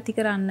තුළ ඇති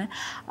කරන්න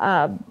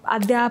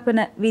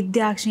අධ්‍යාපන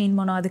විද්‍යාඥයින්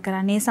මොනවද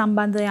කරන්නේ? ඒ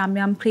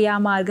සම්බන්ධ යම්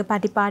ක්‍රියාමාර්ග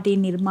පටිපාටි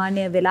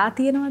නිර්මාණය වෙලා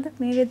තියෙනවද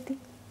මේ වෙද්දී?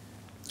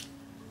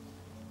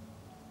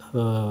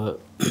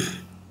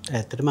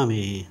 ඇත්තටම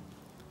මේ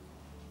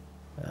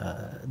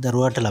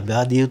දරුවාට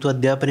ලබා දිය යුතු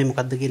අධ්‍යාපනය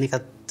මොකක්ද කියන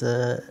එකත්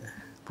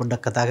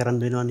පොඩ්ඩක් කතා කරන්න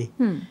වෙනවානේ.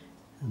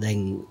 දැන්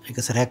එක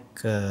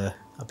සැරයක්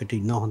අපිට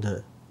ඉන්න හොඳ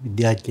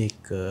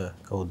විද්‍යාඥයෙක්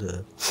කවුද?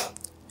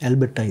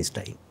 Albert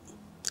Einstein.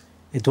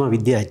 එතුමා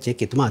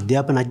විද්‍යාඥයෙක්, එතුමා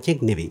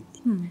අධ්‍යාපනඥයෙක් නෙවෙයි.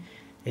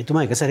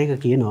 එතුමා එක සැරයක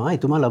කියනවා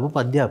එතුමා ලැබපු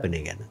අධ්‍යාපනය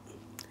ගැන.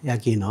 එයා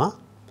කියනවා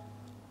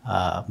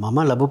මම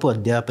ලැබපු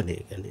අධ්‍යාපනය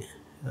ගැන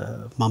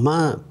මම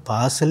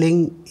පාසලෙන්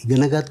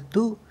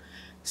ඉගෙනගත්තු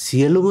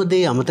සියලුම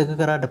දේ අමතක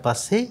කරාට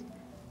පස්සේ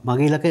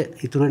මගේ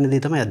ළඟ ඉතුරු වෙන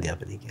දේ තමයි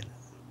අධ්‍යාපනය කියලා.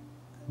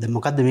 දැන්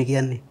මොකද්ද මේ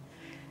කියන්නේ?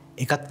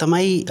 එකක්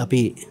තමයි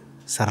අපි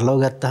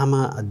සරලව ගත්තාම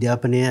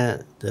අධ්‍යාපනය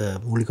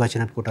මූලික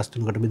වචන කොටස්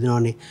තුනකට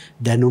බෙදනවානේ.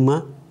 දැනුම,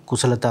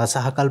 කුසලතා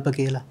සහ කල්ප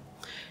කියලා.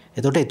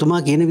 එතකොට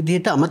එතුමා කියන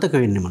විදිහට අමතක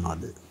වෙන්නේ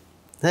මොනවද?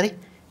 හරි?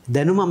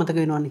 දැනුම අමතක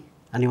වෙනවානේ.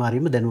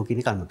 අනිවාර්යයෙන්ම දැනුම කියන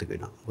එක අමතක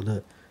වෙනවා.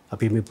 මොකද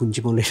අපි මේ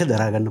පුංචි මොලේට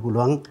දරා ගන්න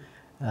පුළුවන්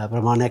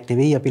ප්‍රමාණයක්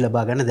නෙවෙයි අපි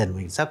ලබා ගන්න දැනුම.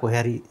 ඒ නිසා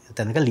කොහේ හරි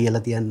තැනක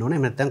ලියලා තියන්න ඕනේ.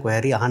 නැත්නම් කොහේ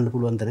හරි අහන්න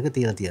පුළුවන් තැනක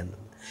තියලා තියන්න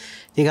ඕනේ.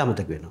 ඒක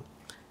අමතක වෙනවා.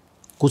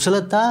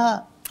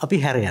 කුසලතා අපි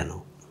හැර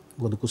යනවා.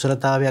 මොකද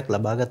කුසලතාවයක්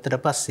ලබා ගත්තට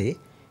පස්සේ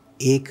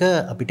ඒක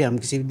අපිට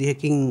යම්කිසි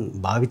විදිහකින්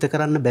භාවිත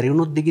කරන්න බැරි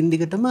වුණොත් දිගින්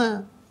දිගටම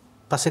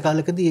පස්සේ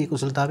කාලෙකදී ඒ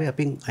කුසලතාවය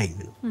අපින් අයින්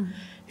වෙනවා.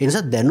 ඒ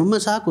නිසා දැනුම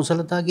සහ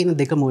කුසලතා කියන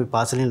දෙකම ওই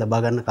පාසලෙන්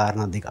ලබා ගන්න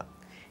කාරණා දෙකක්.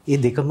 ඒ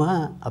දෙකම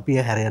අපි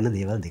හැර යන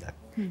දේවල් දෙකක්.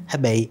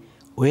 හැබැයි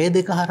ඔය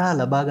දෙක හරහා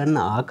ලබා ගන්න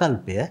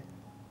ආකල්පය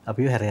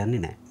අපිව හැර යන්නේ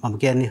නැහැ. මම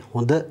කියන්නේ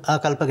හොඳ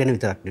ආකල්ප ගැන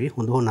විතරක් නෙවෙයි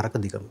හොඳ හෝ නරක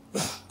දෙකම.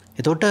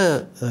 එතකොට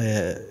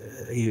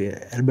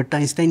ඇල්බර්ට්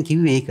අයින්ස්ටයින්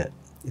කිව්වේ ඒක.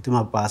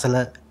 එතුමා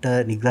පාසලට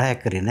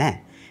නිග්‍රහයක් කරේ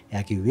නැහැ.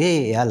 එයා කිව්වේ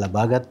එයා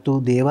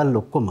ලබාගත්තු දේවල්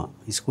ඔක්කොම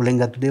ඉස්කෝලෙන්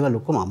ගත්තු දේවල්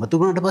ඔක්කොම අමතක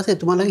වුණාට පස්සේ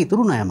එතුමාලගේ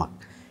ඉතුරු නෑමක්.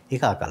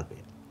 ඒක ආකල්පය.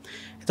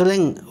 එතකොට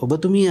දැන්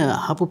ඔබතුමිය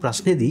අහපු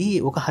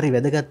ප්‍රශ්නේදී ඕක හරි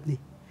වැදගත්නේ.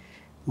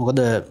 මොකද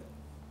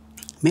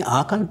මේ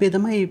ආකල්පය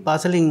තමයි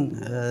පාසලෙන්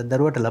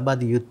දරුවට ලබා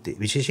දිය යුත්තේ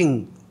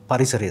විශේෂයෙන්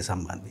පරිසරය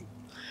සම්බන්ධයෙන්.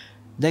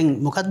 දැන්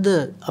මොකද්ද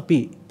අපි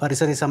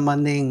පරිසරය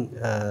සම්බන්ධයෙන්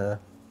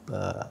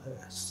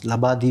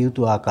ලබා දිය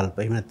යුතු ආකල්ප?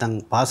 එහෙම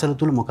නැත්නම් පාසල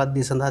තුල මොකක්ද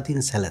ඒ සඳහා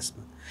තියෙන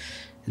සැලැස්ම?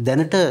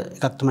 දැනට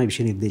එකක් තමයි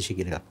විෂය නිර්දේශය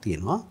කියලා එකක්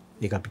තියෙනවා.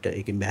 ඒක අපිට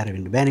ඒකෙන් බැහැර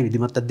වෙන්න බෑනේ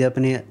විධිමත්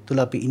අධ්‍යාපනය තුල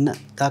අපි ඉන්න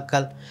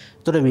තාක්කල්.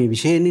 ඒතර මේ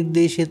විෂය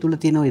නිර්දේශය තුල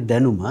තියෙන ওই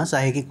දැනුම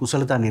සහයකී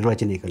කුසලතා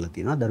නිර්වචනය කරලා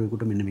තියෙනවා.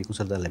 දරුවෙකුට මෙන්න මේ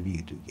කුසලතා ලැබිය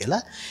යුතුයි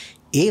කියලා.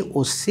 ඒ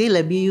ඔස්සේ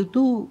ලැබිය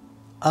යුතු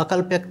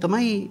ආකල්පයක්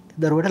තමයි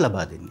දරුවට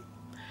ලබා දෙන්නේ.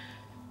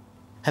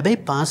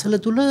 හැබැයි පාසල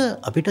තුල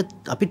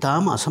අපි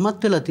තාම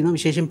අසමත් වෙලා තියෙනවා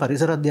විශේෂයෙන්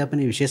පරිසර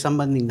අධ්‍යාපනයේ විෂය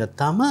සම්බන්ධයෙන්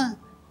ගත්තාම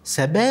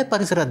සැබෑ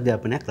පරිසර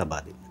අධ්‍යාපනයක්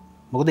ලබා දෙන්න.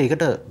 මොකද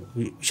ඒකට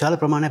විශාල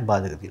ප්‍රමාණයක්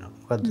බාධක තියෙනවා.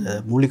 මොකද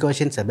මූලික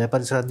වශයෙන් සැබෑ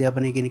පරිසර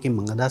අධ්‍යාපනය කියන එකෙන්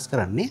මම අදහස්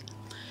කරන්නේ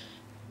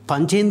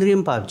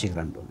පංචේන්ද්‍රියම් පාවිච්චි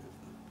කරන්න ඕනේ.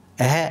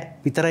 ඇහැ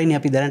විතරයිනේ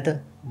අපි දැනට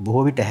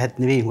බොහෝ විට ඇහත්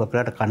නෙවෙයි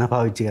අපලට කන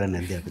පාවිච්චි කරන්න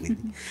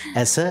අධ්‍යාපනයේදී.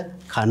 ඇස,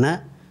 කන,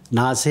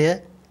 නාසය,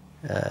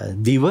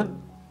 දිව,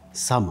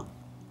 සම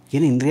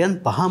කියන ඉන්ද්‍රියන්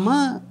පහම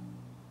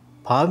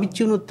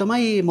පාවිච්චි වුණොත්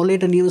තමයි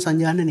මොළයට නියම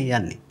සංජානනය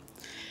යන්නේ.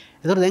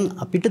 එතකොට දැන්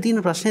අපිට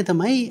තියෙන ප්‍රශ්නේ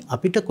තමයි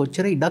අපිට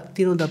කොච්චර ඉඩක්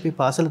තියෙනවද අපේ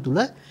පාසල තුල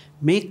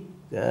මේ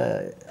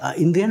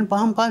ඉන්ද්‍රියන්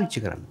පහම පාවිච්චි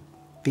කරන්න.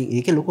 ඉතින්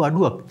ඒකේ ලොකු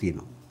අඩුවක්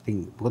තියෙනවා. ඉතින්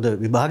මොකද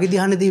විභාග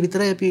ධ්‍යානදී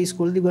විතරයි අපි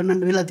ඉස්කෝලේදී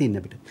ගන්නන්න වෙලා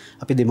තියෙන්නේ අපිට.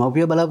 අපි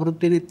දෙමව්පිය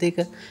බලාපොරොත්තු වෙනෙත් ඒක,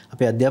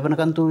 අපේ අධ්‍යාපන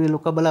කන්තරුවේ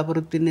ලොකා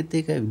බලාපොරොත්තු වෙනෙත්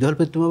ඒක,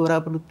 විදුහල්පතිතුමා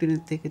බලාපොරොත්තු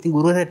වෙනෙත් ඒක. ඉතින්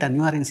ගුරුවරයාට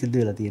අනිවාර්යෙන් සිද්ධ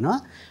වෙලා තියෙනවා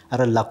අර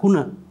ලකුණ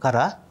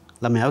කරා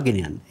ළමයාව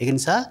ගෙනියන්න. ඒක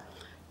නිසා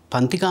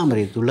පන්ති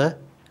කාමරය තුල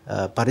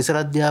පරිසර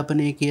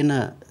අධ්‍යාපනය කියන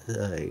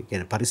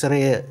පරිසරය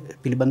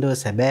පිළිබඳව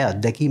සැබෑ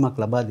අත්දැකීමක්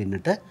ලබා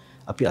දෙන්නට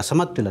අපි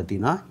අසමත් වෙලා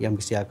තියෙනවා යම්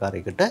කිසි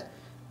ආකාරයකට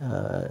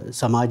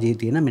සමාජයේ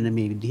තියෙන මෙන්න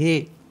මේ විදිහේ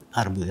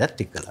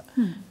අර්බුදයක් එක්කලා.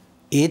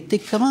 ඒත්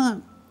එක්කම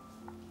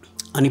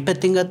අනිත්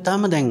පැත්තෙන්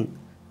ගත්තාම දැන්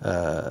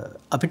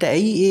අපිට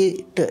ඇයි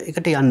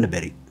ඒකට යන්න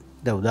බැරි?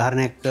 දැන්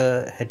උදාහරණයක්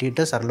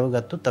හැටියට සරලව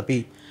ගත්තොත් අපි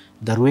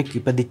දරුවෙක්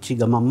ඉපදිච්ච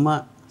ගමම්ම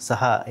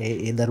සහ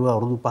ඒ දරුවා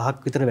අවුරුදු 5ක්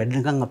විතර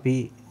වැඩිනකන් අපි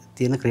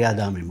තියෙන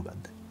ක්‍රියාදාමය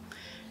මොකද්ද?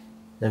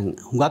 දැන්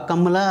හුඟක්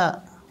අම්මලා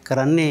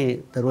කරන්නේ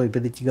දරුවා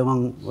ඉපදිච්ච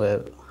ගමන්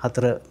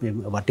හතර මේ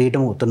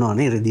වටේටම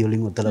උතනවනේ රෙදි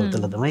වලින්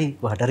උතලා තමයි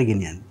වහටට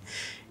ගෙනියන්නේ.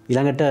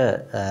 ඊළඟට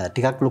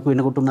ටිකක් ලොකු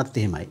වෙනකොට උනත්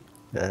එහෙමයි.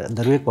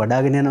 දරුවෙක්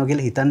වඩාගෙන යනවා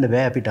කියලා හිතන්න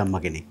බෑ අපිට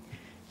අම්මා කෙනෙක්.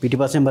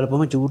 පිටිපස්සෙන්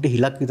බලපුවම චූටි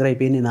හිලක් විතරයි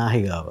පේන්නේ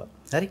නාහේ ගාව.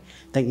 හරි?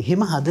 දැන්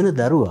එහෙම හදන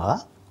දරුවා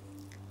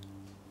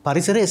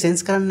පරිසරය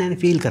සෙන්ස් කරන්නේ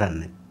නැහැ, ෆීල්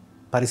කරන්නේ.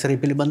 පරිසරය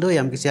පිළිබඳව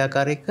යම්කිසි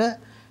ආකාරයක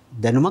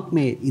දැනුමක්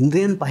මේ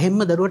ඉන්ද්‍රියන් පහෙන්ම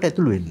දරුවට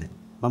ඇතුළු වෙන්නේ.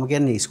 මම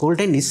කියන්නේ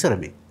ඉස්කෝලේට එන්න ඉස්සර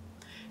මේ.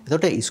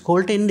 එතකොට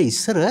ඉස්කෝලේට එන්න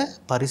ඉස්සර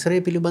පරිසරය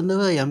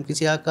පිළිබඳව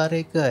යම්කිසි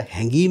ආකාරයක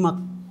හැඟීමක්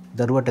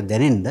දරුවට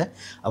දැනෙන්න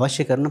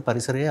අවශ්‍ය කරන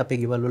පරිසරය අපේ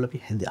ගෙවල් වල අපි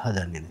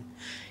හදන්නේ නැහැ.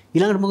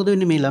 ඊළඟට මොකද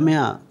වෙන්නේ මේ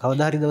ළමයා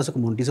කවදා හරි දවසක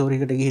මොන්ටිසෝරි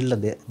එකට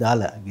ගිහිල්ලා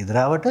දාලා ගෙදර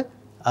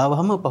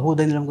ආවහම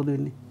පහුවදා ඉඳලා මොකද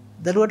වෙන්නේ?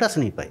 දරුවට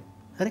අසනීපයි.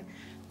 හරි?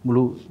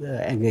 මුළු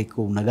ඇඟ එක්ක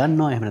උණ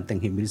ගන්නවා, එහෙම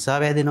නැත්නම්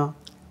හිමිරිසාව හැදෙනවා.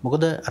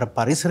 මොකද අර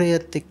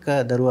පරිසරයත් එක්ක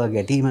දරුවා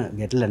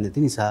ගැටලා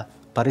නැති නිසා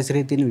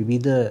පරිසරයේ තියෙන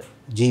විවිධ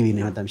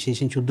ජීවීන් නැත්නම්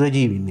විශේෂයෙන් ක්ෂුද්‍ර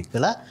ජීවීන්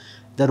එක්කලා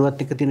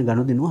දරුවත් එක්ක තියෙන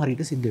ගනුදෙනුව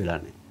හරියට සිද්ධ වෙලා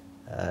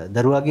නැහැ.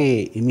 දරුවාගේ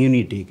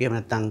ඉමුනිටි එක එහෙම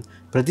නැත්නම්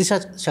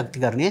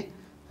ප්‍රතිශක්තිකරණය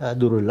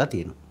දුර වෙලා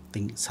තියෙනවා.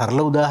 ඉතින් සරල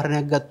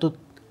උදාහරණයක් ගත්තොත්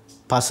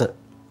පස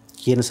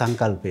කියන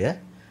සංකල්පය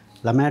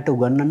ළමයාට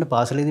උගන්වන්න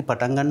පාසලේදී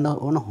පටන් ගන්න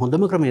ඕන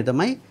හොඳම ක්‍රමය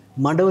තමයි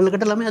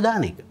මඩවලකට ළමයා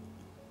දාන එක.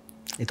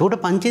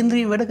 එතකොට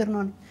පංචේන්ද්‍රිය වැඩ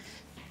කරනවානේ.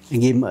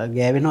 ඉංගිම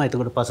ගෑවෙනවා,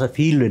 එතකොට පස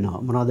ෆීල් වෙනවා.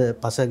 මොනවද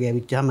පස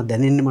ගෑවිච්චාම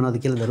දැනෙන්නේ මොනවද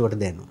කියලා දරුවට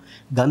දැනෙනවා.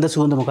 ගඳ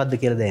සුවඳ මොකක්ද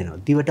කියලා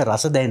දැනෙනවා. දිවට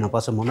රස දැනෙනවා.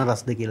 පස මොන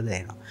රසද කියලා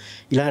දැනෙනවා.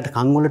 ඊළඟට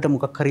කන් වලට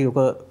මොකක් හරි ඔක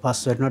පස්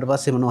වැටුණාට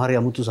පස්සේ මොනවා හරි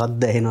අමුතු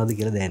සද්ද ඇහෙනවද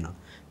කියලා දැනෙනවා.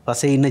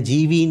 පසේ ඉන්න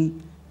ජීවීන්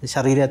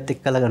ශරීරයත්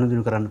එක්කලා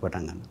ගනුදෙනු කරන්න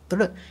පටන් ගන්නවා.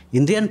 එතකොට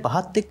ඉන්ද්‍රියන්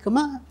පහත් එක්කම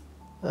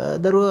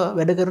දරුවා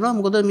වැඩ කරනවා.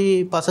 මොකද මේ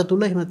පස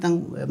තුල එහෙම නැත්නම්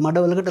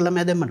මඩවලකට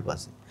ළමයා දැම්මට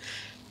පස්සේ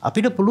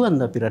අපිට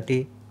පුළුවන් ද අපි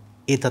රටේ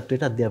ඒ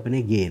තත්වයට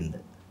අධ්‍යාපනය ගේන්න.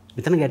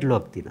 මෙතන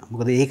ගැටලුවක් තියෙනවා.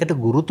 මොකද ඒකට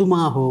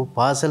ගුරුතුමා හෝ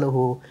පාසල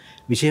හෝ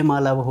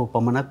විෂයමාලාව හෝ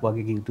පමණක්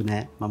වගේ යුතු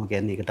නෑ. මම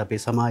කියන්නේ ඒකට අපේ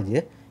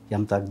සමාජය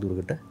යම් තාක්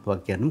දුරකට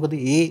වගේ කියන්නේ. මොකද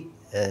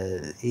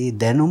ඒ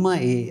දැනුම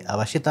ඒ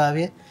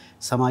අවශ්‍යතාවය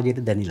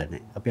සමාජයට දැනෙලා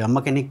නෑ. අපි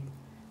අම්මා කෙනෙක්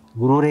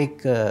ගුරුවරයෙක්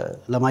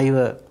ළමයිව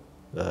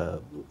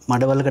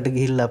මඩවලකට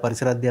ගිහිල්ලා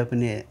පරිසර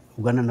අධ්‍යාපනය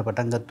උගන්වන්න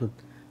පටන් ගත්තොත්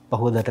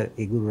පහවදට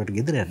ඒ ගුරුවරට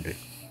ගෙදර යන්න වෙනවා.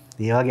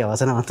 ඒ වගේ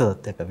අවසනාවන්ත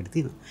තත්ත්වයක් අපිට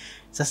තියෙනවා.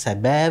 ඒ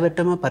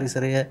සැබෑවටම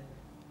පරිසරය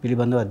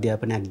පිළිබඳව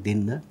අධ්‍යාපනයක්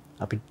දෙන්න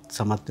අපි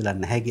සමත් වෙලා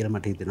නැහැ කියලා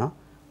මට හිතෙනවා.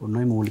 ඔන්න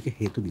ඔය මූලික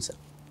හේතු නිසා.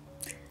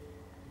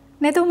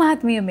 නැතු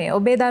මහත්මිය මේ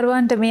ඔබේ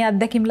දරුවන්ට මේ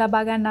අත්දැකීම්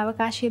ලබා ගන්න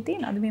අවකාශය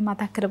තියෙනවද? මේ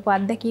මතක් කරපු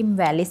අත්දැකීම්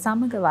වැලි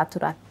සමග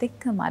වතුරත්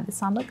එක්ක මද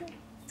සමග?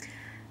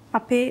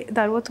 අපේ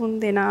දරුවෝ 3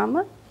 දෙනාම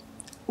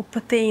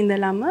උපතේ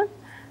ඉඳලම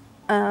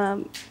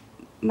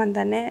මම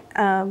දන්නේ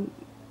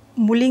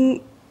මුලින්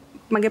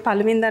මගේ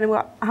පළවෙනි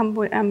දරුවා හම්බ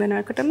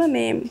වෙනකොටම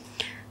මේ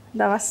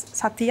දවස්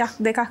සතියක්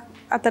දෙකක්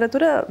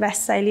අතරතුර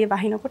වැස්ස එළිය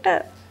වහිනකොට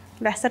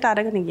වැස්සට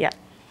අරගෙන ගියා.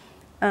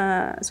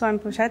 ස්වයං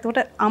පුරුෂයා උට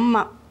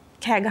අම්මා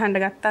කෑ ගහන්න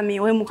ගත්තා මේ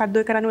ඔය මොකද්ද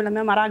ඔය කරන්නේ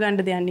ළමයා මරා ගන්න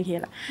දෙන්නේ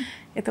කියලා.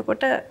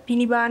 එතකොට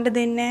පිනි බාන්න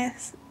දෙන්නේ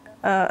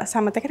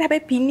සමතකට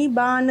හැබැයි පිනි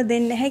බාන්න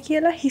දෙන්නේ නැහැ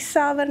කියලා හිස්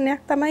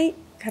ආවරණයක් තමයි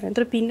කරන්නේ.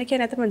 ඒතර පින්න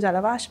කියන්නේ අතරම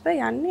ජල වාෂ්ප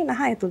යන්නේ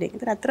නහය තුලින්.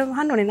 ඒතර අතරම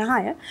වහන්න ඕනේ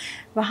නහය.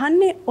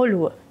 වහන්නේ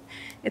ඔළුව.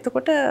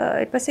 එතකොට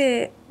ඊට පස්සේ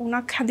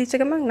උණක් හදිච්ච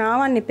ගමන්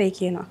නාවන්න එපයි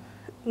කියනවා.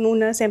 නූන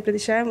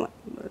සෙම්ප්‍රතිශය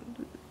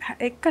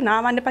එක්ක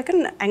නාවන්න එපා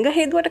කරන ඇඟ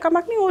හේදුවට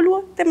කමක් නේ ඔළුව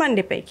තෙමන්න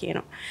එපයි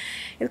කියනවා.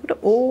 එතකොට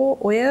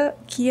ඔය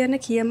කියන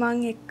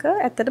කියමන් එක්ක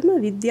ඇත්තටම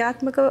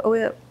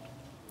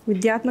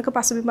විද්‍යාත්මක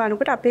පසුබිම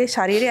බලනකොට අපේ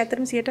ශරීරයේ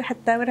ඇත්තටම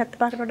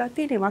 70-75කට වඩා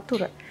තියෙන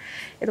වතුර.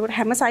 එතකොට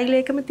හැම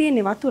සෛලයකම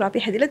තියෙන වතුර. අපි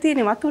හැදිලා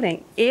තියෙන වතුරෙන්.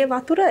 ඒ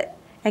වතුර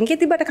ඇඟේ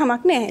තිබ්බට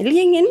කමක් නෑ.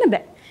 එළියෙන් එන්න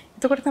බෑ.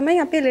 එතකොට තමයි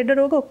අපේ ලෙඩ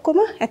රෝග ඔක්කොම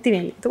ඇති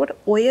වෙන්නේ. එතකොට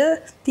ඔය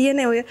තියෙන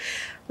ඔය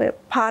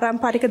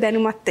පාරම්පරික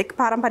දැනුමත් එක්ක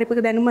පාරම්පරික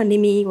දැනුම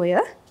නෙමෙයි ඔය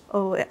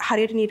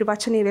හරියට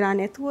නිර්වචනය වෙලා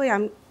නැතුව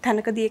යම්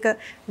තැනකදී ඒක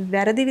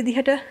වැරදි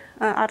විදිහට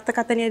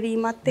අර්ථකථනය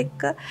වීමත්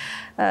එක්ක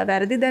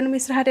වැරදි දැනුම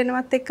ඉස්සරහට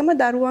එනවත් එක්කම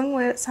දරුවන්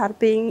ඔය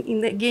සර්පයෙන්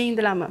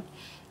ඉඳලම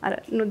අර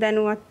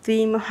නොදැනුවත්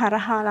වීම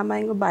හරහා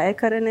ළමයින්ව බය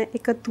කරන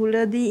එක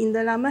තුලදී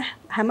ඉඳලම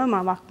හැම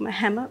මවක්ම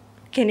හැම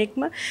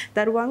කෙනෙක්ම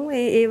දරුවන්ව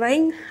ඒ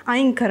වයින්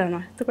අයින්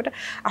කරනවා. එතකොට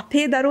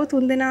අපේ දරුවෝ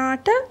 3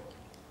 දෙනාට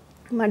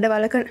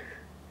මඩවලක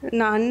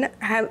නාන්න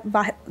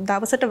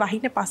දවසට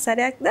වහින 5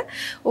 සැරයක්ද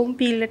ඔවුන්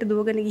පීල්ලට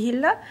දුවගෙන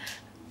ගිහිල්ලා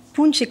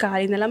පුංචි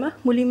කාලේ ඉඳලම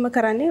මුලින්ම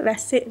කරන්නේ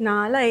වැස්සේ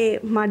නාලා ඒ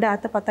මඩ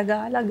අතපත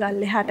ගාලා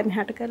ගල් එහාට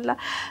මෙහාට කරලා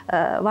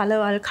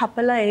වලවල්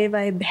කපලා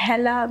ඒවයි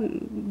බහැලා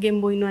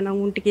ගෙම්බු ඉන්නවා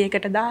නම් උන් ටික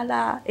එකට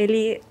දාලා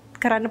එළියේ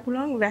කරන්න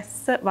පුළුවන් වැස්ස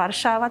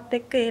වර්ෂාවත්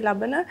එක්ක ඒ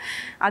ලබන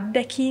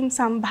අත්දැකීම්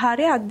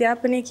සම්භාරය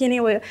අධ්‍යාපනය කියන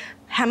ඔය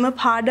හැම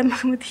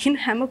පාඩමකම තියෙන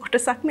හැම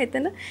කොටසක්ම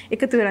එතන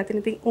එකතු වෙලා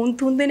තියෙනවා. ඉතින් උන්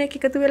 3 දෙනෙක්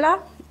එකතු වෙලා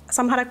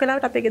සමහරක්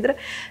වෙලාවට අපේ ගෙදර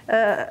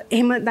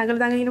එහෙම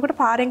දඟල ඉනකොට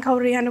පාරෙන්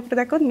කවුරු යනකොට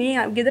දැක්කොත්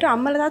මේ ගෙදර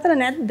අම්මලා තාත්තලා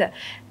නැද්ද?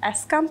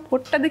 ඇස්කම්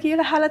පොට්ටද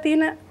කියලා අහලා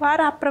තියෙන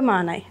වාර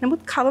අප්‍රමාණයි.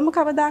 නමුත්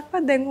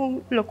කවදාකවත් දැන් උන්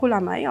ලොකු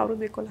ළමයි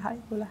අවුරුදු 11යි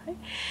 12යි.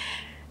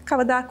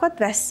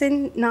 කවදාකවත් වැස්සෙන්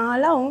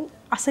නාලා උන්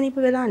අසනීප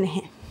වෙලා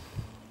නැහැ.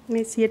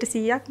 මේ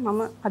 100%ක්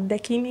මම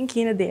අත්දැකීමෙන්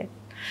කියන දේ.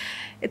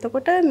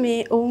 එතකොට මේ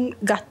ඔවුන්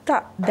ගත්ත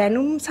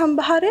දැනුම්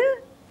සම්භාරය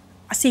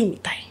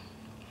අසීමිතයි.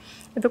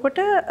 එතකොට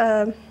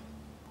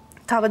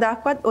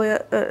කවදාකවත් ඔය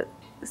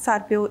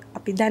සර්පයෝ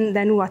අපි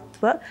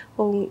දැනුවත්ව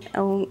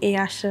ඔවුන්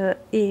ඒ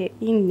ඒ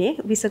ඉන්නේ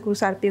විසකුරු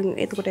සර්පයන්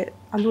එතකොට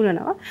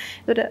අඳුනනවා.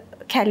 එතකොට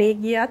කැලේ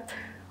ගියත්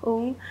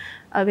ඔවුන්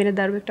වෙන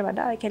දරුවෙක්ට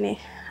වඩා ඒ කියන්නේ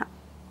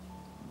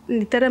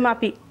නිතරම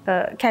අපි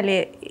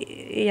කැලේ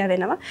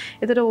යවෙනවා.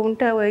 එතකොට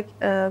ඔවුන්ට ඔය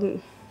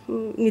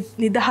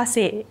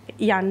නිදහසේ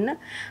යන්න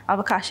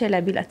අවකාශය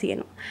ලැබිලා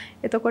තියෙනවා.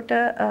 එතකොට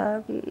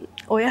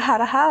ඔය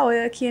හරහා ඔය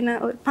කියන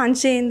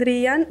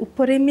පංචේන්ද්‍රියයන්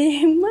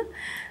උපරිමයෙන්ම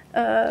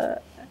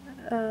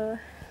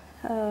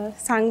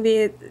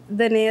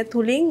සංවේදනය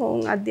තුලින්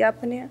ඔවුන්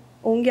අධ්‍යාපනය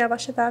ඔවුන්ගේ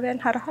අවශ්‍යතාවයන්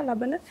හරහා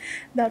ලබන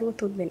දරුවෝ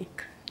 3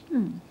 දෙනෙක්.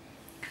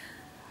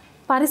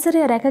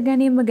 පරිසරය රැක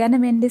ගැනීම ගැන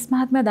මෙන්ඩිස්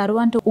මහත්මයා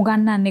දරුවන්ට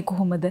උගන්වන්නේ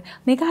කොහොමද?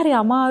 මේක හරි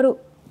අමාරු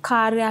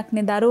කාර්යයක්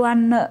නේ.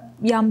 දරුවන්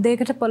යම්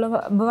දෙයකට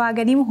පොළඹවා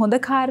ගැනීම හොඳ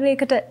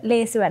කාර්යයකට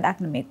ලේසි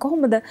වැඩක් නෙමෙයි.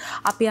 කොහොමද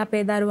අපි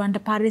අපේ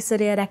දරුවන්ට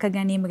පරිසරය රැක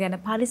ගැනීම ගැන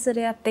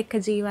පරිසරයත් එක්ක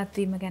ජීවත්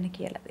වීම ගැන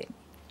කියලා දෙන්නේ?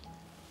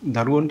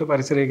 දරුවන්ට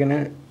පරිසරය ගැන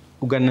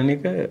උගන්වන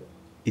එක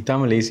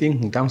ඊටම ලේසියෙන්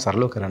ඊටම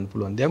සරලව කරන්න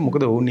පුළුවන් දෙයක්.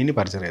 මොකද ඔවුන් ඉන්නේ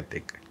පරිසරයත්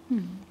එක්ක.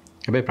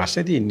 හැබැයි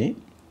ප්‍රශ්නේ තියෙන්නේ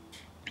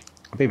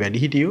අපේ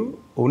වැඩිහිටියෝ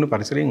ඔවුන්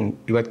පරිසරයෙන්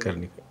ඉවත්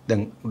කරන එක.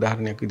 දැන්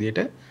උදාහරණයක්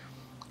විදිහට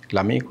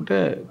ළමයෙකුට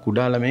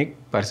කුඩා ළමයෙක්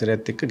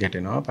පරිසරයත් එක්ක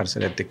ගැටෙනවා,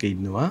 පරිසරයත් එක්ක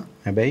ඉන්නවා.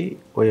 හැබැයි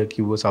ඔය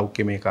කිව්ව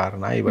සෞඛ්‍යමය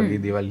කාරණා ඒ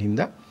වගේ දේවල්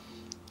හින්දා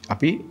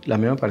අපි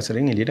ළමයව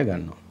පරිසරයෙන් එළියට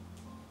ගන්නවා.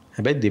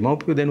 හැබැයි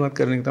දෙමව්පියෝ දැනුවත්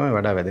කරන එක තමයි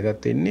වඩා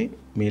වැදගත් වෙන්නේ.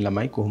 මේ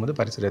ළමයි කොහොමද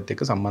පරිසරයත්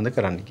එක්ක සම්බන්ධ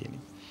කරන්නේ කියන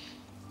එක.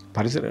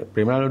 පරිසර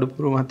ප්‍රේමලාල්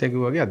ඔඩුපුර මහත්තයා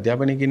කිව්වා වගේ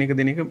අධ්‍යාපනය කියන එක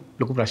දෙන එක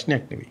ලොකු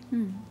ප්‍රශ්නයක් නෙවෙයි.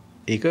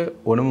 ඒක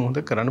ඕනම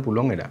මොහොතක කරන්න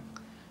පුළුවන් වැඩක්.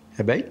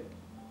 හැබැයි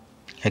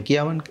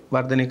හැකියාවන්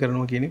වර්ධනය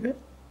කරනවා කියන එක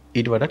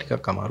ඊට වඩා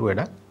ටිකක් අමාරු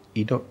වැඩක්.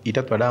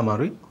 ඊටත් වඩා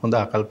අමාරුයි හොඳ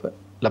ආකල්ප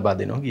ලබා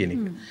දෙනවා කියන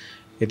එක.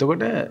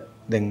 එතකොට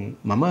දැන්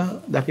මම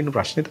දකින්න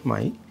ප්‍රශ්නේ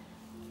තමයි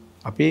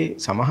අපේ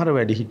සමහර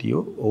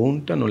වැඩිහිටියෝ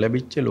ඔවුන්ට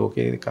නොලැබිච්ච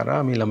ලෝකේ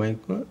කරා මේ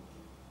ළමයින්ව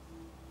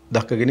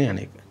දක්කගෙන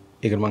යන එක.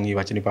 ඒකට මම මේ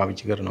වචනේ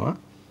පාවිච්චි කරනවා.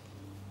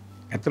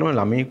 ඇත්තටම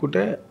ළමයෙකුට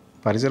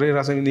පරිසරයේ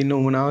රස විඳින්න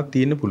උවමනාවක්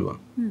තියෙන්න පුළුවන්.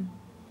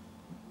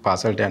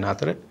 පාසලට යන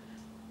අතර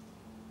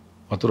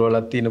වතුර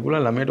වලක් තියෙන්න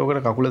පුළුවන්, ළමයට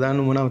ඔකට කකුල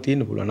දාන්න උවමනාවක්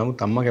තියෙන්න පුළුවන්.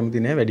 නමුත් අම්මා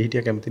කැමති නැහැ,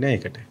 වැඩිහිටියා කැමති නැහැ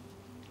ඒකට.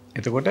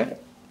 එතකොට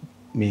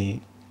මේ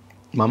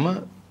මම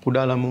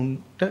කුඩා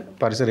ළමුන්ට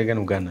පරිසරය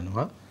ගැන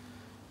උගන්වනවා.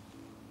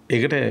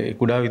 ඒකට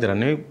කුඩා විතර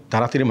නෙවෙයි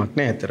තරතිරමක්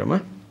නැහැ ඇත්තරම.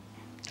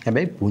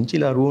 හැබැයි පුංචි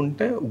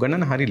දරුවන්ට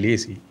උගන්වන්න හරි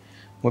ලේසි.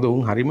 මොකද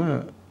උන් හරිම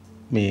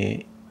මේ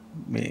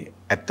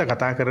ඇත්ත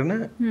කතා කරන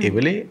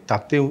එවලේ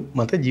තත්ත්වය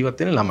මත ජීවත්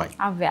වෙන ළමයි.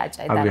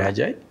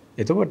 අව්‍යාජයි.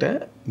 එතකොට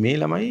මේ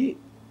ළමයි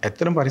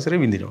ඇත්තටම පරිසරය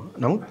විඳිනවා.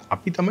 නමුත්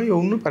අපි තමයි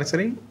ඔවුන්ව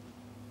පරිසරයෙන්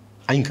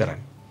අයින්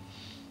කරන්නේ.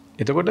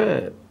 එතකොට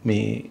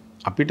මේ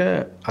අපිට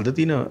අද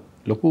තියෙන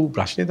ලොකු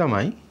ප්‍රශ්නේ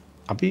තමයි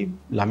අපි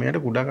ළමයාට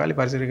කුඩා කාලේ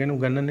පරිසරය ගැන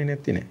උගන්වන්නේ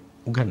නැත්තේ නෑ.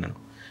 උගන්වනවා.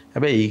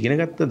 හැබැයි ඒ ඉගෙන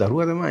ගත්ත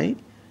දරුවා තමයි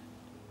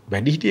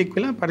වැඩිහිටියෙක්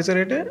වෙලා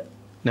පරිසරයට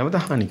නැවත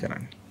හානි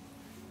කරන්නේ.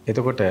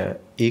 එතකොට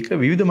ඒක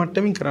විවිධ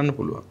මට්ටමින් කරන්න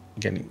පුළුවන්.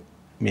 يعني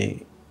මේ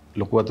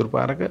ලොකු වතුර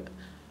පාරක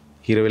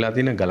හිර වෙලා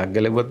තියෙන ගලක්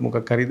ගැලවුවත්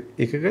මොකක් හරි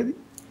එකකදී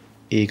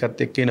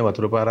ඒකත් එක්ක එන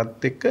වතුර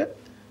පාරත් එක්ක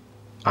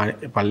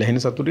පල්ලෙහෙන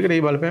සතු ටිකට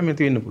ඒ බලපෑම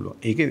ඇති වෙන්න පුළුවන්.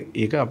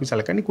 ඒක අපි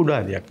සලකන්නේ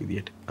කුඩා දෙයක්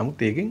විදියට.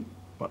 නමුත් ඒකෙන්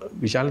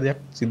විශාල දෙයක්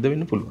සිද්ධ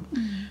වෙන්න පුළුවන්.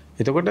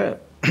 එතකොට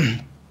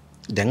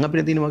දැන්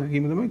අපිට තියෙන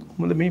වගකීම තමයි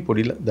කොහොමද මේ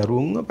පොඩි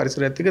දරුවන්ව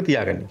පරිසරයත් එක්ක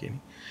තියාගන්නේ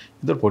කියන්නේ.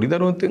 ඒතකොට පොඩි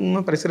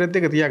දරුවන්ව පරිසරයත්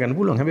එක්ක තියාගන්න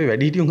පුළුවන්. හැබැයි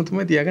වැඩිහිටියන්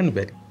තමයි තියාගන්න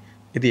බැරි.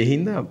 ඉතින් ඒ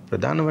හින්දා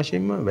ප්‍රධාන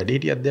වශයෙන්ම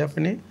වැඩිහිටි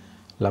අධ්‍යාපනයේ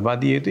ලබා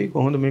දිය යුතුයි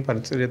කොහොමද මේ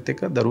පරිසරයත්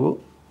එක්ක දරුවෝ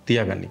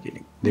තියාගන්නේ කියන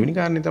එක. දෙවෙනි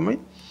කාරණේ තමයි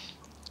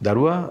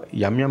දරුවා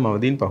යම් යම්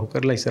අවදීන් පහු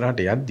කරලා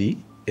ඉස්සරහට යද්දී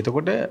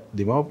එතකොට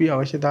දෙමව්පිය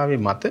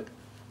අවශ්‍යතාවයේ මත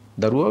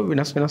දරුවා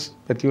වෙනස්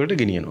පැතිවලට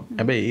ගෙනියනවා.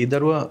 හැබැයි ඒ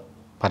දරුවා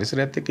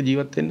පරිසරයත් එක්ක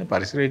ජීවත් වෙන්න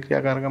පරිසරයේ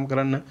ක්‍රියාකාරකම්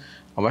කරන්න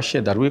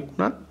අවශ්‍ය දරුවෙක්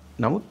වුණත්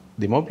නමුත්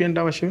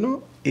දෙමව්පියන්ට අවශ්‍ය වෙනවා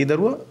ඒ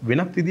දරුවා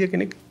වෙනත්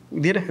කෙනෙක්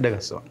විදියට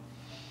හැඩගස්සවන්න.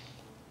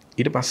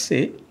 ඊට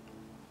පස්සේ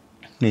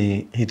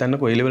මේ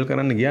හිතන්නකෝ A level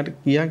කරන්න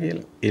ගියා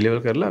කියලා. A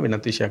level කරලා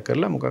වෙනත් විෂයක්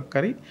කරලා මොකක්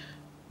හරි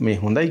මේ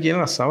හොඳයි කියන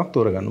රස්සාවක්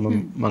තෝරගන්න.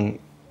 මම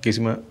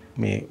කිසිම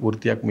මේ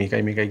වෘත්තියක්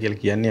මේකයි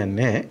කියලා කියන්නේ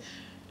නැහැ.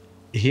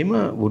 එහෙම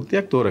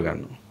වෘත්තියක්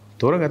තෝරගන්න.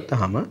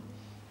 තෝරගත්තාම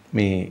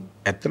මේ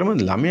ඇත්තටම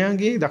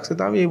ළමයාගේ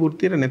දක්ෂතාවය ඒ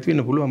වෘත්තියට නැති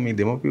වෙන්න පුළුවන්. මේ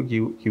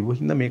දෙමව්පියෝ කිව්ව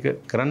හින්දා මේක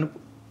කරන්න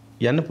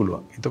යන්න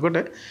පුළුවන්. එතකොට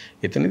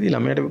එතනදී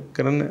ළමයාට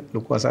කරන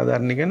ලොකු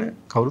අසාධාරණ ගැන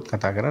කවුරුත්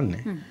කතා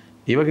කරන්නේ නැහැ.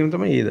 ඒ වගේම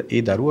තමයි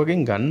ඒ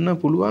දරුවගෙන් ගන්න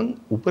පුළුවන්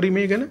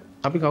උපරිමය ගැන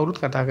අපි කවුරුත්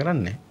කතා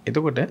කරන්නේ.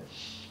 එතකොට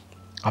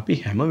අපි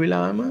හැම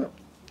වෙලාවෙම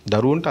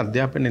දරුවන්ට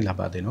අධ්‍යාපනය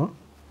ලබා දෙනවා.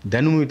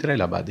 දැනුම විතරයි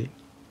ලබා දෙන්නේ.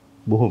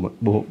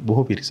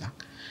 බොහෝ පිරිසක්.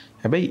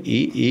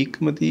 හැබැයි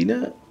ඒකම තියෙන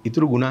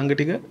ඊතුරු ගුණාංග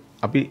ටික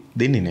අපි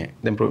දෙන්නේ නැහැ.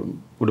 දැන්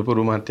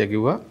උඩපුරු මාත්‍යා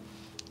කිව්වා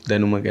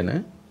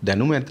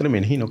දැනුම ඇත්තට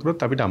මෙනෙහි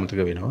නොකරොත් අපිට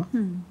අමතක වෙනවා.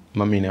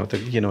 මම මේ නැවත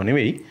කියනව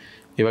නෙවෙයි.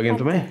 ඒ වගේම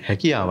තමයි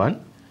හැකියාවන්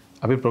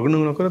අපි ප්‍රගුණ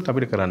නොකරොත්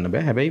අපිට කරන්න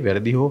බෑ. හැබැයි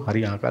වැරදි හෝ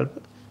හරි ආකල්ප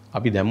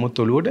අපි දැම්මොත්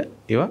ඔළුවට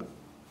ඒවා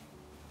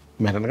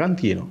මැරෙනකන්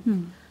තියෙනවා.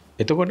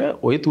 එතකොට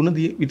ওই තුන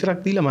විතරක්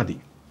දීලා මදි.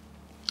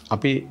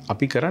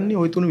 අපි කරන්නේ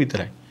ওই තුන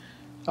විතරයි.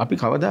 අපි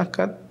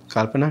කවදාකවත්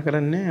කල්පනා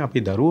කරන්නේ අපි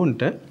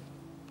දරුවන්ට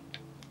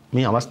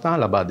මේ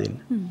අවස්ථාව ලබා දෙන්න.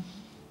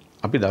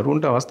 අපි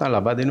දරුවන්ට අවස්ථාව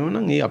ලබා දෙනවා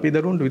නම් ඒ අපේ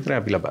දරුවන්ට විතරයි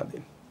අපි ලබා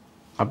දෙන්නේ.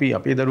 අපි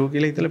අපේ දරුවෝ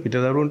කියලා හිතලා පිට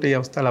දරුවන්ට ඒ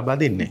අවස්ථාව ලබා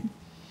දෙන්නේ නැහැ.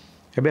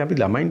 හැබැයි අපි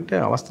ළමයින්ට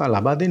අවස්ථාව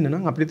ලබා දෙන්න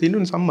නම් අපිට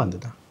තියෙන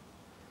සම්බන්ධතා.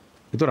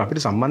 ඒතොර අපිට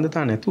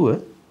සම්බන්ධතා නැතුව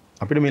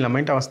අපිට මේ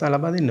ළමයින්ට අවස්ථාව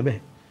ලබා දෙන්න බෑ.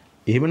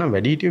 එහෙමනම්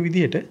වැඩිහිටියෝ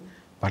විදියට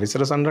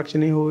පරිසර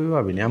සංරක්ෂණය හෝ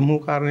වේවා වෙනයම් හෝ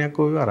කාරණයක්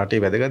හෝ වේවා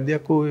රටේ වැදගත්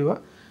දෙයක් හෝ වේවා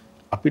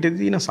අපිට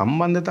තියෙන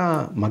සම්බන්ධතා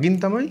මගින්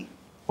තමයි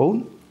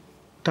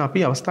ඔවුන්ට අපි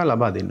අවස්ථාව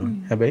ලබා දෙන්න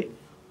ඕනේ. හැබැයි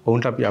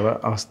ඔවුන්ට අපි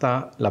අවස්ථාව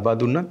ලබා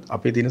දුන්නත්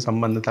අපේ තියෙන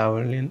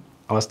සම්බන්ධතාවවලින්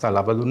අවස්ථාව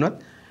ලබා දුන්නත්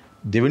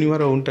දෙවෙනි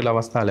වර ඔවුන්ට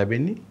අවස්ථාව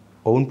ලැබෙන්නේ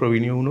ඔවුන්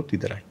ප්‍රවීණ වුණොත්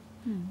විතරයි.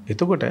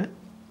 එතකොට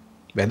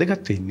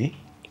වැදගත් වෙන්නේ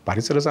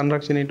පරිසර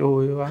සංරක්ෂණයට හෝ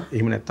වේවා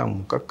එහෙම නැත්නම්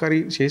මොකක් හරි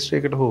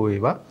ශාස්ත්‍රයකට හෝ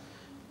වේවා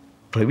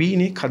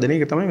ප්‍රවීණෙක් හදන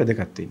එක තමයි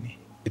වැදගත් වෙන්නේ.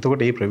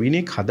 එතකොට මේ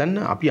ප්‍රවීණෙක් හදන්න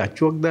අපි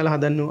අච්චුවක් දාලා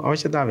හදන්න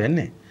අවශ්‍යතාවයක්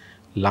නැහැ.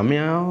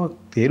 ළමයාව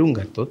තේරුම්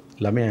ගත්තොත්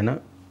ළමයා යන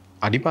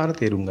අඩිපාර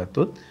තේරුම්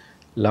ගත්තොත්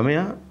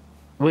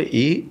ළමයාව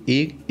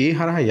ඒ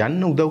හරහා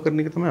යන්න උදව් කරන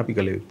එක තමයි අපි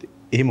කළ යුත්තේ.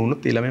 එහෙම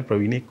වුණොත් ඒ ළමයා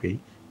ප්‍රවීණෙක් වෙයි.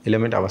 ඒ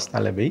ළමයට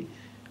අවස්ථාව ලැබෙයි.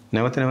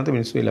 නැවත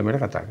මිනිස්සු ඒ ළමයට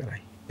කතා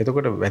කරයි.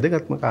 එතකොට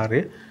වැදගත්ම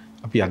කාර්යය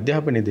අපි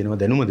අධ්‍යාපනය දෙනවා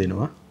දැනුම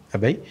දෙනවා.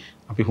 හැබැයි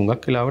අපි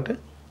හුඟක් වෙලාවට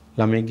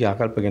ළමයිගේ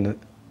ආකල්ප ගැන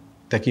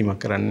තැකීමක්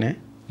කරන්නේ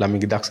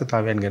ළමයිගේ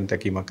දක්ෂතාවයන් ගැන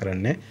තැකීමක්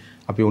කරන්නේ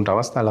අපි උන්ට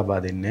අවස්ථාව ලබා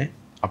දෙන්නේ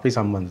අපි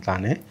සම්බන්ධතා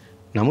නැහැ.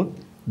 නමුත්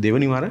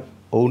දෙවනි වර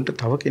ඔවුන්ට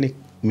තව කෙනෙක්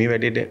මේ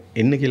වැඩේට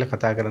එන්න කියලා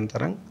කතා කරන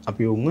තරම්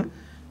අපි වුන්ව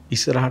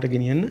ඉස්සරහට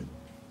ගෙනියන්න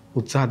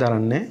උත්සාහ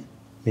දරන්නේ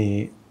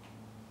මේ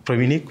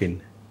ප්‍රවීණෙක් වෙන්න.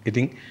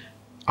 ඉතින්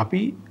අපි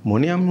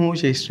මොනියම් හෝ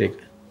ශාස්ත්‍රයක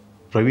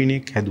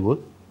ප්‍රවීණෙක් හැදුවොත්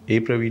ඒ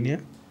ප්‍රවීණය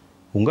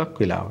හුඟක්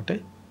වෙලාවට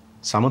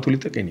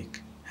සමතුලිත කෙනෙක්.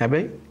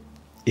 හැබැයි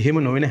එහෙම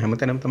නොවන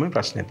හැමතැනම තමයි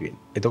ප්‍රශ්න ඇති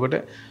වෙන්නේ. එතකොට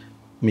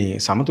මේ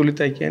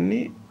සමතුලිතයි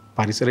කියන්නේ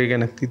පරිසරය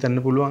ගැන හිතන්න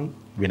පුළුවන්,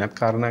 වෙනත්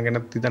කාරණා ගැන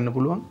හිතන්න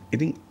පුළුවන්.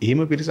 ඉතින් එහෙම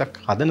පිරිසක්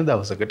හදන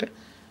දවසකට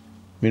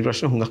මේ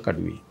ප්‍රශ්න හුඟක්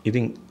අඩු වෙයි.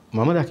 ඉතින්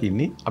මම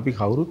දකින්නේ අපි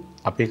කවුරුත්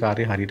අපේ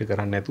කාර්යය හරියට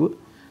කරන්නේ නැතුව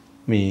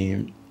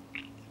මේ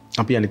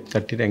අපි අනිත්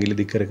කට්ටියට ඇඟිලි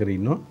දික් කර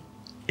ඉන්නවා.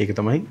 ඒක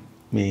තමයි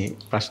මේ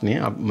ප්‍රශ්නය.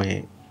 මේ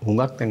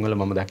හුඟක් තැන්වල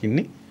මම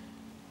දකින්නේ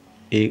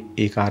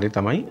ඒ කාර්යය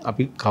තමයි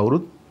අපි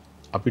කවුරුත්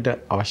අපිට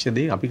අවශ්‍ය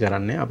දේ අපි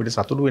කරන්නේ අපිට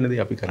සතුටු වෙන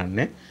දේ අපි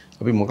කරන්නේ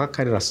අපි මොකක්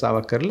හරි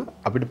රස්සාවක් කරලා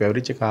අපිට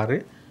පැවරිච්ච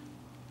කාර්යය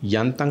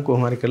යන්තම්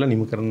කොහොම හරි කරලා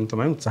නිම කරන්න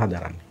තමයි උත්සාහ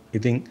දරන්නේ.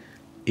 ඉතින්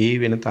ඒ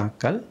වෙන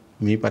තාක්කල්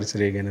මේ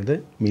පරිසරය ගැනද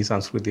මේ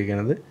සංස්කෘතිය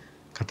ගැනද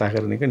කතා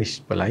කරන එක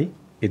නිෂ්ඵලයි.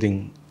 ඉතින්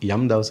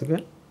යම් දවසක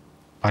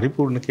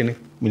පරිපූර්ණ කෙනෙක්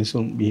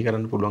මිනිසුන් බිහි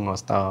කරන්න පුළුවන්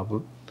අවස්ථාවක්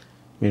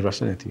මේ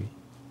ප්‍රශ්න නැති වෙයි.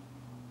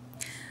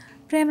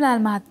 ප්‍රේමලාල්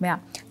මහත්මයා,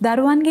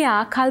 දරුවන්ගේ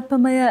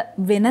ආකල්පමය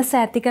වෙනස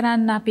ඇති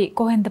කරන්න අපි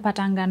කොහෙන්ද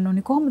පටන් ගන්න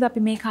ඕනේ? කොහොමද අපි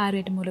මේ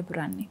කාර්යයට මුල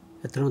පුරන්නේ?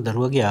 ඇත්තටම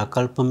දරුවගේ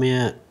ආකල්පමය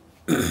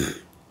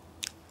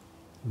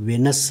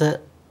වෙනස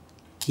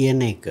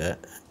කියන එක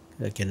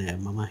කියන්නේ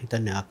මම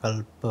හිතන්නේ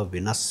ආකල්ප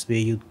වෙනස්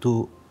වේ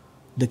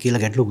යුතුද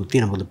කියලා ගැටලුවක්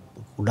තියෙනවා. මොකද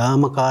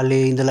කුඩාම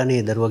කාලේ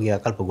ඉඳලානේ දරුවගේ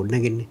ආකල්ප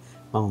ගොඩනගන්නේ.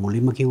 මම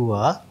මුලින්ම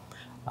කිව්වා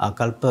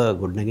ආකල්ප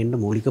ගොඩනගන්න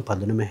මූලික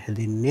පදනම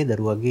හැදෙන්නේ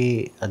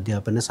දරුවගේ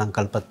අධ්‍යාපන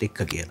සංකල්පත් එක්ක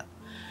කියලා.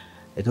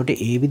 එතකොට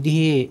ඒ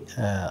විදිහේ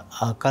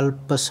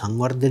ආකල්ප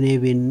සංවර්ධනය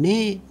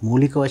වෙන්නේ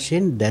මූලික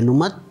වශයෙන්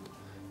දැනුමත්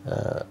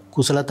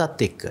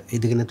කුසලතත් එක්ක. ඒ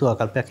දෙක නැතුව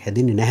ආකල්පයක්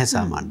හැදෙන්නේ නැහැ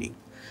සාමාන්‍යයෙන්.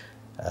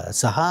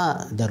 සහ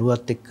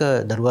දරුවත් එක්ක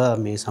දරුවා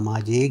මේ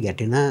සමාජයේ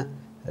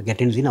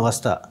ගැටෙන දින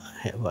අවස්ථා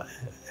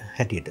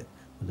හැටියට.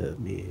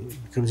 මේ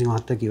වික්‍රමසිංහ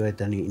මහත්තයා කිව්වා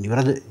එතන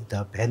නිවැරදි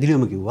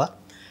පැහැදිලිවම කිව්වා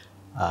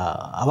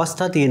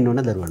අවස්ථා තියෙන්න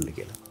ඕන දරුවන්ට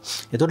කියලා.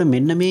 එතකොට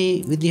මෙන්න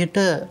මේ විදිහට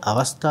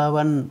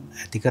අවස්ථාවන්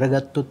ඇති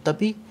කරගත්තොත්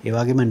අපි ඒ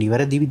වගේම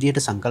නිවැරදි විදිහට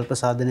සංකල්ප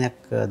සාධනයක්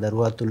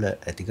දරුවා තුළ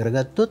ඇති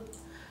කරගත්තොත්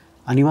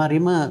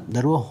අනිවාර්යයෙන්ම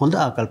දරුවා හොඳ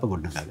ආකල්ප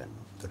ගොඩනගා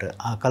ගන්නවා. එතකොට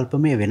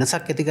ආකල්පමය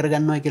වෙනසක් ඇති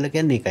කරගන්නවා කියලා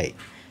කියන්නේ ඒකයි.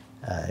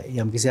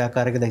 යම් කිසි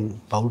ආකාරයක දැන්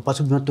පෞල්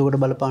පසුබිමත් උකට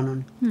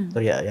බලපානෝනේ.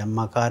 එතකොට යම්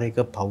ආකාරයක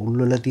පෞල්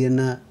වල තියෙන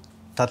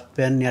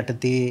තත්ත්වයන්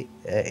යටතේ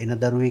එන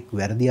දරුවෙක්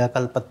වැරදි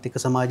ආකල්පත් එක්ක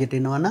සමාජයට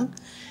එනවා නම්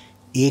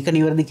ඒක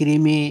නිවැරදි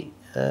කිරීමේ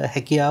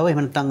හැකියාව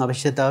එහෙම නැත්නම්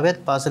අවශ්‍යතාවයත්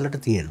පාසලට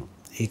තියෙනවා.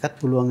 ඒකත්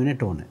පුළුවන්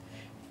වෙන්නට ඕන.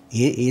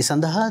 ඒ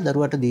සඳහා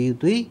දරුවට දිය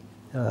යුතුයි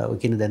ඔය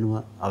කියන දැනුම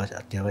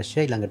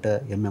අත්‍යවශ්‍යයි. ළඟට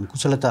යම්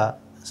කුසලතා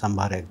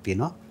සම්භාරයක්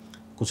තියෙනවා.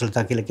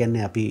 කුසලතා කියලා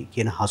කියන්නේ අපි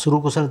කියන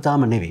හසුරු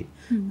කුසලතාවම නෙවෙයි.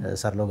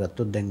 සරලව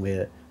ගත්තොත් දැන් ඔය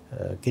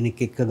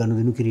කෙනෙක් එක්ක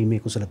ගනුදෙනු කිරීමේ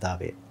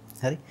කුසලතාවය.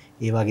 හරි?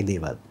 ඒ වගේ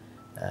දේවල්.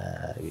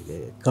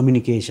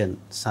 කමියුනිකේෂන්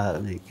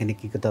කෙනෙක්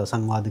එක්ක තව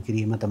සංවාද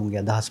කිරීම,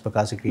 තමන්ගේ අදහස්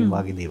ප්‍රකාශ කිරීම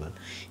වගේ දේවල්.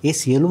 ඒ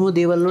සියලුම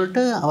දේවල් වලට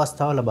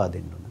අවස්ථාව ලබා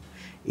දෙන්න ඕන.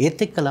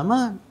 ඒත් එක්කලම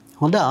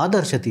හොඳ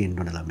ආදර්ශ තියෙන්න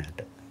ඕන ළමයාට.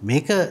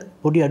 මේක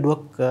පොඩි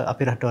අඩුවක්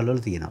අපේ රටවල්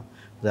වල තියෙනවා.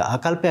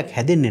 ආකල්පයක්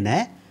හැදෙන්නේ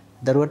නැහැ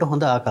දරුවට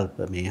හොඳ ආකල්ප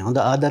මේ හොඳ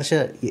ආදර්ශ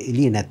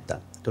එළියේ නැත්තම්.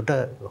 එතකොට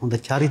හොඳ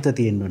චරිත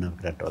තියෙන්න ඕන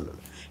අපේ රටවල් වල.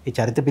 ඒ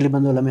චරිත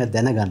පිළිබඳව ළමයා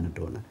දැනගන්නට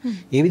ඕන.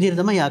 ඒ විදිහට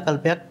තමයි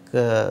ආකල්පයක්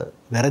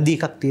වැරදි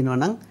එකක්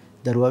තියෙනවා නම්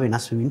දරුවා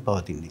වෙනස් වෙමින්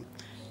පවතින්නේ.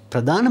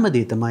 ප්‍රධානම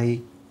දේ තමයි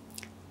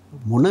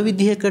මොන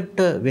විදිහකට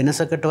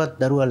වෙනසකටවත්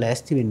දරුවා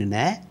ලෑස්ති වෙන්නේ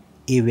නැහැ.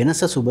 ඒ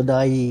වෙනස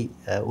සුබදායි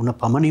උන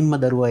පමණින්ම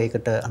දරුවා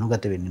ඒකට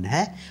අනුගත වෙන්නේ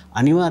නැහැ.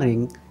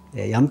 අනිවාර්යෙන්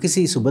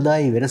යම්කිසි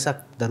සුබදායි වෙනසක්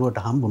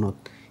දරුවට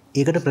හම්බුනොත්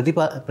ඒකට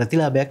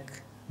ප්‍රතිලාභයක්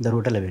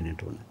දරුවට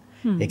ලැබෙන්නට ඕන.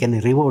 ඒ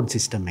කියන්නේ රිවෝඩ්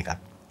සිස්ටම් එකක්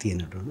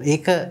තියෙන්නට ඕන.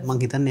 ඒක මං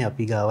හිතන්නේ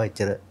අපි ගාව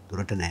එච්චර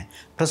දුරට නැහැ.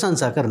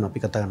 ප්‍රශංසා කරන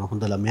අපි කතා කරන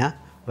හොඳ ළමයා,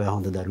 ඔයා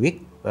හොඳ දරුවෙක්,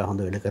 ඔයා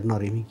හොඳ වැඩ කරනවා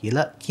රෙමි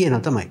කියලා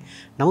කියනවා තමයි.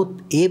 නමුත්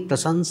ඒ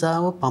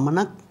ප්‍රශංසාව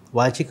පමණක්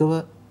වාචිකව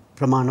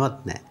ප්‍රමාණවත්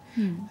නැහැ.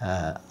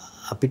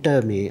 අපිට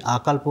මේ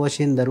ආකල්ප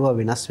වශයෙන් දරුවා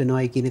වෙනස්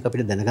වෙනවයි කියන එක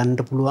අපිට දැනගන්න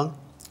පුළුවන්.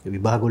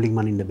 විභාග වලින්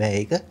මනින්න බෑ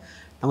ඒක.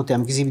 නමුත්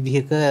යම්කිසි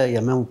විදිහක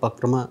යම්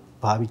උපක්‍රම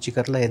පාවිච්චි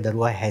කරලා ඒ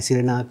දරුවා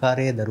හැසිරෙන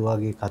ආකාරය,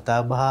 දරුවාගේ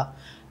කතාබහ,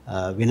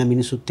 වෙන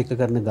මිනිසුත් එක්ක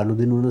කරන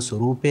ගනුදෙනුවන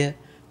ස්වරූපය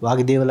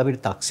වගේ දේවල්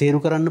අපිට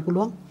තක්සේරු කරන්න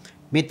පුළුවන්.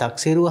 මේ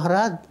තක්සේරුව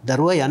හරහා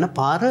දරුවා යන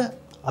පාර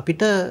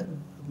අපිට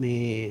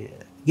මේ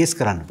ගෙස්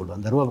කරන්න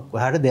පුළුවන්. දරුවා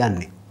කොහාටද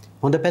යන්නේ?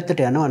 හොඳ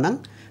පැත්තට යනවා නම්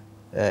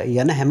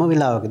යන හැම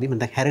වෙලාවකදීම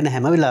නැත්නම් හැරෙන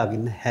හැම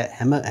වෙලාවකින්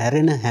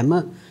හැරෙන හැම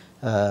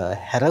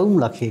හැරවුම්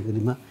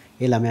ලක්ෂයකදීම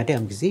ඒ ළමයාට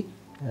යම්කිසි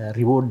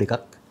රිවෝඩ්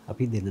එකක්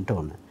අපි දෙන්නට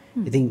ඕන.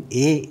 ඉතින්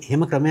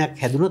එහෙම ක්‍රමයක්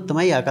හැදුනොත්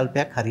තමයි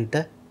ආකල්පයක් හරියට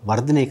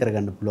වර්ධනය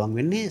කරගන්න පුළුවන්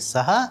වෙන්නේ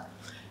සහ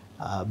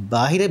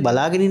බාහිර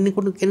බලාගෙන ඉන්න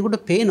කෙනෙකුට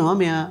පේනවා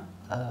මෙයා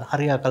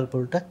හරි ආකල්ප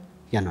වලට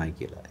යනවායි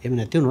කියලා. එහෙම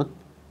නැති වුණොත්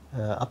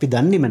අපි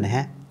දන්නේම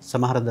නැහැ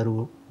සමහර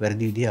දරුවෝ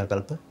වැරදි විදිහේ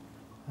ආකල්ප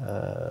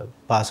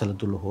පාසල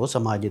තුල හෝ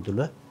සමාජය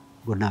තුල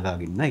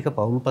ගොඩනගාගෙන ඉන්න. ඒක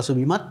පෞල්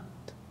පසුබිමත්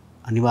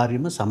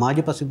අනිවාර්යයෙන්ම සමාජ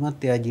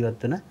පසුබිමත් එයා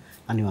ජීවත් වෙන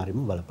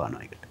අනිවාර්යයෙන්ම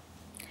බලපානවා ඒකට.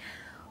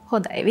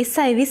 හොඳයි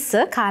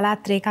 2020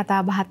 කාලාත්‍රේ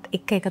කතාබහත්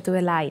එක්ක එකතු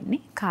වෙලා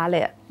ඉන්නේ.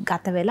 කාලය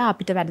ගත වෙලා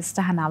අපිට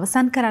වැඩසටහන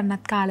අවසන්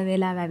කරන්නත් කාල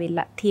වේලාව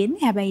ඇවිල්ලා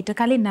තියෙන්නේ. හැබැයි ඊට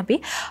කලින්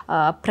අපි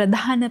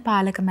ප්‍රධාන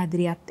පාලක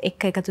මැදිරියත්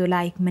එක්ක එකතු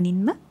වෙලා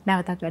ඉක්මනින්ම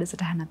නැවතත්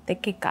වැඩසටහනත්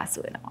එක්ක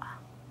එක්කාසු වෙනවා.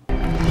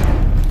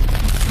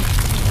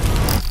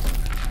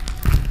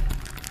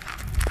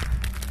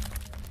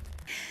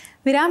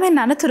 විරාමෙන්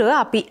අනතුරුව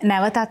අපි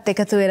නැවතත්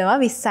එකතු වෙනවා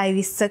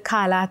 2020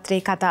 කාලාත්‍රේ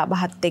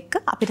කතාබහත් එක්ක.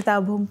 අපිට තව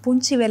බොහොම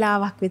පුංචි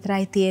වෙලාවක්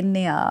විතරයි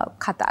තියෙන්නේ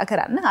කතා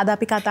කරන්න. අද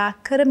අපි කතා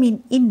කරමින්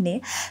ඉන්නේ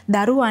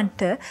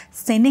දරුවන්ට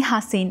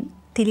සෙනෙහසින්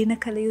තිලින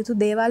කළ යුතු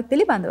දේවල්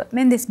පිළිබඳව.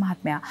 මෙන්දිස්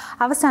මහත්මයා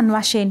අවසන්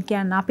වශයෙන්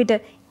කියන්න අපිට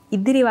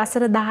ඉදිරි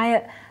වසර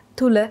 10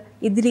 තුල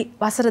ඉදිරි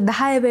වසර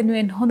 10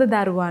 වෙනුවෙන් හොඳ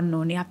දරුවන්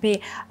ඕනේ. අපේ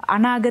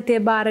අනාගතය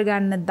බාර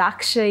ගන්න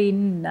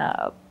දක්ෂයින්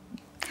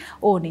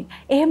ඕනේ.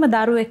 එහෙම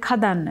දරුවෙක්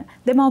හදන්න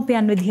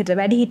දෙමව්පියන් විදිහට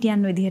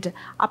වැඩිහිටියන් විදිහට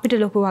අපිට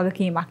ලොකු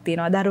වගකීමක්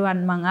තියෙනවා. දරුවන්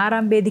මං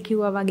ආරම්භයේදී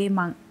කිව්වා වගේ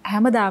මං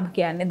හැමදාම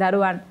කියන්නේ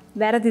දරුවන්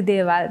වැරදි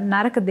දේවල්,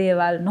 නරක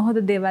දේවල්, නොහොඳ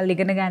දේවල්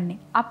ඉගෙන ගන්න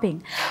අපෙන්.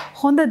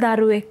 හොඳ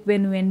දරුවෙක්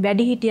වෙනුවෙන්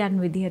වැඩිහිටියන්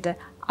විදිහට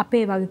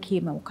අපේ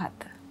වගකීම මොකක්ද?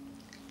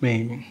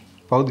 මේ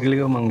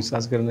පෞද්ගලිකව මම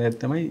විශ්වාස කරන දේ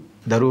තමයි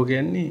දරුවෝ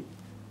කියන්නේ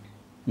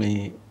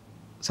මේ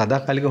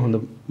සදාකාලික හොඳ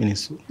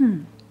මිනිස්සු.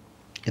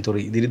 ඒතොර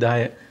ඉදිරි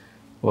 10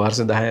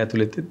 වර්ෂ 10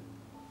 ඇතුළත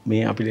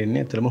මේ අපිට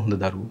එන්නේ ඇත්තටම හොඳ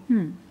දරුවෝ.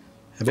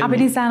 හැබැයි අපි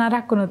නිසා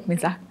නරක වුණොත්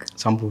මිසක්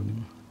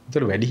සම්පූර්ණයෙන්ම.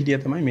 ඒතර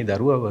වැඩිහිටියා තමයි මේ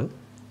දරුවව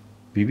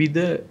විවිධ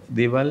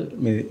දේවල්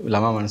මේ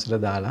ළමා මනසට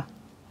දාලා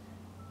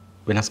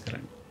වෙනස්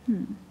කරන්නේ.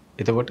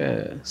 එතකොට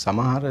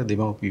සමහර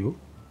දෙමව්පියෝ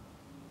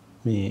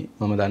මේ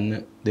මම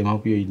දන්න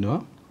දෙමව්පියෝ ඉන්නවා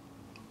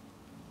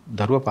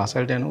දරුවා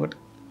පාසලට යනකොට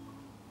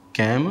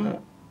කෑම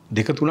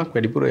 2-3ක්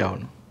වැඩිපුර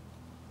යවනවා.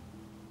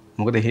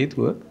 මොකද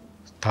හේතුව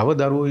තව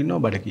දරුවෝ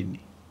ඉන්නවා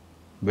බඩගින්නේ.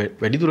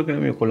 වැඩි දුරක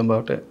නෙමෙයි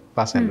කොළඹට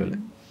පාසල් වල.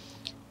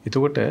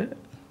 එතකොට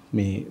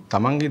මේ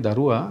තමන්ගේ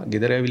දරුවා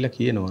ගෙදර ඇවිල්ලා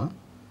කියනවා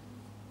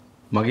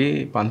මගේ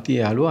පන්ති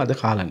යාළුවා අද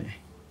කාලා නැහැ.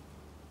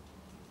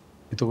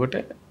 එතකොට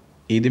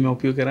ඒ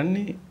දෙමව්පියෝ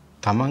කරන්නේ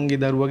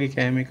තමන්ගේ දරුවගේ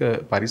කෑම එක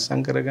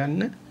පරිස්සම්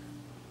කරගන්න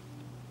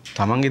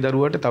තමන්ගේ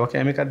දරුවාට තව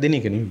කෑම එකක් දෙන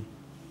එක නෙමෙයි.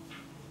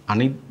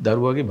 අනිත්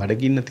දරුවාගේ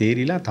බඩගින්න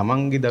තේරිලා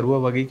තමන්ගේ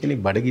දරුවා වගේ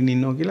කෙනෙක් බඩගින්න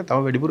ඉන්නවා කියලා තව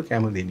වැඩිපුර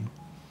කෑම දෙනවා.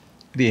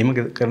 ඉතින් එහෙම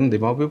කරන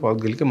දෙමව්පියෝ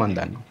පෞද්ගලික මන්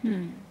දන්නවා.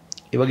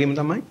 ඒ වගේම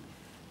තමයි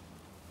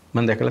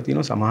මම දැකලා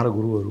තියෙනවා සමහර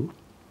ගුරුවරු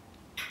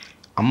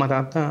අම්මා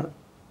තාත්තා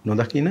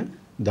නොදකින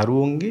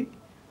දරුවෝන්ගේ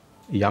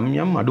යම්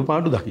යම්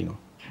අඩුපාඩු දකිනවා.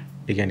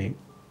 ඒ කියන්නේ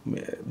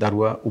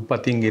දරුවා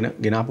උපතින්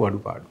ගෙනාපු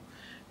අඩුපාඩු.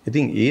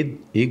 ඉතින්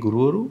ඒ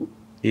ගුරුවරු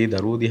ඒ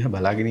දරුවෝ දිහා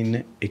බලාගෙන ඉන්න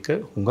එක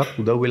හුඟක්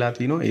උදව් වෙලා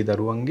තිනවා ඒ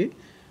දරුවන්ගේ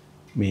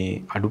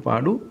මේ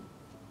අඩුපාඩු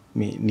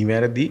මේ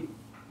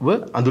නිවැරදිව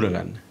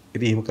අඳුරගන්න.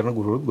 ඉතින් එහෙම කරන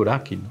ගුරුවරුත්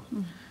ගොඩාක්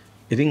ඉන්නවා.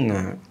 ඉතින්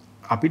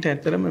අපිට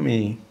ඇත්තටම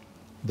මේ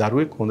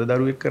දරුවෙක් හොඳ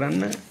දරුවෙක්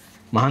කරන්න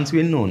මහන්සි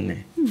වෙන්න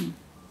ඕනේ.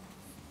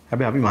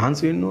 හැබැයි අපි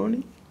මහන්සි වෙන්න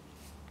ඕනේ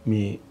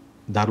මේ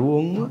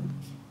දරුවෝන්ව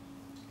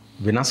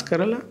වෙනස්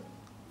කරලා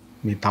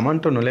මේ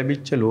Tamanට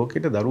නොලැබිච්ච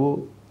ලෝකෙට දරුවෝ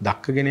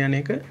දක්කගෙන යන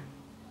එක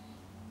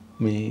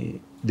මේ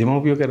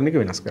දෙමව්පියෝ කරන එක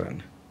වෙනස් කරන්න.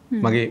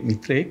 මගේ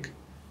මිත්‍රයෙක්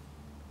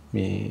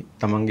මේ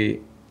තමන්ගේ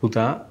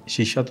පුතා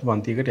ශිෂ්‍යත්ව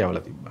පන්තියකට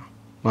යවලා තිබ්බා.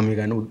 මම මේ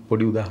ගන්න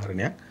පොඩි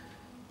උදාහරණයක්.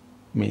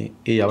 මේ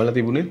ඒ යවලා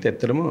තිබුණෙත්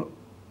ඇත්තටම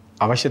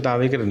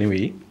අවශ්‍යතාවයකට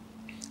නෙවෙයි.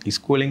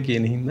 ඉස්කෝලෙන්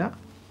කියන හින්දා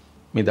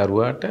මේ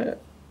දරුවාට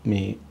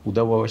මේ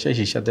උදව් අවශ්‍ය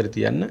ශිෂ්‍යත්වයට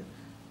තියන්න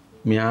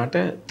මෙයාට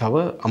තව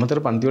අමතර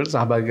පන්ති වලට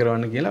සහභාගී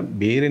කරවන්න කියලා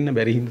බේරෙන්න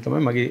බැරි හින්දා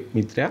තමයි මගේ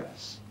මිත්‍රයා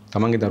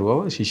තමන්ගේ දරුවව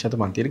ශිෂ්‍යත්ව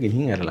පන්තියට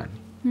ගෙනින් ඇරලන්නේ.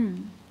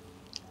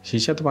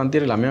 ශිෂ්‍යත්ව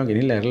පන්තියට ළමයාව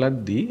ගෙනිල්ලා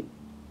ඇරලද්දී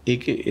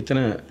ඒකේ එතන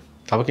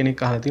තව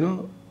කෙනෙක් අහලා තිනවා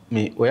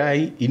මේ ඔයා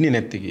ඇයි ඉන්නේ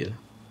නැත්තේ කියලා.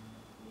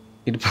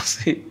 ඊට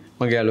පස්සේ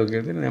මගේ යාළුවා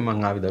කියලා නෑ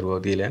මං ආවේ දරුවව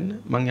තියලා යන්න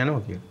මං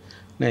යනවා කියලා.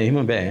 නෑ එහෙම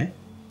බෑ.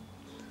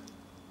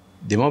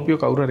 දෙමව්පියෝ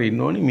කවුරු හරි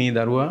ඉන්න ඕනේ මේ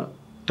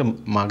දරුවාට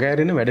මග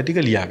ඇරෙන වැඩ ටික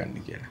ලියාගන්න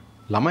කියලා.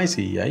 ළමයි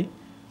 100යි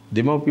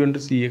දෙමව්පියන්ට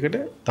 100කට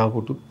තව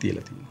කොටුත්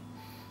තියලා තියෙනවා.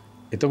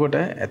 එතකොට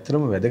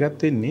ඇත්තටම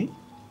වැදගත් වෙන්නේ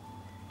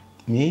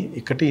මේ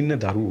එකට ඉන්න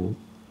දරුවෝ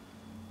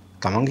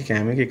තමන්ගේ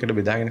කෑම එක එකට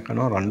බෙදාගෙන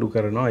කනවා රණ්ඩු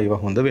කරනවා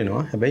ඒවා හොඳ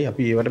වෙනවා. හැබැයි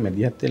අපි ඒවට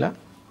මැදිහත් වෙලා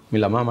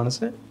මේ ළමා මනස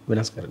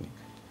වෙනස් කරන එක.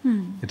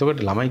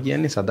 එතකොට ළමයි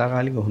කියන්නේ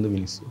සදාකාලික හොඳ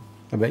මිනිස්සු.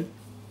 හැබැයි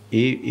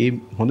ඒ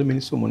හොඳ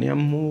මිනිස්සු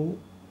මොනියම් වූ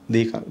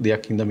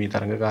දෙයක් හින්දා මේ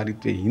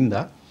තරඟකාරීත්වයේ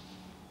හින්දා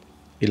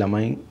ඒ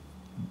ළමයින්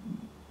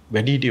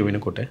වැඩි හිටිය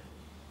වෙනකොට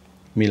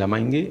මේ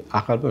ළමයින්ගේ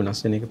ආකල්ප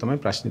වෙනස් වෙන එක තමයි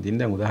ප්‍රශ්නේ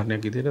තියෙන්නේ. දැන්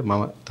උදාහරණයක් විදිහට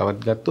මම තවත්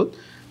ගත්තොත්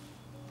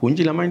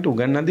පුංචි ළමයින්ට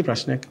උගන්වද්දී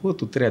ප්‍රශ්නයක්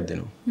අහුවොත් උත්තරයක්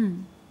දෙනවා.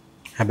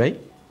 හැබැයි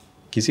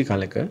කිසි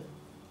කලක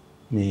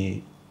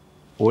මේ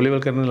O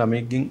level කරන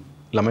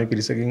ළමයි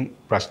පිරිසකින්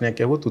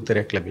ප්‍රශ්නයක් අහුවොත්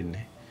උත්තරයක්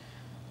ලැබෙන්නේ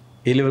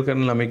නැහැ. A level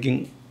කරන ළමයිකින්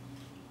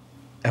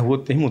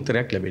අහුවොත් එහෙම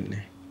උත්තරයක් ලැබෙන්නේ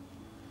නැහැ.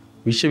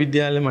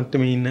 විශ්වවිද්‍යාල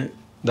මට්ටමේ ඉන්න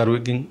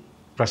දරුවෙකින්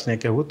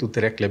ප්‍රශ්නයක් අහුවොත්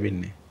උත්තරයක්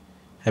ලැබෙන්නේ නැහැ.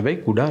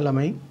 හැබැයි කුඩා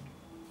ළමයි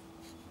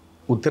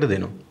උත්තර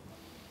දෙනවා.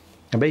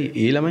 හැබැයි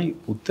ඒ ළමයි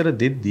උත්තර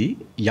දෙද්දී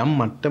යම්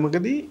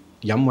මට්ටමකදී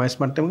යම් වයස්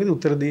මට්ටමකදී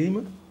උත්තර දීම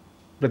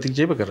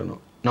ප්‍රතික්ෂේප කරනවා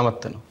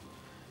නවත්තනවා.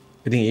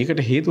 ඉතින්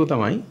ඒකට හේතුව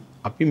තමයි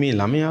අපි මේ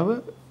ළමයාව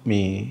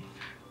මේ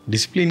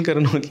ඩිසිප්ලින්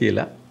කරනවා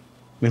කියලා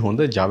මේ හොඳ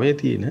ජවයේ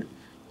තියෙන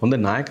හොඳ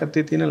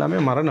නායකත්වයේ තියෙන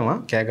ළමයා මරනවා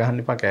කෑ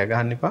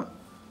ගහන්න එපා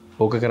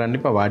ඕක කරන්න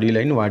එපා වාඩි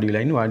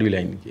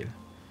වෙලා ඉන්න කියලා.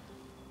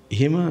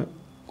 එහෙම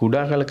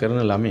කුඩා කල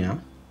කරන ළමයා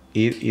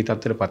ඒ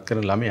තත්ත්වයටපත්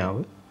කරන ළමයාව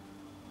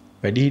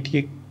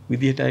වැඩිහිටියෙක්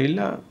විදිහට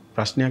ඇවිල්ලා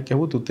ප්‍රශ්නයක්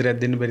අහුවොත් උත්තරයක්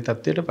දෙන්න බැරි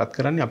තත්ත්වයටපත්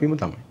කරන්නේ අපිම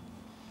තමයි.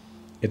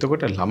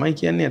 එතකොට ළමයි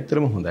කියන්නේ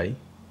ඇත්තටම හොඳයි.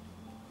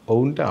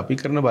 ඔවුන්ට අපි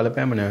කරන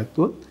බලපෑම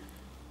නැවතුවොත්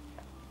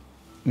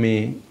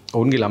මේ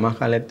ඔවුන්ගේ ළමා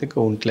කාලයත් එක්ක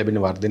ඔවුන්ට ලැබෙන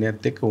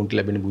වර්ධනයත් එක්ක ඔවුන්ට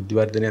ලැබෙන බුද්ධි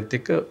වර්ධනයත්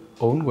එක්ක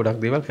ඔවුන්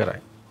ගොඩක් දේවල් කරයි.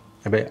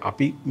 හැබැයි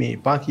අපි මේ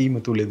එපා කීම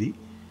තුලදී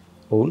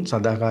ඔවුන්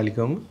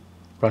සදාකාලිකවම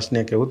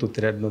ප්‍රශ්නයක් අහුවොත්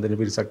උත්තරයක් නොදෙන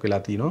පිරිසක්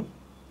වෙලා තිනවා.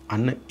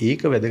 අන්න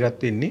ඒක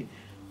වැදගත් වෙන්නේ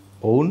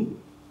ඔවුන්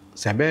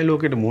සැබෑ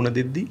ලෝකෙට මුහුණ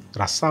දෙද්දී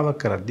රස්සාවක්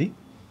කරද්දී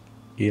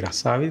ඒ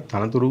රස්සාවේ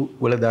තනතුරු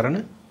වල දරන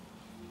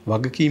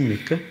වගකීම්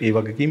එක්ක ඒ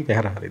වගකීම්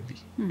පැහැර හරිද්දී.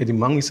 ඉතින්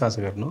මම විශ්වාස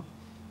කරනවා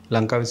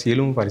ලංකාවේ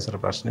සියලුම පරිසර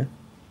ප්‍රශ්න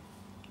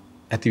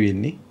ඇති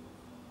වෙන්නේ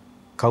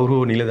කවුරු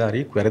හෝ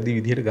නිලධාරියෙක් වැරදි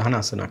විදිහට ගහන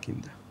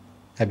අසනකින්ද.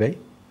 හැබැයි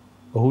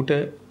ඔහුට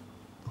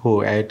හෝ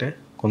ඇයට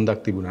කොන්දක්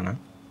තිබුණා නම්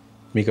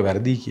මේක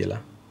වැරදි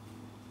කියලා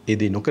ඒ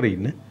දේ නොකර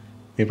ඉන්න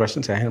මේ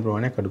ප්‍රශ්න සෑහෙන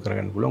ප්‍රමාණයක් අඩු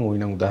කරගන්න පුළුවන්. ওই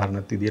නම්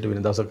උදාහරණයක් විදිහට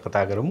වෙන දවසක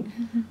කතා කරමු.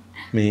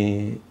 මේ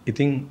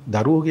ඉතින්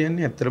දරුවෝ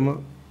කියන්නේ ඇත්තටම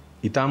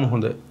ඊටාම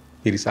හොඳ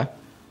පිරිසක්.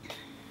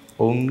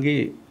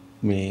 ඔවුන්ගේ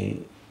මේ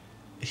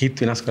හිත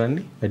වෙනස්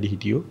කරන්නේ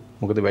වැඩිහිටියෝ.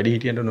 මොකද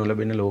වැඩිහිටියන්ට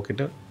නොලැබෙන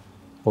ලෝකෙට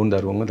ඔවුන්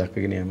දරුවන්ව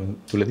දක්කගෙන යෑම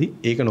තුලදී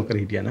ඒක නොකර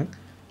හිටියානම්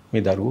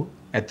මේ දරුවෝ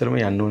ඇත්තටම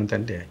යන්න ඕන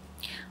තැනට යයි.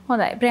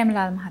 හොඳයි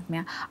ප්‍රේමලාල්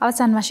මහත්මයා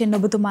අවසන් වශයෙන්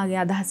ඔබතුමාගේ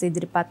අදහස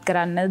ඉදිරිපත්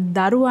කරන්න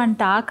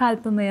දරුවන්ට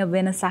ආකල්පමය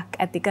වෙනසක්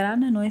ඇති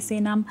කරන්න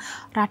නොයසේනම්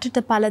රටට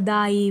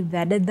ඵලදායී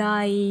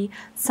වැඩදායී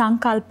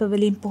සංකල්ප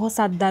වලින්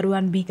පොහොසත්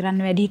දරුවන් බිහි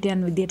කරන්න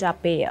වැඩිහිටියන් විදියට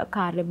අපේ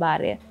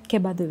කාර්යභාරය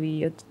කෙබඳු විය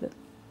යුතුද?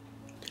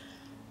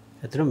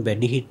 ඇත්තටම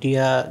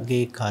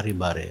වැඩිහිටියාගේ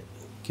කාර්යභාරය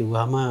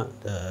කිව්වම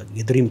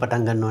ගෙදරින්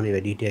පටන් ගන්න ඕනේ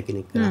වැඩිහිටියා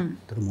කෙනෙක් කියලා.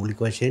 ඒතර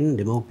මූලික වශයෙන්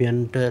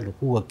දෙමව්පියන්ට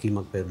ලොකු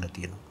වගකීමක් වෙරලා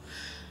තියෙනවා.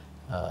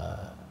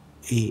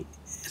 ඒ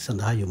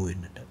සඳහා යොමු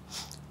වෙන්නට.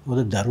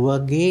 මොකද දරුවා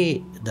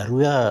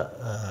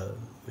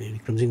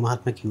වික්‍රමසිංහ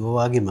මහත්මයා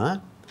කිව්වා වගේම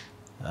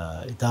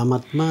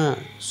ඊ타මත්ම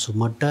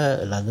සුමට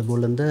ලද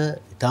බොළඳ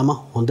ඊ타ම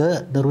හොඳ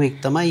දරුවෙක්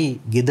තමයි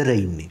ගෙදර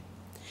ඉන්නේ.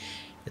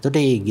 එතකොට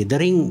මේ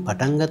ගෙදරින්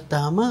පටන්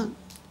ගත්තාම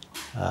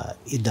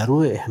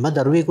ඒ හැම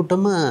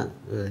දරුවෙකුටම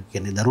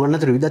කියන්නේ දරුවන්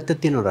අතර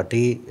විවිධත්වයක් තියෙනවා.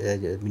 රටේ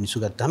මිනිස්සු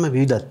ගත්තාම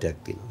විවිධත්වයක්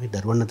තියෙනවා. මේ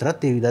දරුවන්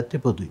අතරත් ඒ විවිධත්වය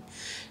පොදුයි.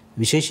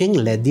 විශේෂයෙන්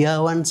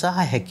ලැබියාවන් සහ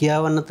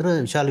හැකියාවන් අතර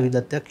විශාල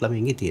විවිධත්වයක්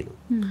ළමයින්ගේ තියෙනවා.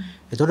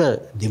 එතකොට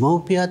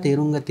දෙමව්පියා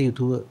තේරුම් ගත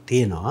යුතු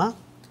තියෙනවා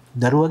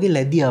දරුවගේ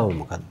ලැබියාව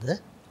මොකද්ද?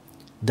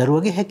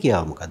 දරුවගේ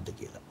හැකියාව මොකක්ද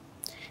කියලා.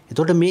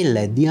 එතකොට මේ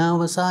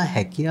ලැබියාව සහ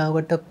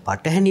හැකියාවට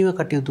පටහැනිව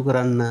කටයුතු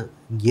කරන්න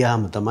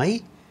ගියාම තමයි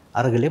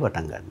අරගලේ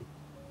පටන් ගන්න.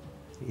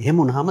 එහෙම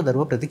වුණාම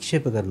දරුවා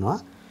ප්‍රතික්ෂේප කරනවා.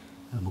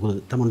 මොකද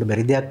තමුන්ට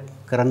බැරි දෙයක්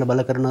කරන්න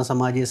බල කරනවා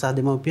සමාජය සහ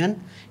දෙමව්පියන්.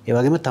 ඒ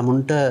වගේම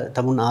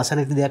තමුන් ආස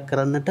නැති දෙයක්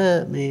කරන්නට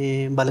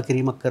මේ බල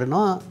කිරීමක්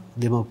කරනවා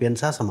දෙමව්පියන්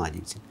සහ සමාජය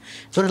විසින්.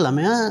 ඒතකොට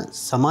ළමයා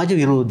සමාජ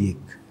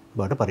විරෝධියෙක්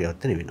බවට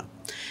පරිවර්තනය වෙනවා.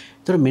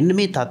 ඒතකොට මෙන්න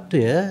මේ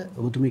தত্ত্বය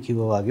ඔබතුමී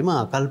කිව්වා වගේම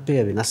ආකල්පය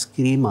වෙනස්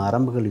කිරීම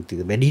ආරම්භ කළ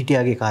යුතුයි.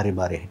 වැඩිහිටියාගේ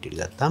කාර්යභාරය හැටියට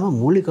ගත්තාම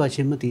මූලික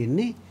වශයෙන්ම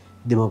තියෙන්නේ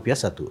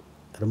දෙමව්පියා සතුව.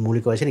 අර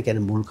මූලික වශයෙන්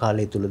කියන්නේ මුල්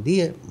කාලය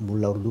තුලදී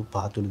මුල් අවුරුදු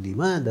 5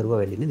 තුලදීම දරුවා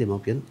වැඩින්නේ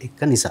දෙමව්පියන්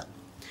එක්ක නිසා.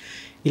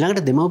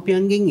 ඊළඟට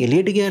දෙමව්පියන්ගෙන්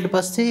එළියට ගියාට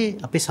පස්සේ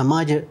අපේ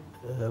සමාජ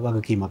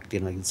වගකීමක්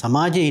තියෙනවා.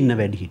 සමාජයේ ඉන්න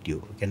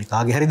වැඩිහිටියෝ කියන්නේ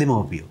කාගේ හරි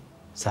දෙමව්පියෝ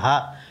සහ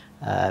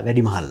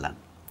වැඩිමහල්ලන්.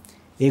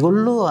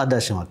 ඒගොල්ලෝ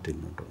ආදර්ශමත්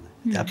වෙන්න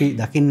ඕනේ. අපි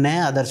දකින්නේ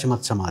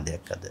ආදර්ශමත්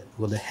සමාජයක් අද.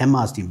 මොකද හැම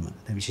ආස්තිම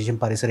විශේෂයෙන්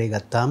පරිසරය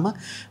ගත්තාම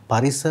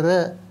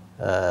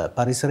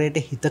පරිසරයට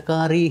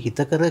හිතකාරී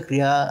හිතකර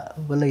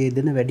ක්‍රියාවල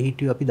යෙදෙන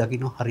වැඩිහිටියෝ අපි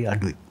දකින්න හරි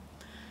අඩුයි.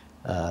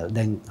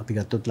 දැන් අපි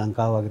ගත්තොත්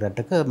ලංකාව වගේ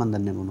රටක මම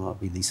දන්නේ මොනවා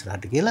අපි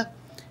ඉස්සරහට කියලා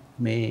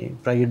මේ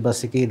ප්‍රයිවට් බස්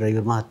එකේ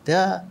ඩ්‍රයිවර්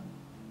මහත්තයා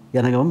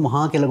යන ගමන්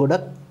මහා කෙල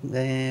ගොඩක්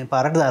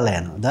පාරට දාලා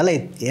යනවා. දාලා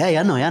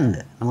එයා යන්න.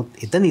 නමුත්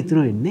එතන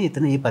ඉතුරු වෙන්නේ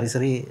එතන මේ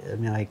පරිසරයේ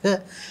මේක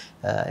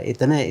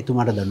එතන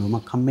එතුමාට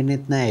දඬුවමක්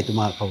හම්බෙන්නෙත් නැහැ.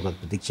 එතුමා කවුරුත්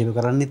ප්‍රතික්ෂේප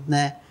කරන්නෙත්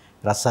නැහැ.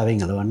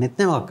 රස්සාවෙන් අලවන්නෙත්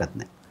නැහැ මොකක්වත්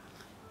නැහැ.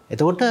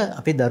 එතකොට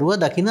අපේ දරුවා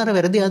දකින්න අර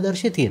වැරදි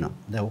ආදර්ශය තියෙනවා.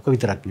 දැන් ඔක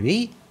විතරක්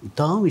නෙවෙයි,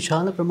 ඉතාම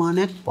විශාල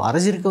ප්‍රමාණයක්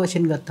පාරිසරික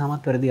වශයෙන්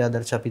ගත්තාමත් වැරදි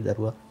ආදර්ශ අපි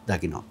දරුවා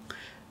දකිනවා.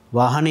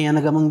 වාහනේ යන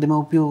ගමන්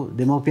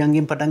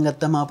දෙමව්පියන්ගෙන් පටන්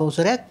ගත්තාම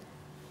ආපෞසරයක්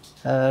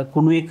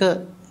කුණු එක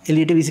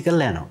එළියට විසි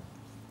කරලා යනවා.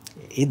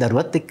 ඒ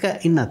දරුවත් එක්ක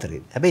ඉන්න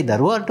අතරේ. හැබැයි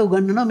දරුවාට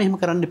උගන්වනවා මෙහෙම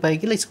කරන්න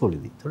එපායි කියලා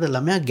ඉස්කෝලේදී. ඒතකොට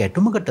ළමයා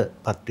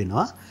ගැටුමකටපත්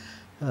වෙනවා.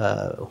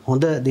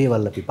 හොඳ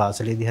දේවල් අපි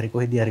පාසලේදී හරි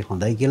කොහෙදී හරි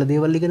හොඳයි කියලා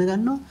දේවල් ඉගෙන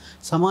ගන්නවා.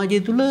 සමාජය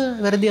තුල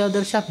වැරදි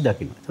ආදර්ශ අපි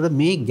දකිනවා. ඒතකොට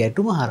මේ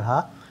ගැටුම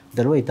හරහා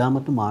දරුවා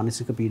ඊටමත්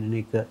මානසික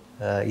පීඩනයක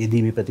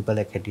යෙදීමේ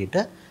ප්‍රතිඵලයක් හැටියට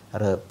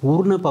අර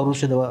පූර්ණ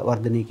පෞරුෂ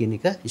වර්ධනය කියන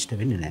එක ඉෂ්ට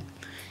වෙන්නේ නැහැ.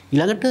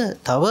 ඊළඟට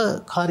තව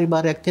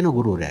කාර්යභාරයක් තියෙන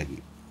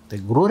ගුරුවරයාගේ.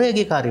 ඒ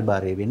ගුරුවරයාගේ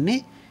කාර්යභාරය වෙන්නේ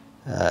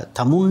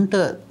තමුන්ට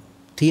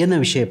තියෙන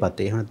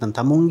විෂයපතේ එහෙම නැත්නම්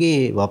තමුන්ගේ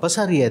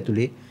වපසරිය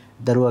ඇතුලේ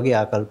දරුවාගේ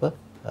ආකල්ප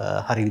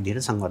හරි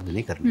විදිහට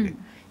සංවර්ධනය කරන එක.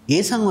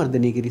 ඒ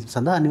සංවර්ධනය කිරීම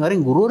සඳහා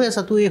අනිවාර්යෙන් ගුරුවරයා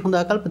සතු ඒ හොඳ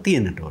ආකල්ප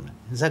තියෙන්නට ඕන.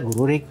 ඒ නිසා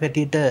ගුරුවරයෙක්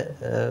හැටියට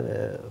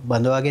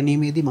බඳවා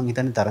ගැනීමේදී මම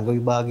හිතන්නේ තරඟ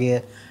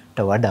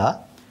විභාගයට වඩා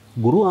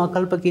ගුරු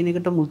ආකල්ප කියන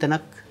එකට මුල්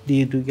තැනක් දිය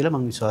යුතුයි කියලා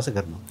මම විශ්වාස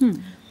කරනවා.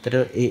 ඒතර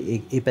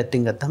ඒ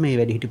පැත්තෙන් ගත්තම මේ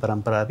වැඩිහිටි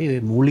පරම්පරාවේ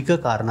ওই මූලික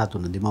කාරණා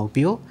තුන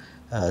දෙමව්පියෝ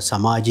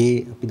සමාජයේ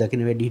අපි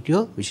දකින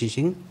වැඩිහිටියෝ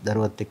විශේෂයෙන්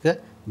දරුවත් එක්ක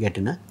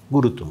ගැටෙන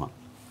ගුරුතුමා.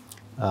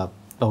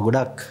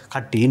 ගොඩක්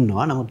කට්ටිය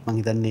ඉන්නවා. නමුත් මම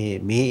හිතන්නේ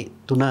මේ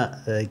තුන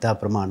ඉතා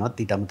ප්‍රමාණවත්.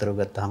 ඊට අමතරව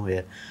ගත්තාම ඔය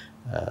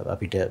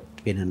අපිට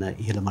වෙනන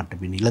ඉහළ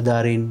මට්ටමේ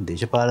නිලධාරීන්,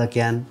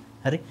 දේශපාලකයන්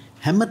හරි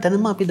හැම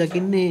තැනම අපි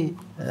දකින්නේ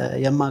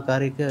යම්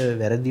ආකාරයක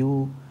වැරදි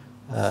වූ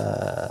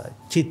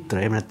චිත්‍ර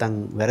එහෙම නැත්නම්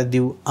වැරදි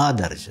වූ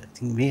ආදර්ශ.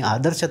 ඉතින් මේ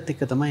ආදර්ශත්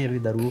එක්ක තමයි අපි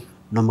දරුවෝ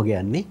නොමග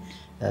යන්නේ.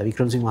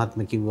 වික්‍රමසිංහ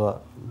මහත්මයා කිව්වා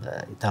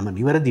ඊටම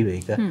නිවැරදිව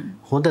ඒක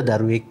හොඳ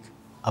දරුවෙක්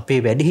අපේ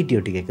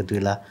වැඩිහිටියෝ ටික එකතු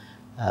වෙලා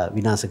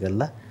විනාශ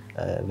කරලා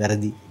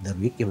වැරදි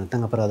දරුවෙක් එහෙම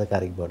නැත්නම්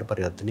අපරාධකාරයෙක් බවට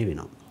පරිවර්තනය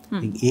වෙනවා.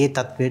 ඉතින් ඒ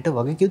තත්වයට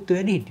වගකීම්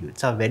වැඩිහිටියෝ.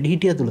 ඒ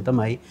වැඩිහිටියා තුල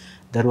තමයි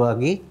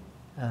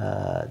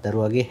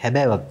දරුවාගේ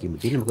හැබෑවක් කියමු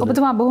තියෙන්නේ. මොකද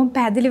ඔබතුමා බොහොම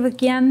පැහැදිලිව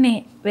කියන්නේ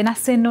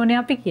වෙනස් වෙන්න ඕනේ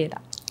අපි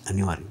කියලා.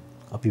 අනිවාර්යයෙන්.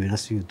 අපි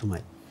වෙනස් විය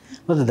යුතුමයි.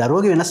 මොකද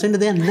දරුවගේ වෙනස් වෙන්න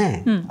දෙයක්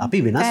නැහැ. අපි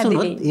වෙනස්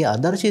වුණොත් ඒ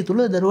ආදර්ශය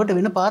තුල දරුවට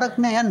වෙන පාරක්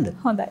නැහැ යන්න.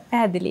 හොඳයි.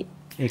 පැහැදිලි.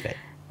 ඒකයි.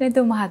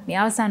 නේතු මහත්මිය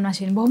අවසන්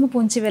වශයෙන් බොහොම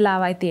පුංචි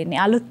වෙලාවයි තියෙන්නේ.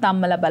 අලුත්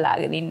අම්මලා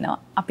බලාගෙන ඉන්නවා.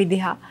 අපි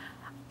දිහා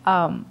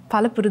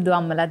පළපුරුදු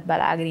අම්මලාත්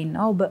බලාගෙන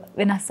ඉන්නවා. ඔබ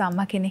වෙනස්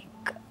අම්මා කෙනෙක්.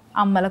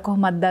 අම්මලා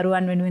කොහොමද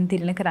දරුවන් වෙනුවෙන්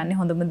තිරණ කරන්නේ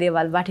හොඳම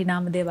දේවල්,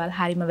 වටිනාම දේවල්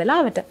හරිම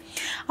වෙලාවට.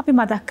 අපි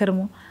මතක්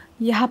කරමු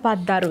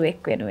යහපත්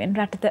දරුවෙක් වෙනුවෙන්,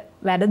 රටට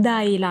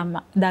වැඩදායීලා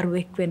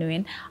දරුවෙක්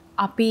වෙනුවෙන්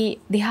අපි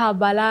දිහා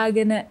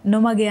බලාගෙන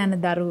නොමග යන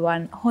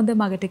දරුවන් හොඳ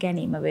මගට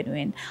ගැනීම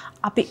වෙනුවෙන්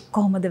අපි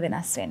කොහොමද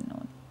වෙනස් වෙන්න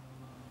ඕනේ?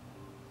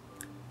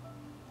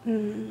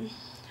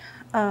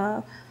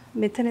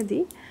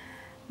 මෙතනදී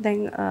දැන්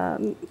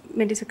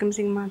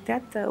මෙඩිසිකම්සිං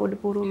මහත්තයත්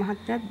උඩපුරු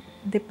මහත්තයත්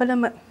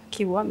දෙපළම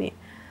කිව්වා මේ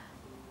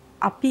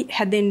අපි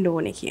හැදෙන්න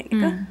ඕනේ කියන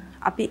එක.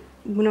 අපි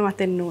ගුණවත්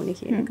වෙන්න ඕනේ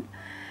කියන එක.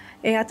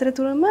 ඒ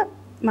අතරතුරම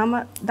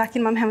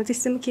මම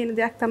හැමතිස්සෙම කියන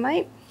දෙයක් තමයි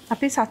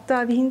අපි සත්ව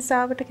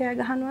අවිහිංසාවට කෑ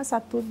ගහනවා,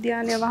 සත්ව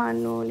උද්‍යානය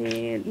වහන්න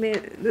ඕනේ, මේ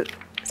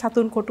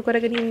සතුන් කොටු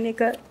කරගෙන ඉන්න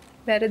එක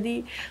වැරදි,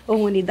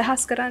 ඔහු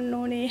නිදහස් කරන්න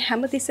ඕනේ.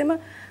 හැමතිස්සෙම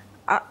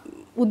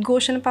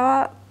උද්ඝෝෂණ පවා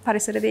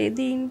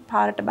පරිසරවේදීන්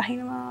පාරට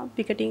බහිනවා,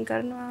 පිකටින්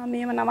කරනවා,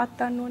 මේව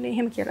නවත්තන්න ඕනේ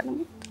එහෙම කියලා.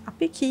 නමුත්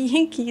අපි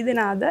කී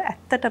දෙනාද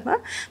ඇත්තටම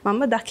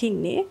මම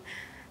දකින්නේ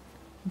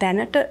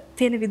දැනට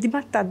තියෙන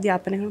විධිමත්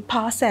අධ්‍යාපනය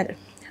පාසල්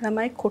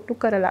ළමයි කොටු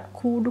කරලා,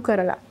 කූඩු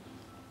කරලා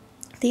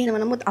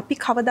තියෙනවා. නමුත් අපි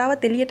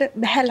කවදාවත් එළියට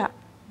බහැලා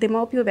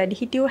දෙමව්පියෝ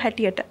වැඩිහිටියෝ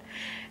හැටියට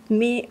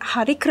මේ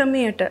හරි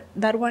ක්‍රමයට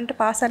දරුවන්ට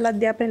පාසල්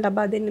අධ්‍යාපනය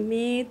ලබා දෙන්න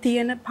මේ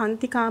තියෙන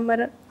පන්ති කාමර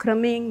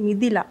ක්‍රමයෙන්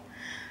මිදිලා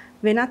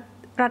වෙනත්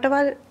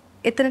රටවල්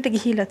එතනට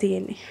ගිහිලා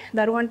තියෙන්නේ.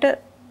 දරුවන්ට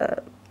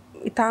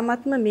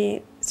ඉතාමත්ම මේ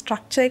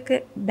ස්ට්‍රක්චර් එක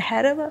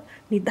බහැරව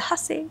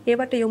නිදහසේ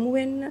ඒවට යොමු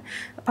වෙන්න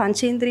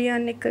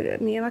පංචේන්ද්‍රියයන් එක්ක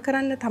මේවා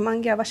කරන්න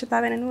තමන්ගේ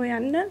අවශ්‍යතාවය වෙනනුව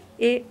යන්න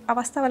ඒ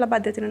අවස්ථාව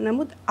ලබා දෙන්න.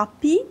 නමුත්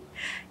අපි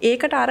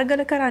ඒකට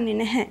අරගල කරන්නේ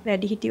නැහැ.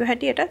 වැඩිහිටියෝ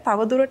හැටියට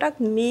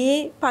තවදුරටත් මේ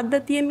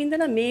පද්ධතියෙන්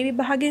ඉඳලා මේ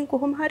විභාගයෙන්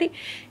කොහොම හරි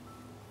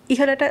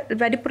ඉහළට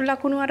වැඩිපුර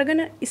ලකුණු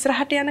අරගෙන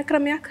ඉස්සරහට යන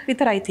ක්‍රමයක්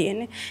විතරයි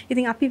තියෙන්නේ.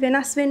 ඉතින් අපි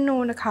වෙනස් වෙන්න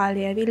ඕන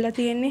කාලය ඇවිල්ලා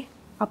තියෙන්නේ.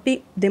 අපි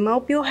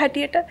දෙමව්පියෝ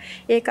හැටියට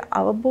ඒක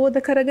අවබෝධ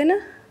කරගෙන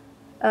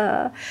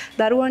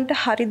දරුවන්ට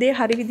හරි දේ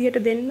හරි විදියට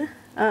දෙන්න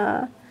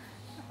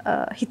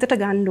හිතට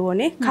ගන්න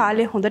ඕනේ.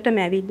 කාලය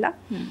හොඳටම ඇවිල්ලා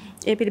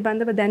ඒ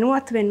පිළිබඳව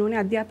දැනුවත් වෙන්න ඕනේ.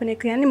 අධ්‍යාපනය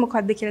කියන්නේ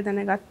මොකක්ද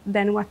කියලා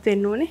දැනුවත්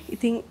වෙන්න ඕනේ.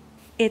 ඉතින්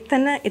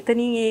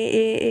එතනින්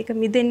ඒක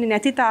මිදෙන්නේ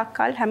නැති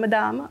තාක්කල්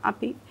හැමදාම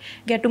අපි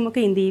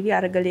ගැටුමක ඉඳීවි,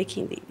 අරගලයක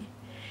ඉඳීවි.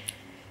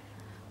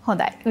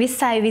 හොඳයි.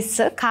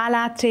 20/20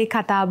 කාලාත්‍රේ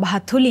කතාබහ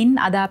තුලින්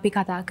අද අපි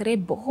කතා කරේ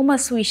බොහොම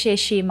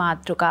සුවිශේෂී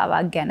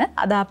මාතෘකාවක් ගැන.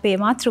 අද අපේ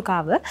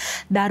මාතෘකාව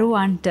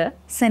දරුවන්ට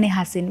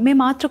සෙනෙහසින්. මේ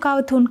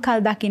මාතෘකාව තුන්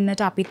කල්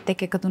දකින්නට අපිත්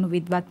එක්ක එකතු වුණු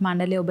විද්වත්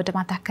මණ්ඩලය ඔබට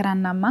මතක්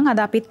කරන්නම් මම.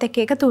 අද අපිත්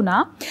එක්ක එකතු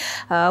වුණා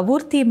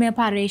වෘත්තීය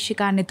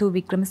පර්යේෂිකා නිතු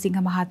වික්‍රමසිංහ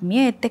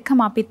මහත්මිය. ඒත්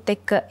එක්කම අපිත්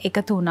එක්ක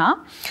එකතු වුණා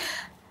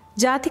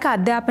ජාතික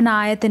අධ්‍යාපන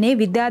ආයතනයේ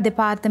විද්‍යා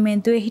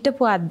දෙපාර්තමේන්තුවේ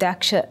හිටපු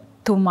අධ්‍යක්ෂ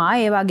තුමා,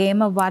 ඒ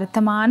වගේම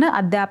වර්තමාන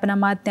අධ්‍යාපන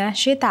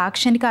අමාත්‍යාංශයේ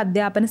තාක්ෂණික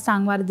අධ්‍යාපන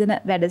සංවර්ධන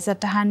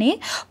වැඩසටහනේ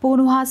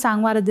පුහුණු හා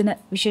සංවර්ධන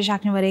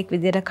විශේෂඥවරයෙක්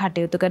විදිහට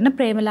කටයුතු කරන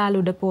ප්‍රේමලාල්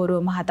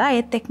උඩපෝරුව මහතා.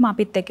 ඒත් එක්ම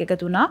අපිත් එක්ක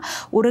එකතු වුණා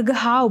උරග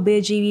හා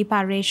උභයජීවී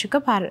පර්යේෂක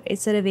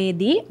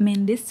පරිසරවේදී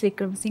මෙන්ඩිස්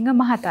වික්‍රමසිංහ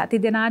මහතා.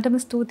 තිදෙනාටම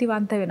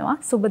ස්තුතිවන්ත වෙනවා.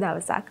 සුබ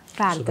දවසක්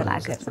ප්‍රාර්ථනා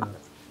කරනවා.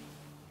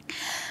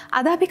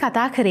 අද අපි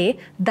කතා කරේ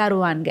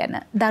දරුවන් ගැන.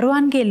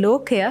 දරුවන්ගේ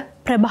ලෝකය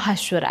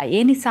ප්‍රභාස්වරයි.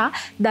 ඒ නිසා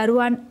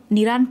දරුවන්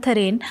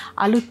නිරන්තරයෙන්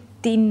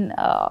අලුත්ින්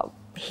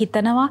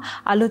හිතනවා,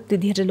 අලුත්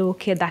විදිහට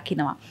ලෝකය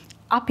දකිනවා.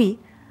 අපි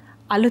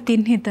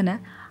අලුතින් හිතන,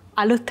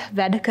 අලුත්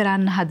වැඩ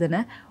කරන්න හදන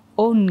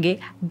ඔවුන්ගේ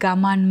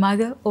ගමන්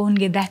මඟ,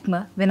 ඔවුන්ගේ දැක්ම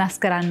වෙනස්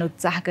කරන්න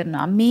උත්සාහ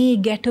කරනවා. මේ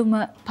ගැටුම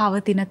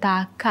පවතින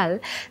තාක්කල්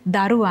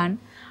දරුවන්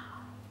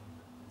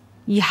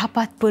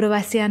යහපත්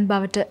පුරවැසියන්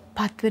බවට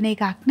පත්වන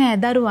එකක් නෑ.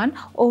 දරුවන්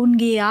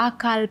ඔවුන්ගේ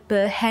ආකල්ප,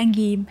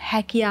 හැඟීම්,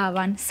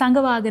 හැකියාවන්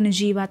සංගවාගෙන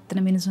ජීවත්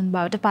වන මිනිසුන්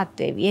බවට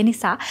පත්වේවි. ඒ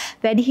නිසා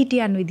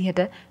වැඩිහිටියන්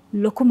විදිහට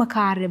ලොකුම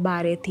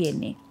කාර්යභාරය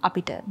තියෙන්නේ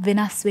අපිට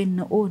වෙනස්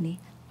වෙන්න ඕනේ.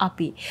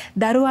 අපි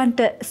දරුවන්ට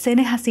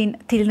සෙනෙහසින්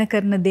තිළින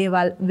කරන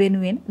දේවල්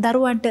වෙනුවෙන්,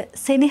 දරුවන්ට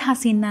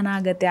සෙනෙහසින්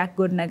අනාගතයක්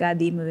ගොඩනගා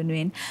දීම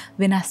වෙනුවෙන්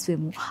වෙනස්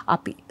වෙමු.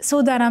 අපි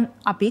සෝදානම්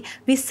අපි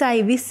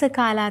 20/20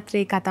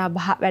 කාලාත්‍රේ කතාබහ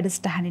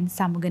වැඩසටහනින්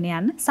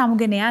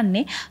සමුගෙන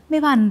යන්නේ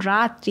මෙවන්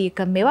රාත්‍රියක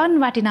මෙවන්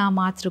වටිනා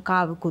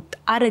මාතෘකාවකුත්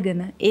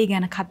අරගෙන ඒ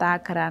ගැන කතා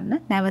කරන්න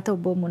නැවත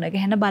ඔබ මුණ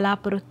ගැහෙන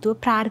බලාපොරොත්තුව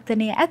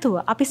ප්‍රාර්ථනීය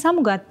ඇතුව අපි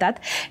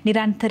සමුගත්තත්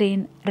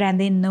නිරන්තරයෙන්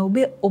රැඳෙන්න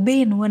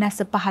ඔබේ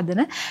නුවණැස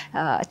පහදන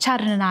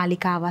චරණ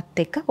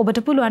නාලිකාවත් එක්ක ඔබට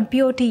පුළුවන්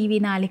PEO TV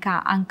නාලිකා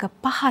අංක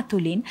 5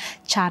 තුලින්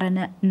චරණ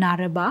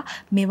නරඹා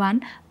මෙවන්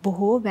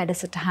බොහෝ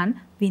වැඩසටහන්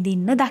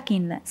විඳින්න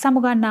දකින්න.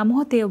 සමුගන්නා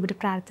මොහොතේ ඔබට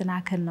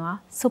ප්‍රාර්ථනා කරනවා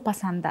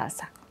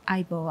සුපසන්දාසක්.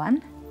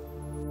 අයිබෝවන්.